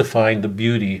 intensifying the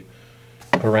beauty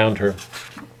around her.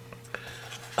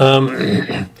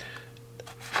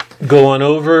 Go on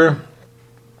over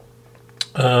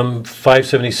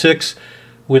 576.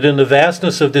 Within the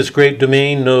vastness of this great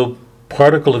domain, no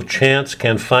particle of chance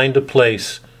can find a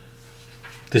place.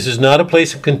 This is not a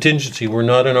place of contingency. We're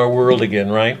not in our world again,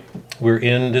 right? We're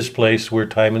in this place where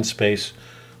time and space,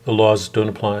 the laws don't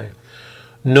apply.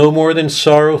 No more than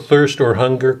sorrow, thirst, or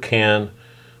hunger can,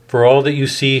 for all that you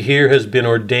see here has been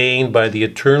ordained by the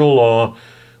eternal law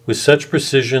with such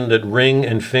precision that ring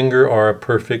and finger are a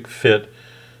perfect fit.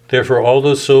 Therefore all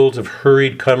those souls of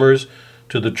hurried comers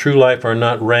to the true life are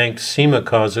not ranked sima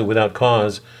causa without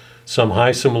cause, some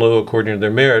high, some low according to their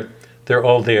merit. They're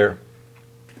all there.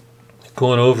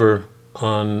 Going over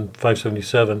on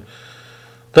 577.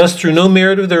 Thus through no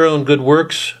merit of their own good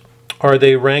works are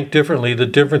they ranked differently. The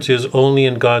difference is only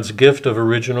in God's gift of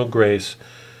original grace.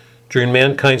 During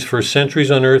mankind's first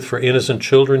centuries on earth, for innocent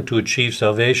children to achieve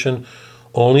salvation,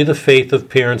 only the faith of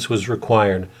parents was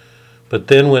required. But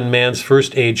then when man's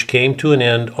first age came to an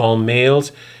end, all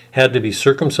males had to be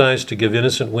circumcised to give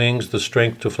innocent wings the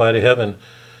strength to fly to heaven.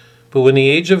 But when the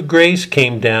age of grace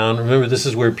came down, remember this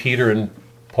is where Peter and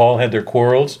Paul had their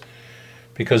quarrels,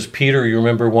 because Peter, you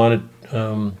remember, wanted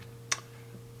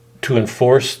to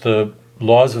enforce the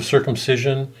laws of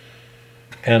circumcision,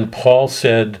 and Paul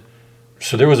said,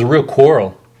 so there was a real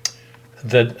quarrel,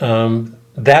 that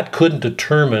that couldn't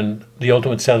determine the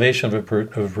ultimate salvation of a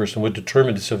person. What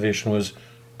determined the salvation was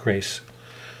grace.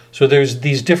 So there's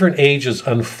these different ages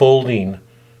unfolding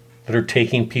that are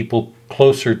taking people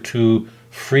closer to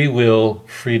free will,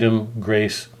 freedom,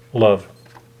 grace, love.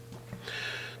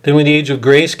 Then when the age of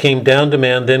grace came down to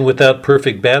man, then without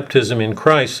perfect baptism in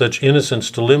Christ, such innocence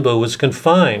to limbo was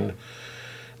confined.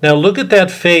 Now look at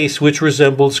that face which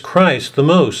resembles Christ the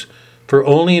most, for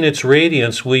only in its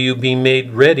radiance will you be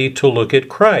made ready to look at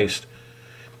Christ.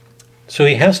 So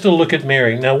he has to look at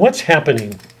Mary. Now what's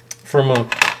happening for a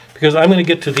moment? Because I'm going to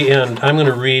get to the end. I'm going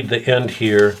to read the end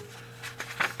here.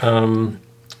 When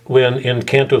in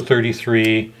Canto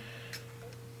 33,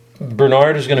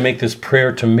 Bernard is going to make this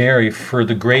prayer to Mary for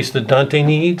the grace that Dante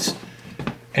needs.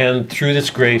 And through this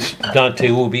grace,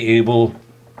 Dante will be able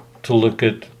to look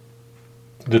at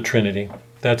the Trinity.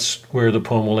 That's where the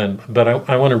poem will end. But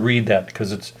I want to read that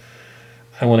because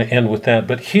I want to end with that.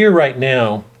 But here right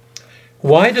now,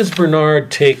 why does Bernard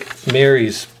take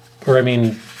Beatrice's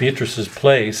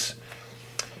place?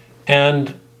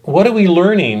 And what are we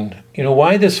learning?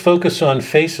 Why this focus on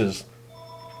faces?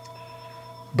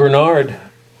 Bernard,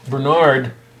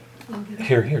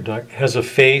 here, Doc, has a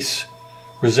face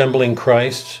resembling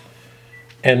Christ's,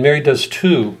 and Mary does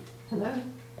too. Hello.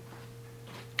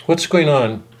 What's going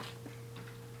on?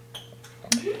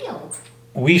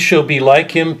 We shall be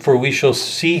like him, for we shall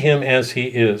see him as he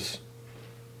is.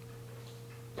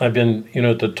 I've been,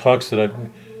 at the talks that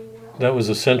was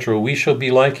the central. We shall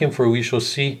be like him, for we shall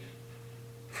see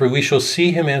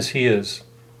him as he is.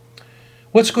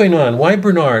 What's going on? Why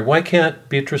Bernard? Why can't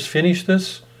Beatrice finish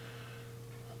this?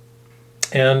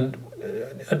 And,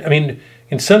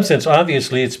 in some sense,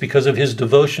 obviously, it's because of his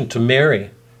devotion to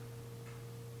Mary.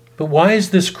 But why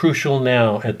is this crucial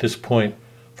now, at this point,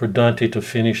 for Dante to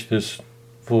finish this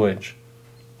voyage?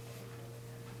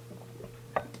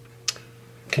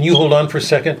 Can you hold on for a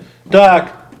second?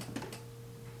 Doc!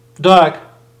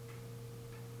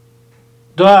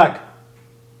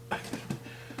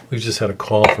 We've just had a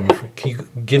call from... Can you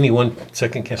give me 1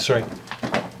 second? Sorry.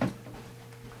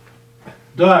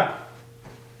 Doc!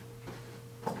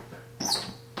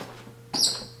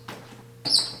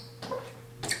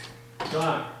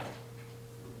 Doc!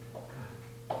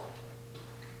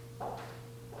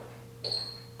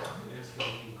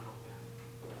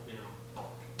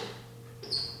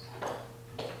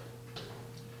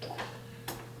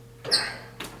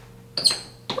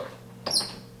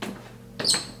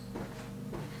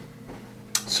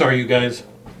 Sorry, you guys.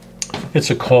 It's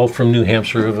a call from New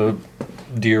Hampshire of a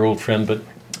dear old friend. But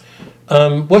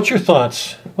what's your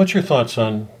thoughts? What's your thoughts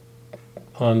on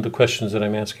the questions that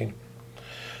I'm asking?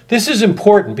 This is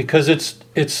important because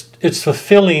it's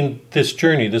fulfilling this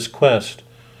journey, this quest.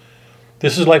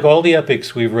 This is like all the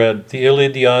epics we've read: the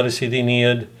Iliad, the Odyssey, the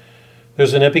Aeneid.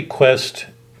 There's an epic quest.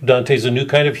 Dante's a new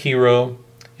kind of hero.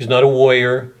 He's not a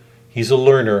warrior. He's a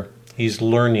learner. He's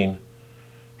learning.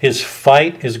 His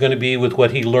fight is going to be with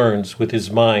what he learns, with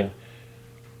his mind.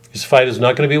 His fight is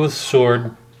not going to be with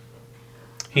sword.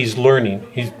 He's learning.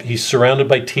 He's surrounded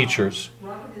by teachers.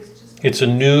 It's a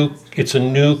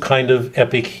new kind of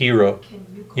epic hero.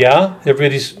 Yeah?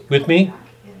 Everybody's with me?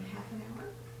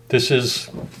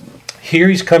 Here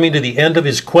he's coming to the end of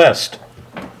his quest.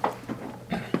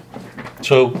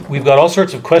 So we've got all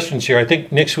sorts of questions here. I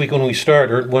think next week when we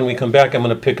start, or when we come back, I'm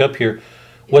going to pick up here.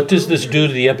 What does this do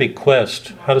to the epic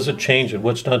quest? How does it change it?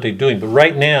 What's Dante doing? But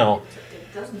right now,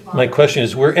 my question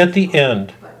is, we're at the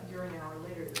end.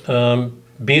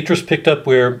 Beatrice picked up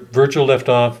where Virgil left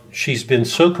off. She's been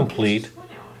so complete.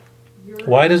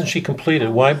 Why doesn't she complete it?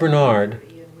 Why Bernard?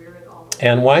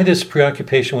 And why this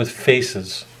preoccupation with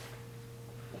faces?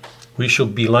 We shall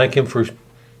be like him, for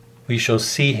we shall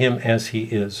see him as he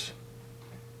is.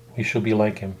 We shall be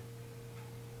like him.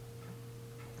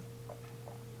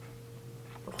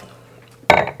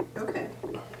 Okay.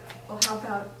 Well, how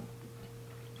about...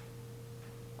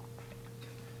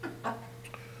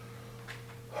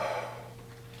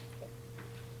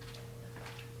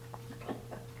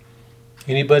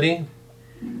 Anybody?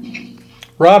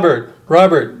 Robert.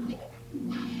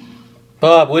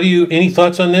 Bob, any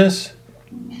thoughts on this?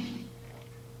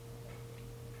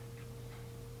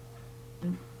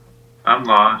 I'm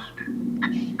lost.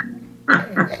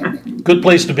 Good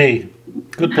place to be.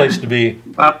 Good place to be.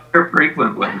 Up there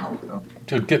frequently.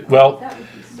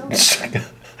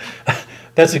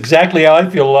 That's exactly how I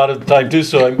feel a lot of the time too,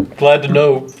 so I'm glad to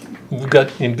know we've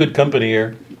got in good company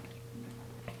here.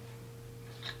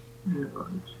 I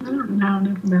don't know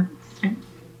enough about the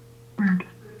word.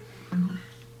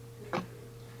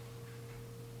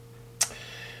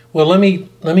 Well, let me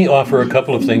offer a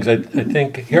couple of things. I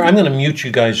think here I'm going to mute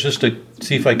you guys just to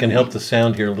see if I can help the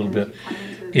sound here a little bit.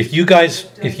 If you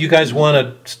guys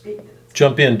want to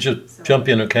jump in, just jump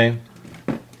in, okay?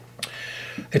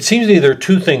 It seems to me there are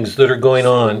two things that are going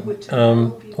on.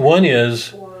 One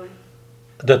is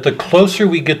that the closer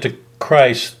we get to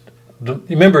Christ,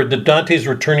 remember that Dante's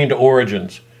returning to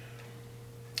origins.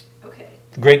 Okay.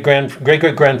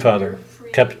 Great-great-grandfather.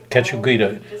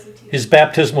 Cacciaguida, his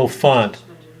baptismal font,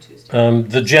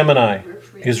 the Gemini,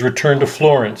 his return to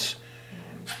Florence,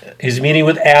 his meeting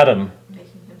with Adam.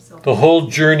 The whole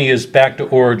journey is back to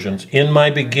origins. In my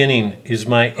beginning is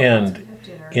my end.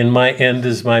 In my end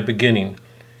is my beginning.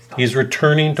 He's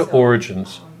returning to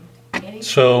origins.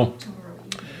 So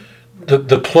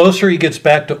the closer he gets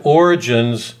back to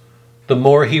origins, the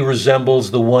more he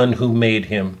resembles the one who made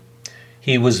him.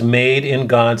 He was made in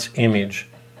God's image.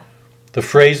 The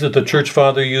phrase that the church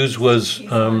father used was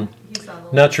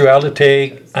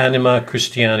naturalite anima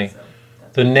Christiani,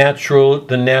 the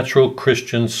natural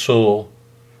Christian soul.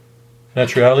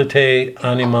 Naturalite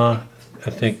anima, I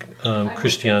think,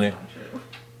 Christiani.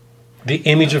 The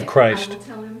image of Christ.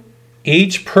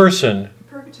 Each person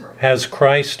has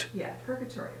Christ.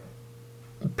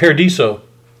 Paradiso.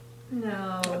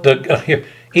 No.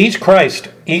 Each Christ.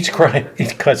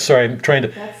 Sorry, I'm trying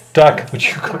to talk.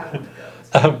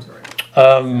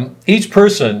 Each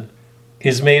person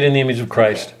is made in the image of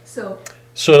Christ.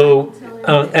 So,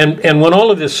 and when all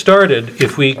of this started,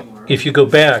 if you go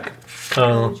back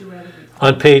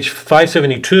on page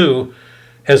 572,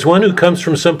 as one who comes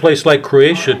from some place like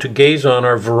Croatia to gaze on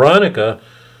our Veronica,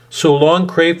 so long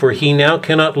craved for, he now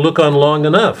cannot look on long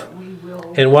enough.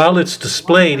 And while it's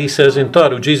displayed, he says in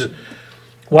thought, oh Jesus,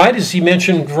 why does he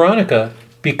mention Veronica?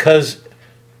 Because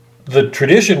the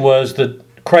tradition was that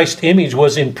Christ's image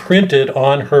was imprinted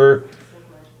on her,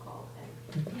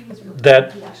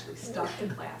 that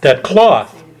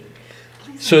cloth.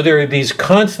 So there are these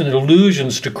constant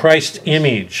allusions to Christ's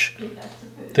image,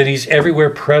 that he's everywhere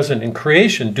present in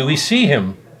creation. Do we see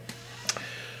him?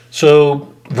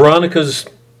 So Veronica's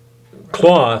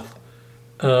cloth,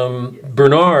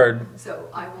 Bernard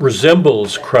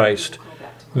resembles Christ.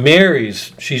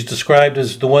 Mary's, she's described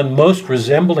as the one most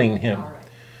resembling him.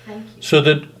 So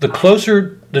that the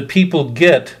closer that people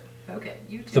get,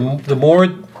 the more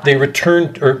they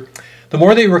return, or the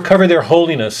more they recover their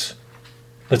holiness,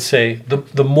 let's say,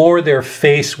 the more their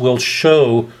face will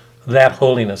show that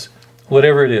holiness,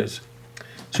 whatever it is.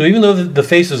 So even though the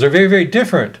faces are very, very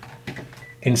different,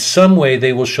 in some way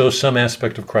they will show some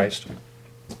aspect of Christ.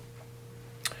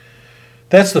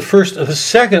 That's the first. The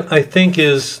second, I think,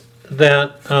 is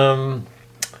that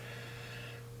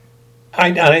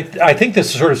I think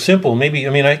this is sort of simple. Maybe,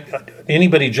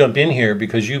 anybody jump in here,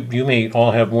 because you may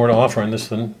all have more to offer on this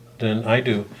than I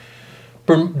do.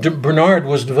 Bernard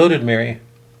was devoted to Mary.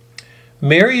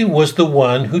 Mary was the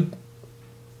one who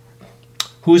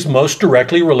is most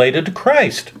directly related to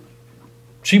Christ.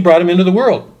 She brought him into the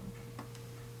world.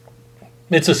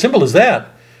 It's as simple as that.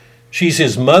 She's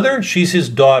his mother, she's his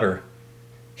daughter.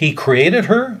 He created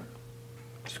her.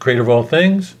 He's the creator of all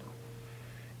things.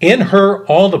 In her,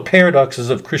 all the paradoxes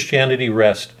of Christianity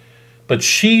rest. But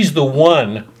she's the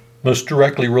one most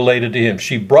directly related to him.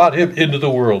 She brought him into the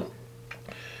world.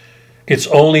 It's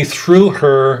only through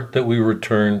her that we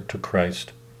return to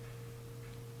Christ.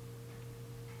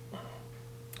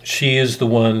 She is the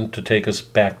one to take us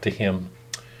back to him.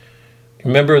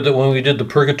 Remember that when we did the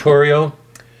Purgatorio,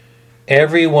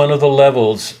 every one of the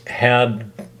levels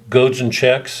had goads and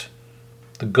checks.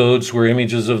 The goads were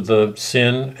images of the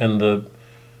sin, and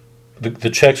the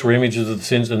checks were images of the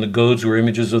sins, and the goads were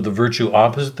images of the virtue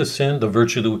opposite the sin, the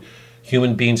virtue that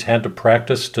human beings had to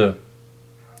practice to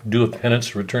do a penance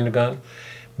to return to God.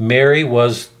 Mary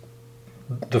was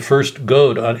the first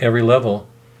goad on every level.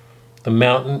 The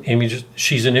mountain images,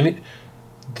 she's an image.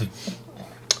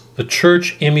 The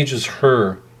church images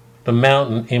her. The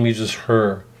mountain images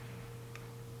her.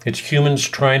 It's humans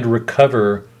trying to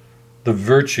recover the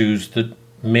virtues that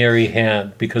Mary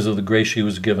had because of the grace she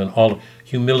was given. All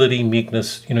humility,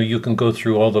 meekness, you can go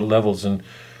through all the levels, and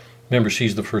remember,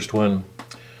 she's the first one.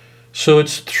 So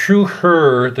it's through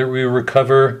her that we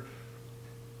recover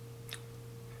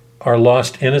our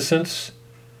lost innocence,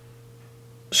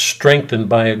 strengthened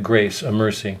by a grace, a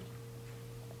mercy.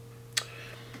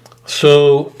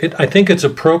 So I think it's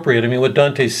appropriate. What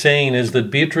Dante's saying is that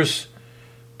Beatrice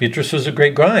is a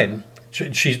great guide.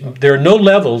 There are no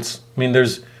levels.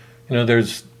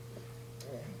 There's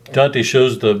Dante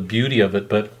shows the beauty of it,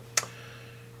 but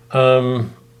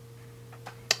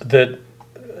that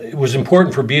it was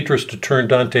important for Beatrice to turn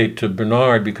Dante to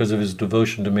Bernard because of his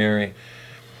devotion to Mary.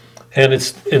 And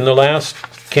it's in the last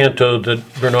canto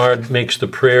that Bernard makes the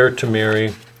prayer to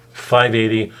Mary,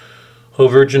 580, O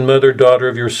Virgin Mother, daughter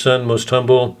of your Son, most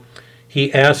humble.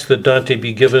 He asks that Dante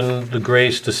be given the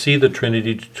grace to see the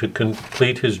Trinity to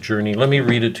complete his journey. Let me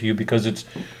read it to you because it's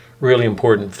really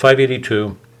important.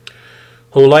 582.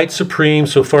 O light supreme,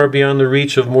 so far beyond the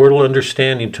reach of mortal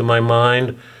understanding to my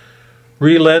mind,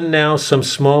 relent now some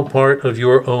small part of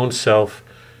your own self,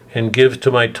 and give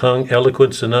to my tongue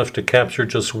eloquence enough to capture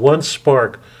just one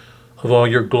spark of all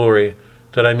your glory,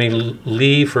 that I may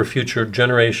leave for future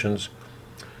generations.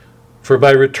 For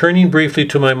by returning briefly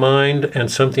to my mind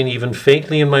and something even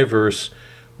faintly in my verse,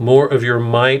 more of your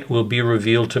might will be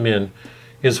revealed to men.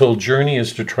 His whole journey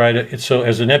is to try to, so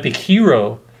as an epic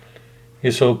hero,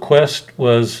 his whole quest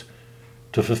was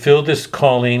to fulfill this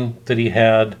calling that he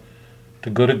had to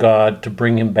go to God, to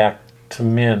bring him back to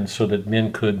men so that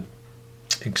men could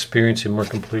experience him more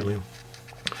completely.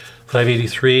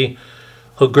 583,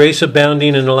 O grace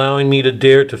abounding in allowing me to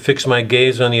dare to fix my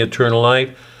gaze on the eternal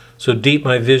light, so deep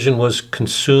my vision was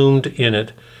consumed in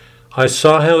it. I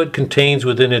saw how it contains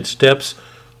within its depths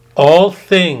all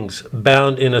things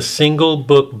bound in a single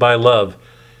book by love.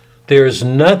 There is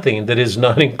nothing that is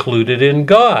not included in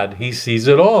God. He sees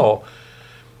it all.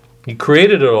 He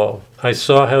created it all. I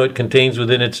saw how it contains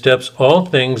within its depths all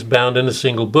things bound in a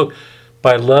single book,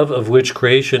 by love of which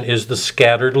creation is the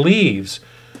scattered leaves.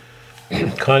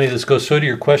 Connie, this goes so to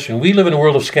your question. We live in a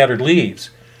world of scattered leaves.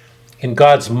 In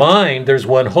God's mind, there's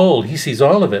one whole. He sees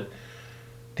all of it.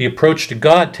 The approach to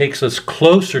God takes us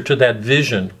closer to that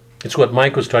vision. It's what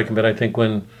Mike was talking about, I think,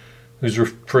 when he was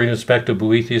referring us back to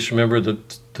Boethius. Remember the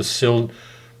still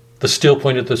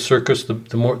point at the circus,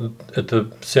 the more at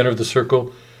the center of the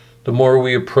circle. The more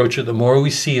we approach it, the more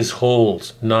we see as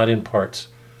wholes, not in parts.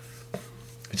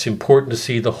 It's important to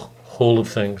see the whole of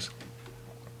things.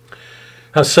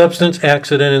 How substance,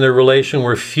 accident, and their relation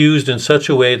were fused in such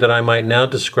a way that I might now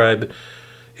describe it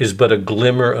is but a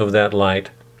glimmer of that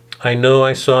light. I know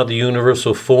I saw the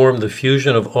universal form, the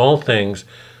fusion of all things,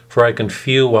 for I can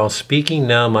feel while speaking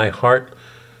now my heart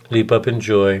leap up in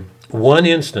joy. One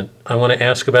instant, I want to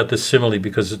ask about this simile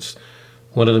because it's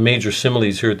one of the major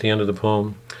similes here at the end of the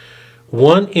poem.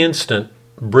 One instant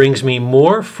brings me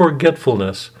more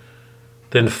forgetfulness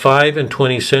than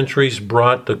 25 centuries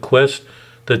brought the quest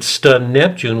that stunned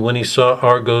Neptune when he saw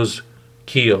Argo's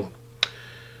keel.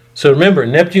 So remember,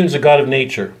 Neptune's a god of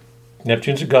nature.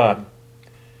 Neptune's a god.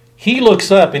 He looks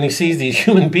up and he sees these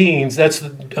human beings. That's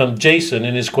Jason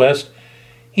in his quest.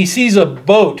 He sees a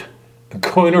boat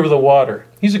going over the water.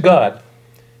 He's a god.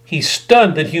 He's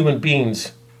stunned that human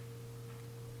beings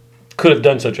could have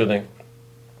done such a thing.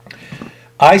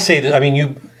 I say that, I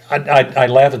mean, I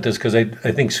laugh at this because I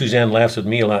think Suzanne laughs at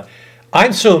me a lot.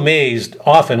 I'm so amazed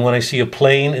often when I see a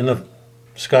plane in the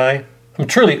sky. I'm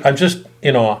just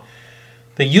in awe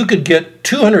that you could get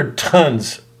 200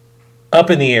 tons up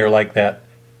in the air like that.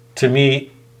 To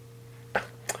me,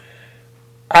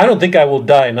 I don't think I will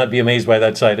die and not be amazed by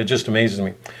that sight. It just amazes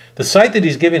me. The sight that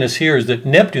he's giving us here is that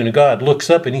Neptune, a god, looks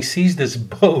up and he sees this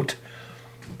boat,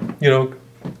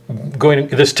 going,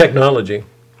 this technology.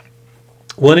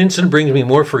 One instant brings me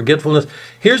more forgetfulness.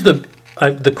 Here's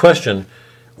the question.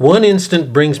 One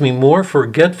instant brings me more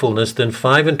forgetfulness than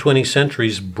 25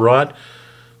 centuries brought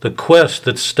the quest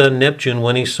that stunned Neptune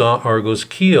when he saw Argo's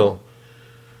keel.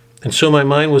 And so my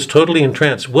mind was totally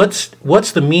entranced. What's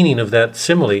the meaning of that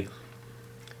simile?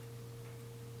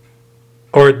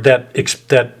 Or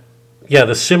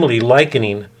the simile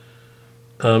likening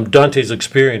Dante's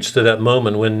experience to that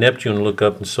moment when Neptune looked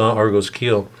up and saw Argo's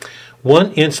keel.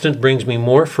 One instant brings me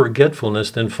more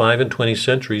forgetfulness than 25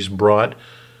 centuries brought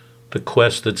the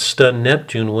quest that stunned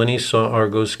Neptune when he saw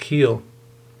Argo's keel.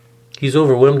 He's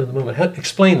overwhelmed at the moment.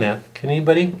 Explain that. Can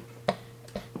anybody?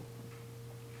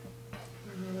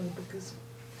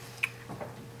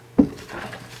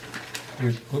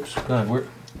 Oops, God, where?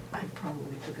 I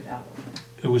probably took it out.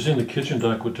 It was in the kitchen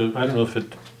dock with I don't know if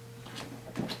it.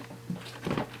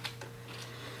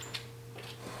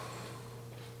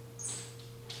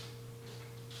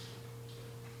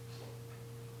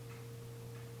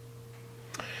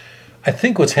 I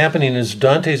think what's happening is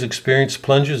Dante's experience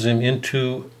plunges him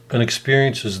into an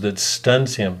experience that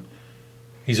stuns him.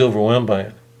 He's overwhelmed by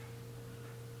it.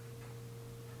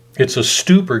 It's a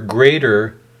stupor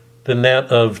greater than that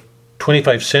of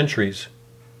 25 centuries.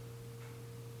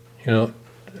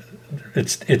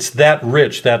 It's that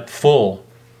rich, that full.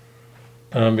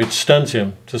 It stuns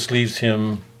him, just leaves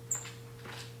him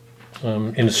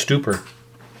in a stupor.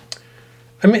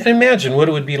 I mean, imagine what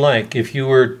it would be like if you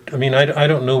were, I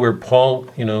don't know where Paul,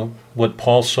 what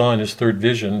Paul saw in his third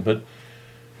vision, but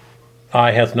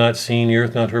eye hath not seen, ear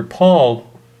hath not heard.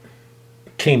 Paul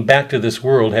came back to this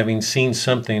world having seen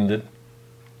something that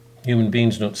human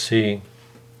beings don't see.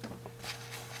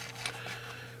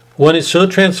 One is so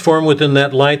transformed within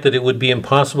that light that it would be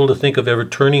impossible to think of ever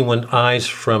turning one's eyes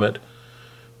from it,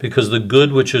 because the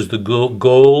good which is the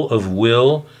goal of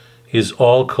will is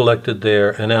all collected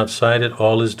there, and outside it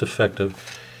all is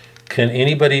defective. Can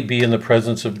anybody be in the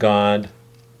presence of God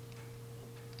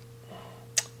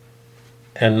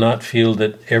and not feel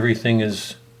that everything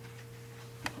is,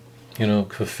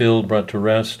 fulfilled, brought to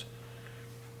rest,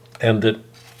 and that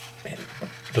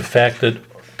the fact that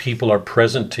people are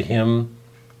present to him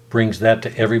brings that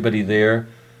to everybody there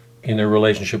in their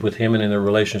relationship with him and in their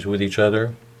relationship with each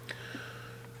other.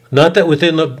 Not that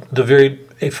within the very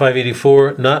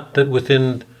 584, not that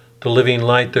within the living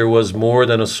light there was more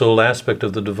than a sole aspect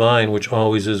of the divine, which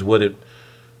always is what it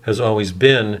has always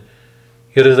been.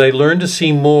 Yet as I learned to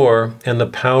see more and the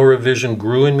power of vision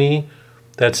grew in me,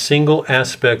 that single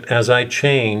aspect as I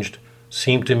changed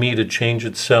seemed to me to change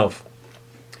itself.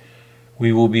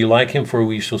 We will be like him, for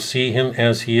we shall see him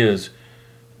as he is.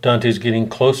 Dante's getting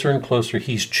closer and closer.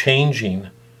 He's changing,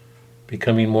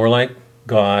 becoming more like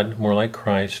God, more like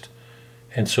Christ,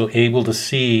 and so able to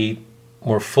see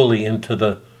more fully into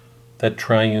that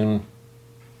triune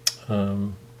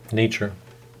nature.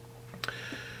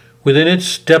 Within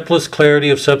its depthless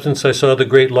clarity of substance, I saw the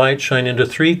great light shine into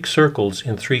 3 circles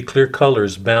in 3 clear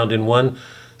colors, bound in one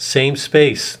same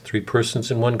space, 3 persons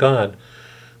in one God.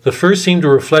 The first seemed to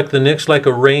reflect the next like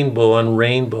a rainbow on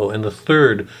rainbow, and the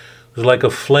third was like a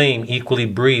flame equally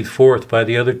breathed forth by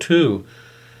the other 2.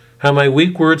 How my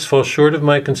weak words fall short of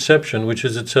my conception, which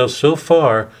is itself so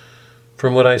far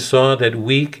from what I saw that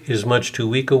weak is much too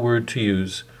weak a word to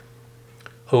use.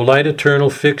 O light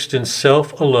eternal, fixed in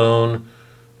self alone,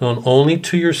 known only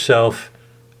to yourself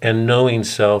and knowing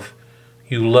self,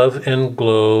 you love and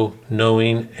glow,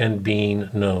 knowing and being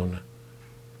known.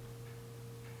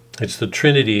 It's the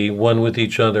Trinity, one with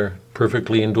each other,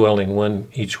 perfectly indwelling, one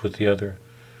each with the other.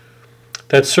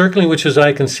 That circling which as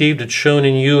I conceived it shone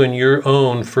in you in your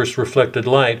own first reflected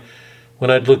light, when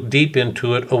I'd looked deep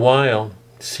into it a while,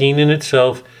 seen in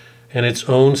itself and its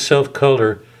own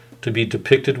self-color to be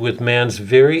depicted with man's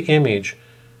very image,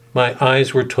 my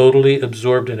eyes were totally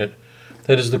absorbed in it.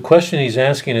 That is, the question he's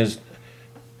asking is,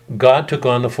 God took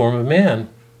on the form of man.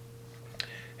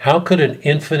 How could an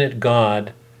infinite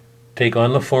God take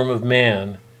on the form of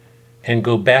man and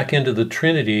go back into the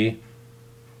Trinity,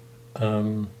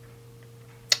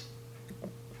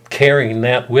 carrying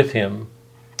that with him,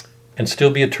 and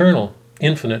still be eternal,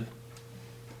 infinite?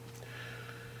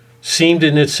 Seemed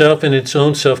in itself and its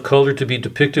own self-color to be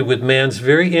depicted with man's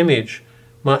very image.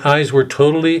 My eyes were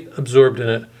totally absorbed in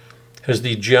it, as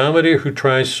the geometer who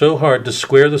tries so hard to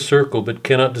square the circle but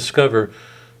cannot discover,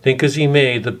 think as he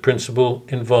may, the principle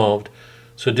involved.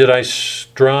 So did I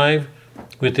strive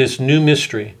with this new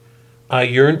mystery. I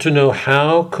yearned to know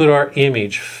how could our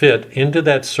image fit into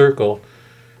that circle.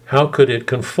 How could it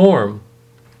conform?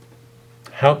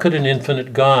 How could an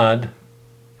infinite God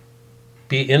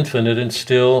be infinite and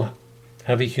still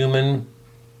have a human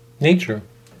nature?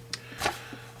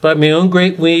 But my own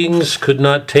great wings could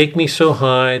not take me so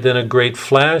high. Then a great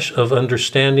flash of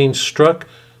understanding struck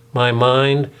my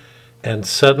mind, and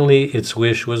suddenly its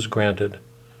wish was granted.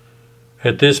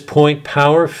 At this point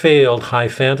power failed high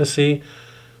fantasy,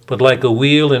 but like a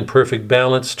wheel in perfect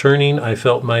balance turning, I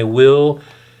felt my will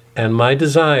and my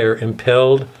desire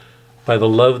impelled by the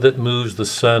love that moves the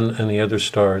sun and the other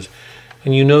stars.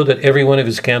 And you know that every one of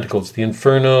his canticles, the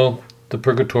Inferno, the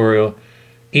Purgatorio,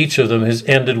 each of them has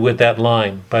ended with that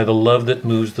line, by the love that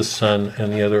moves the sun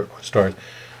and the other stars.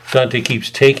 Dante keeps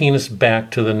taking us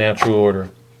back to the natural order.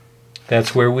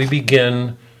 That's where we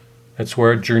begin. That's where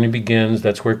our journey begins.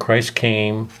 That's where Christ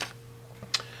came.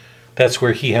 That's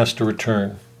where he has to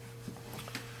return.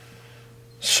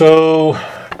 So,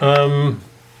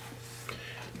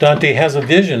 Dante has a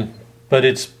vision, but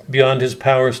it's beyond his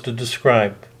powers to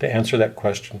describe, to answer that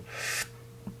question.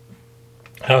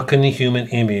 How can the human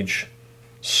image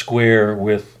square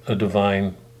with a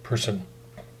divine person?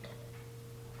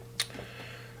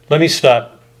 Let me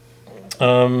stop.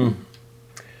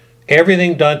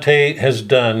 Everything Dante has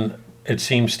done, it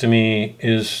seems to me,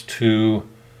 is to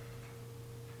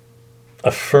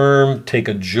affirm, take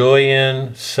a joy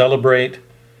in, celebrate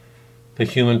the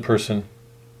human person.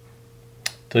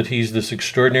 That he's this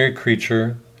extraordinary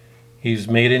creature, he's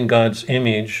made in God's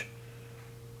image,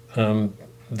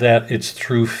 that it's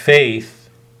through faith,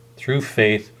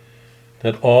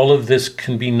 that all of this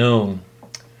can be known.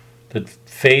 That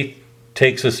faith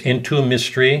takes us into a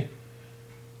mystery.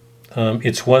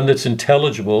 It's one that's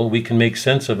intelligible. We can make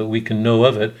sense of it. We can know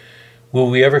of it. Will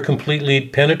we ever completely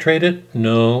penetrate it?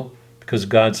 No, because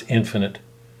God's infinite.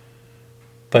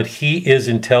 But he is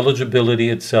intelligibility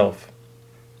itself.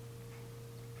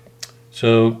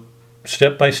 So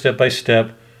step by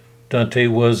step, Dante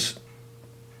was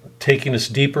taking us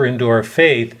deeper into our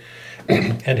faith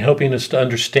and helping us to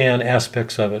understand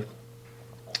aspects of it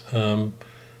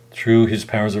through his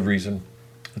powers of reason.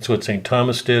 It's what St.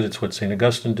 Thomas did. It's what St.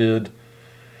 Augustine did.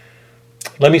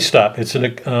 Let me stop. It's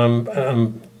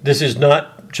this is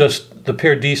not just, the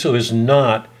Paradiso is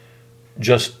not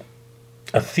just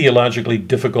a theologically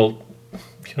difficult,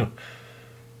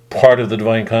 part of the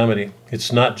Divine Comedy.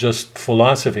 It's not just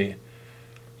philosophy.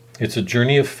 It's a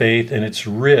journey of faith, and it's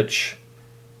rich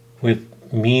with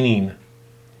meaning.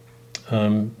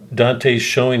 Dante's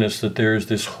showing us that there's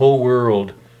this whole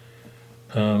world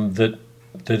that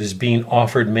is being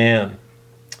offered man,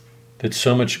 that's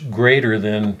so much greater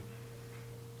than,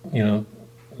 the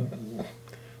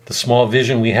small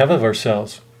vision we have of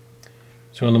ourselves.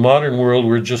 So in the modern world,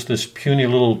 we're just this puny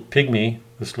little pygmy,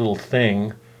 this little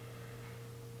thing.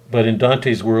 But in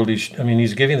Dante's world, he's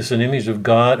giving us an image of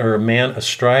God or a man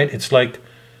astride. It's like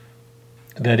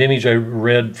that image I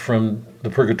read from the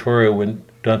Purgatorio when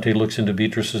Dante looks into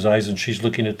Beatrice's eyes and she's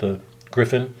looking at the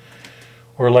griffin.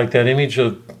 Or like that image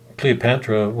of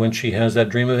Cleopatra when she has that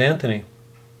dream of Antony.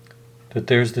 That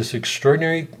there's this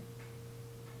extraordinary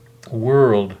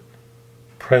world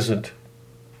present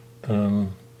to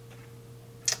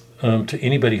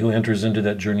anybody who enters into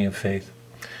that journey of faith.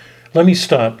 Let me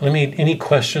stop. Any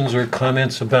questions or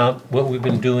comments about what we've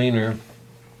been doing? Or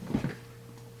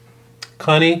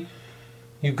Connie,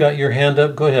 you've got your hand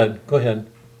up. Go ahead.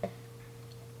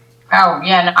 Oh,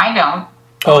 yeah, no, I don't.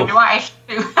 Oh. Do I?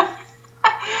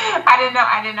 I didn't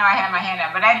know I had my hand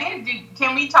up. But I did.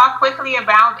 Can we talk quickly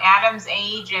about Adam's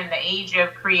age and the age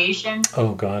of creation?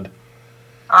 Oh, God.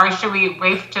 Or should we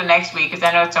wait till next week? Because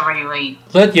I know it's already late.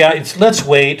 Let's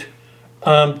wait.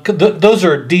 Those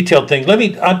are detailed things.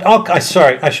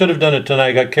 Sorry, I should have done it tonight.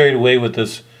 I got carried away with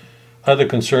this other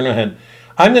concern I had.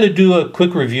 I'm going to do a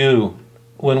quick review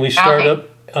when we start up,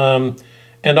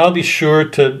 and I'll be sure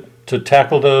to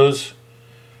tackle those.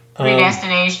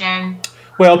 Predestination.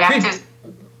 Well,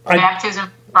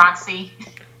 baptism proxy.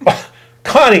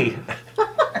 Connie,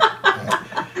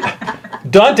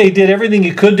 Dante did everything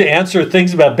he could to answer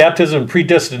things about baptism and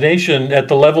predestination at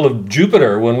the level of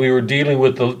Jupiter when we were dealing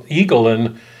with the eagle,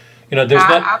 and I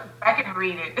can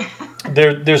read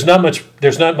it. There's not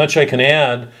much I can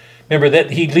add. Remember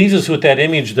that he leaves us with that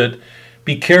image that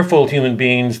be careful, human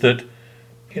beings, that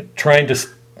trying to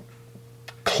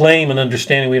claim an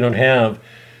understanding we don't have,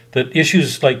 that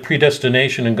issues like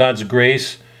predestination and God's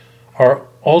grace are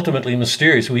ultimately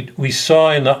mysterious. We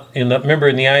saw in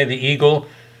the Eye of the Eagle,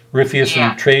 Ripheus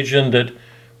and Trajan,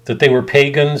 that they were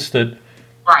pagans, that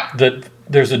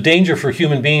there's a danger for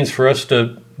human beings for us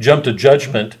to jump to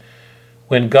judgment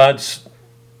when God's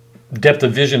depth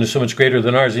of vision is so much greater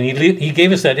than ours. And he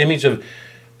gave us that image of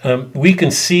we can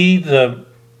see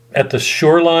at the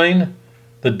shoreline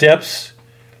the depths,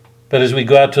 but as we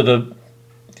go out to the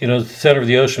center of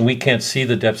the ocean, we can't see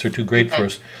the depths; are too great for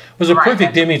us. It was a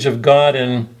perfect image of God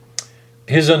and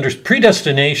his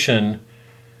predestination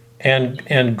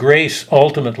and grace.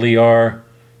 Ultimately, are,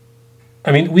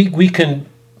 we can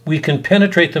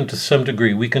penetrate them to some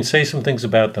degree. We can say some things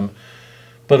about them,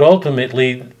 but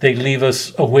ultimately they leave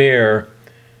us aware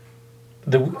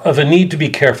of a need to be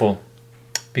careful,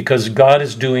 because God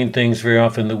is doing things very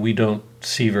often that we don't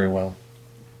see very well.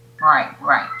 Right.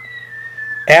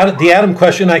 The Adam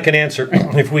question I can answer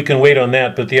if we can wait on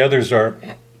that, but the others are.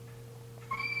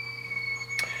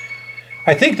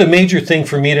 I think the major thing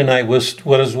for me tonight was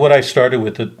what I started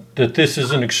with, that this is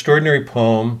an extraordinary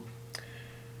poem,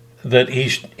 that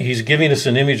he's giving us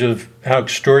an image of how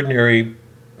extraordinary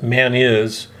man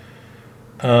is,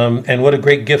 and what a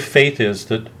great gift faith is,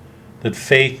 that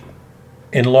faith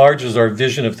enlarges our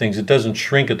vision of things. It doesn't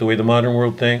shrink it the way the modern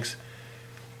world thinks.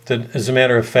 That, as a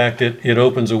matter of fact, it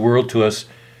opens a world to us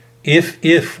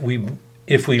if we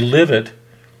live it,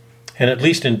 and at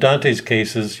least in Dante's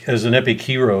case as an epic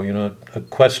hero, a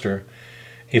quester,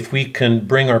 if we can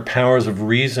bring our powers of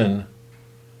reason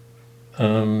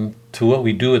to what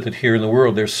we do with it here in the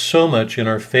world. There's so much in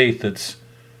our faith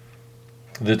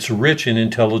that's rich in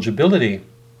intelligibility.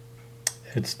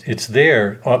 It's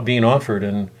there being offered,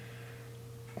 and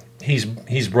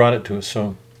he's brought it to us.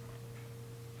 So.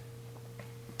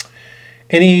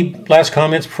 Any last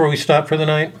comments before we stop for the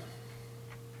night?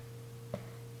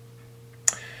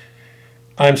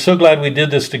 I'm so glad we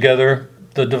did this together.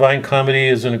 The Divine Comedy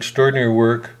is an extraordinary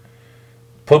work.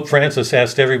 Pope Francis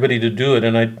asked everybody to do it,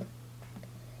 and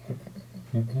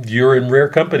you're in rare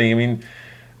company.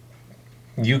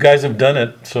 You guys have done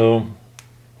it, so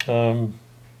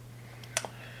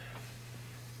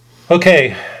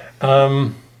okay.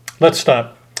 Let's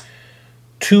stop.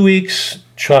 2 weeks,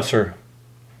 Chaucer.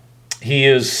 He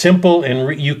is simple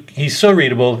and he's so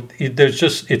readable.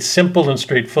 It's simple and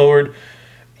straightforward.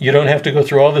 You don't have to go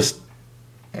through all this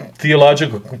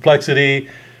theological complexity.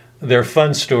 they're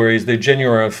fun stories. They're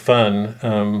genuine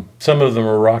fun. Some of them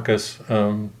are raucous.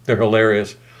 They're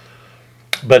hilarious.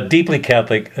 But deeply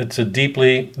Catholic.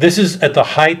 This is at the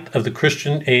height of the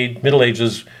Christian age, Middle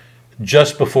Ages,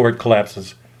 just before it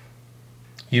collapses.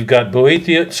 You've got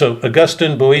Boethius, so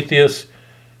Augustine, Boethius,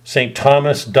 St.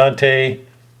 Thomas, Dante,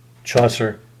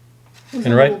 Chaucer. Who's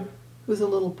a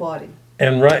little body.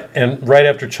 And right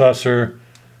after Chaucer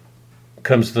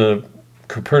comes the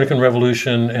Copernican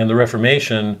Revolution and the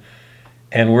Reformation,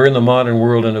 and we're in the modern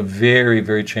world in a very,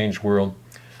 very changed world.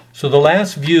 So the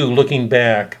last view looking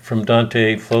back from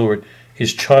Dante forward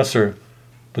is Chaucer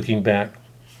looking back.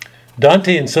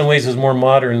 Dante in some ways is more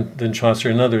modern than Chaucer,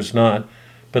 and others not,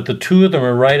 but the two of them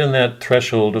are right on that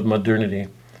threshold of modernity.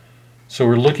 So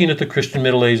we're looking at the Christian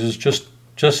Middle Ages just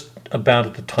about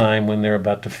at the time when they're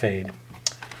about to fade.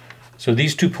 So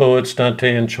these two poets,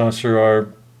 Dante and Chaucer,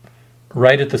 are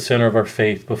right at the center of our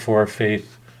faith before our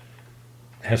faith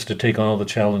has to take on all the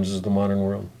challenges of the modern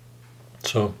world.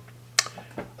 So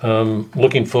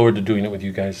looking forward to doing it with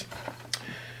you guys.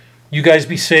 You guys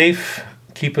be safe.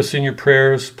 Keep us in your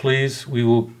prayers, please. We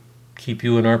will keep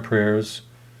you in our prayers.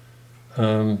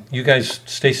 You guys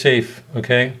stay safe,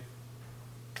 okay?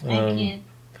 Thank you.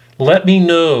 Let me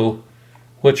know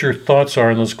what your thoughts are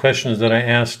on those questions that I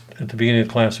asked at the beginning of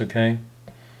class, okay?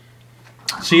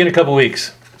 See you in a couple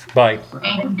weeks. Bye.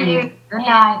 Thank you. Good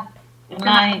night. Good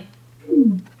night.